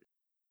end.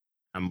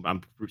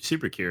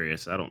 Super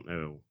curious. I don't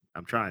know.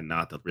 I'm trying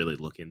not to really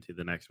look into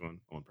the next one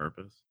on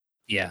purpose,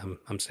 Yeah,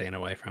 I'm staying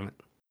away from it.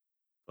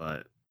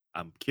 but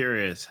I'm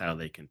curious how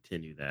they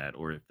continue that,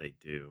 or if they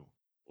do,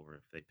 or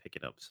if they pick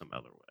it up some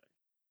other way.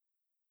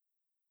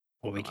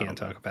 Well, we I can't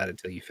don't know. talk about it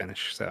till you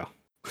finish, so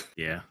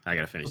Yeah, I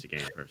gotta finish the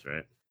game first,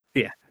 right?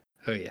 yeah.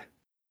 Oh, yeah.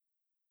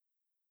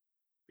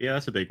 Yeah,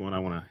 that's a big one. I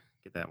want to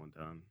get that one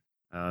done.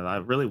 I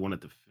really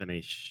wanted to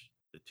finish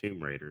the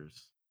Tomb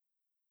Raiders.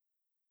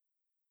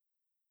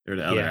 They're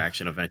the other Yeah,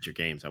 action adventure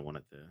games I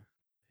wanted to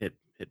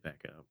hit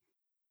back up.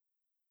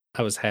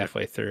 I was Yep.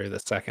 halfway through the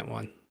second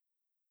one.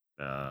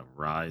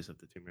 Rise of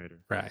the Tomb Raider.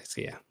 Rise,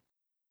 yeah.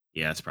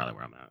 Yeah, that's probably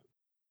where I'm at.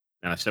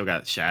 And I still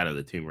got Shadow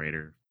the Tomb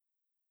Raider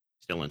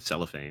still in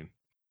cellophane.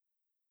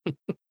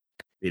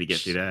 Need to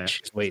get through that.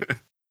 She's waiting.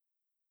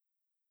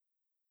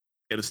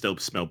 It'll still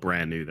smell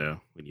brand new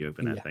though when you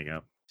open that Yeah, thing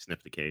up.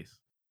 Sniff the case.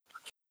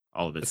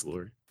 All of its that's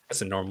glory.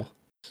 that's a normal.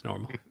 It's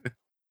normal.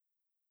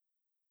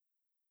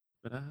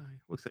 But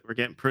looks like we're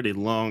getting pretty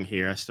long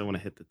here. I still want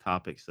to hit the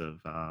topics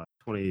of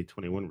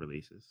 2021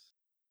 releases.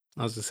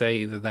 I was to say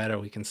either that or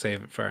we can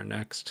save it for our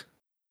next.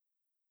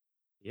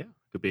 Yeah,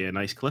 could be a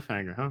nice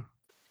cliffhanger,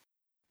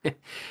 huh?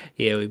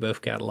 Yeah, we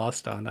both got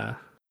lost on or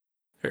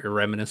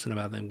reminiscing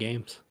about them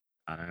games.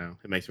 I don't know.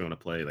 It makes me want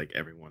to play like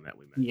everyone that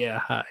we mentioned.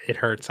 Yeah, it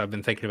hurts. I've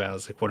been thinking about it. I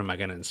was like, what am I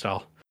going to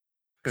install?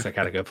 Because I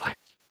got to go play.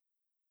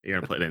 You're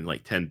gonna put it in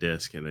like 10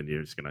 discs and then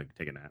you're just gonna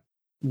take a nap.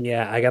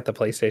 Yeah, I got the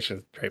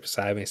PlayStation right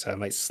beside me, so I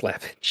might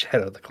slap it in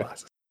Shadow of the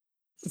Colossus.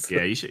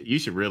 Yeah, you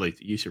should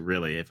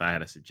really, if I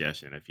had a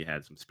suggestion, if you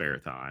had some spare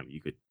time, you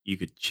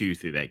could chew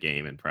through that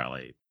game and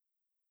probably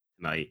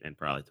tonight and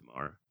probably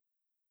tomorrow.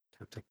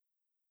 Tempting.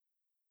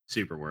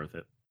 Super worth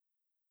it.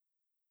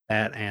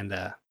 That and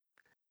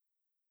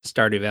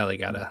Stardew Valley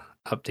got a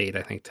update,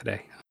 I think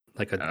today,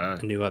 like Uh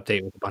a new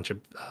update with a bunch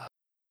of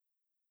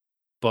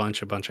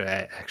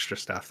extra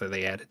stuff that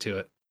they added to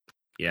it.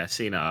 yeah, I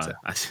seen So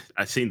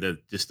I seen the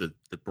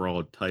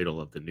broad title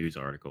of the news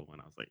article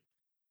and I was like,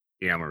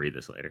 yeah, I'm gonna read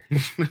this later.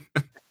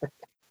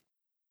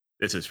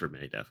 This is for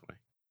me, definitely.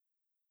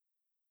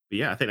 But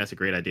yeah, I think that's a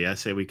great idea. I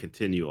say we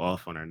continue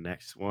off on our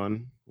next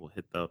one. We'll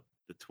hit the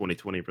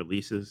 2020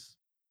 releases,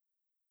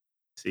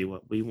 see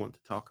what we want to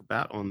talk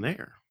about on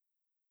there.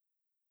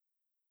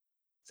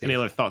 Any see,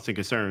 other thoughts and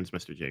concerns,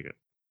 Mr. Jacob?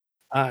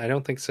 I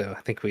don't think so.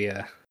 I think we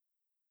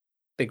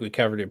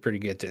covered it pretty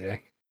good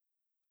today,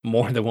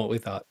 more Yeah, than what we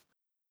thought.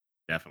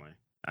 definitely.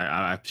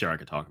 I'm sure I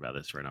could talk about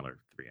this for another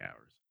 3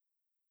 hours.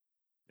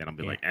 Then I'll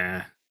be Yeah, like,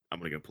 I'm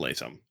gonna go play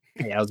something.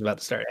 yeah. I was about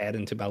to start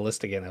adding to my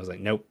list again. I was like,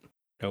 nope,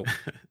 nope,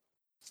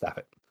 stop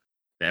it.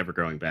 The ever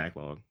growing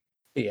backlog.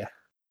 Yeah.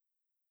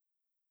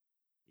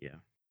 Yeah.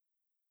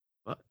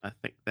 But I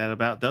think that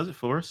about does it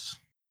for us.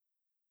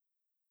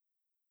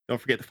 Don't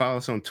forget to follow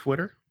us on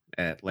Twitter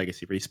at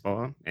Legacy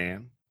Respawn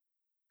and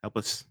help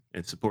us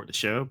and support the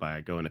show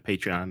by going to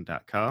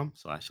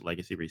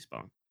patreon.com/legacy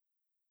respawn.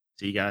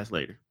 See you guys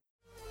later.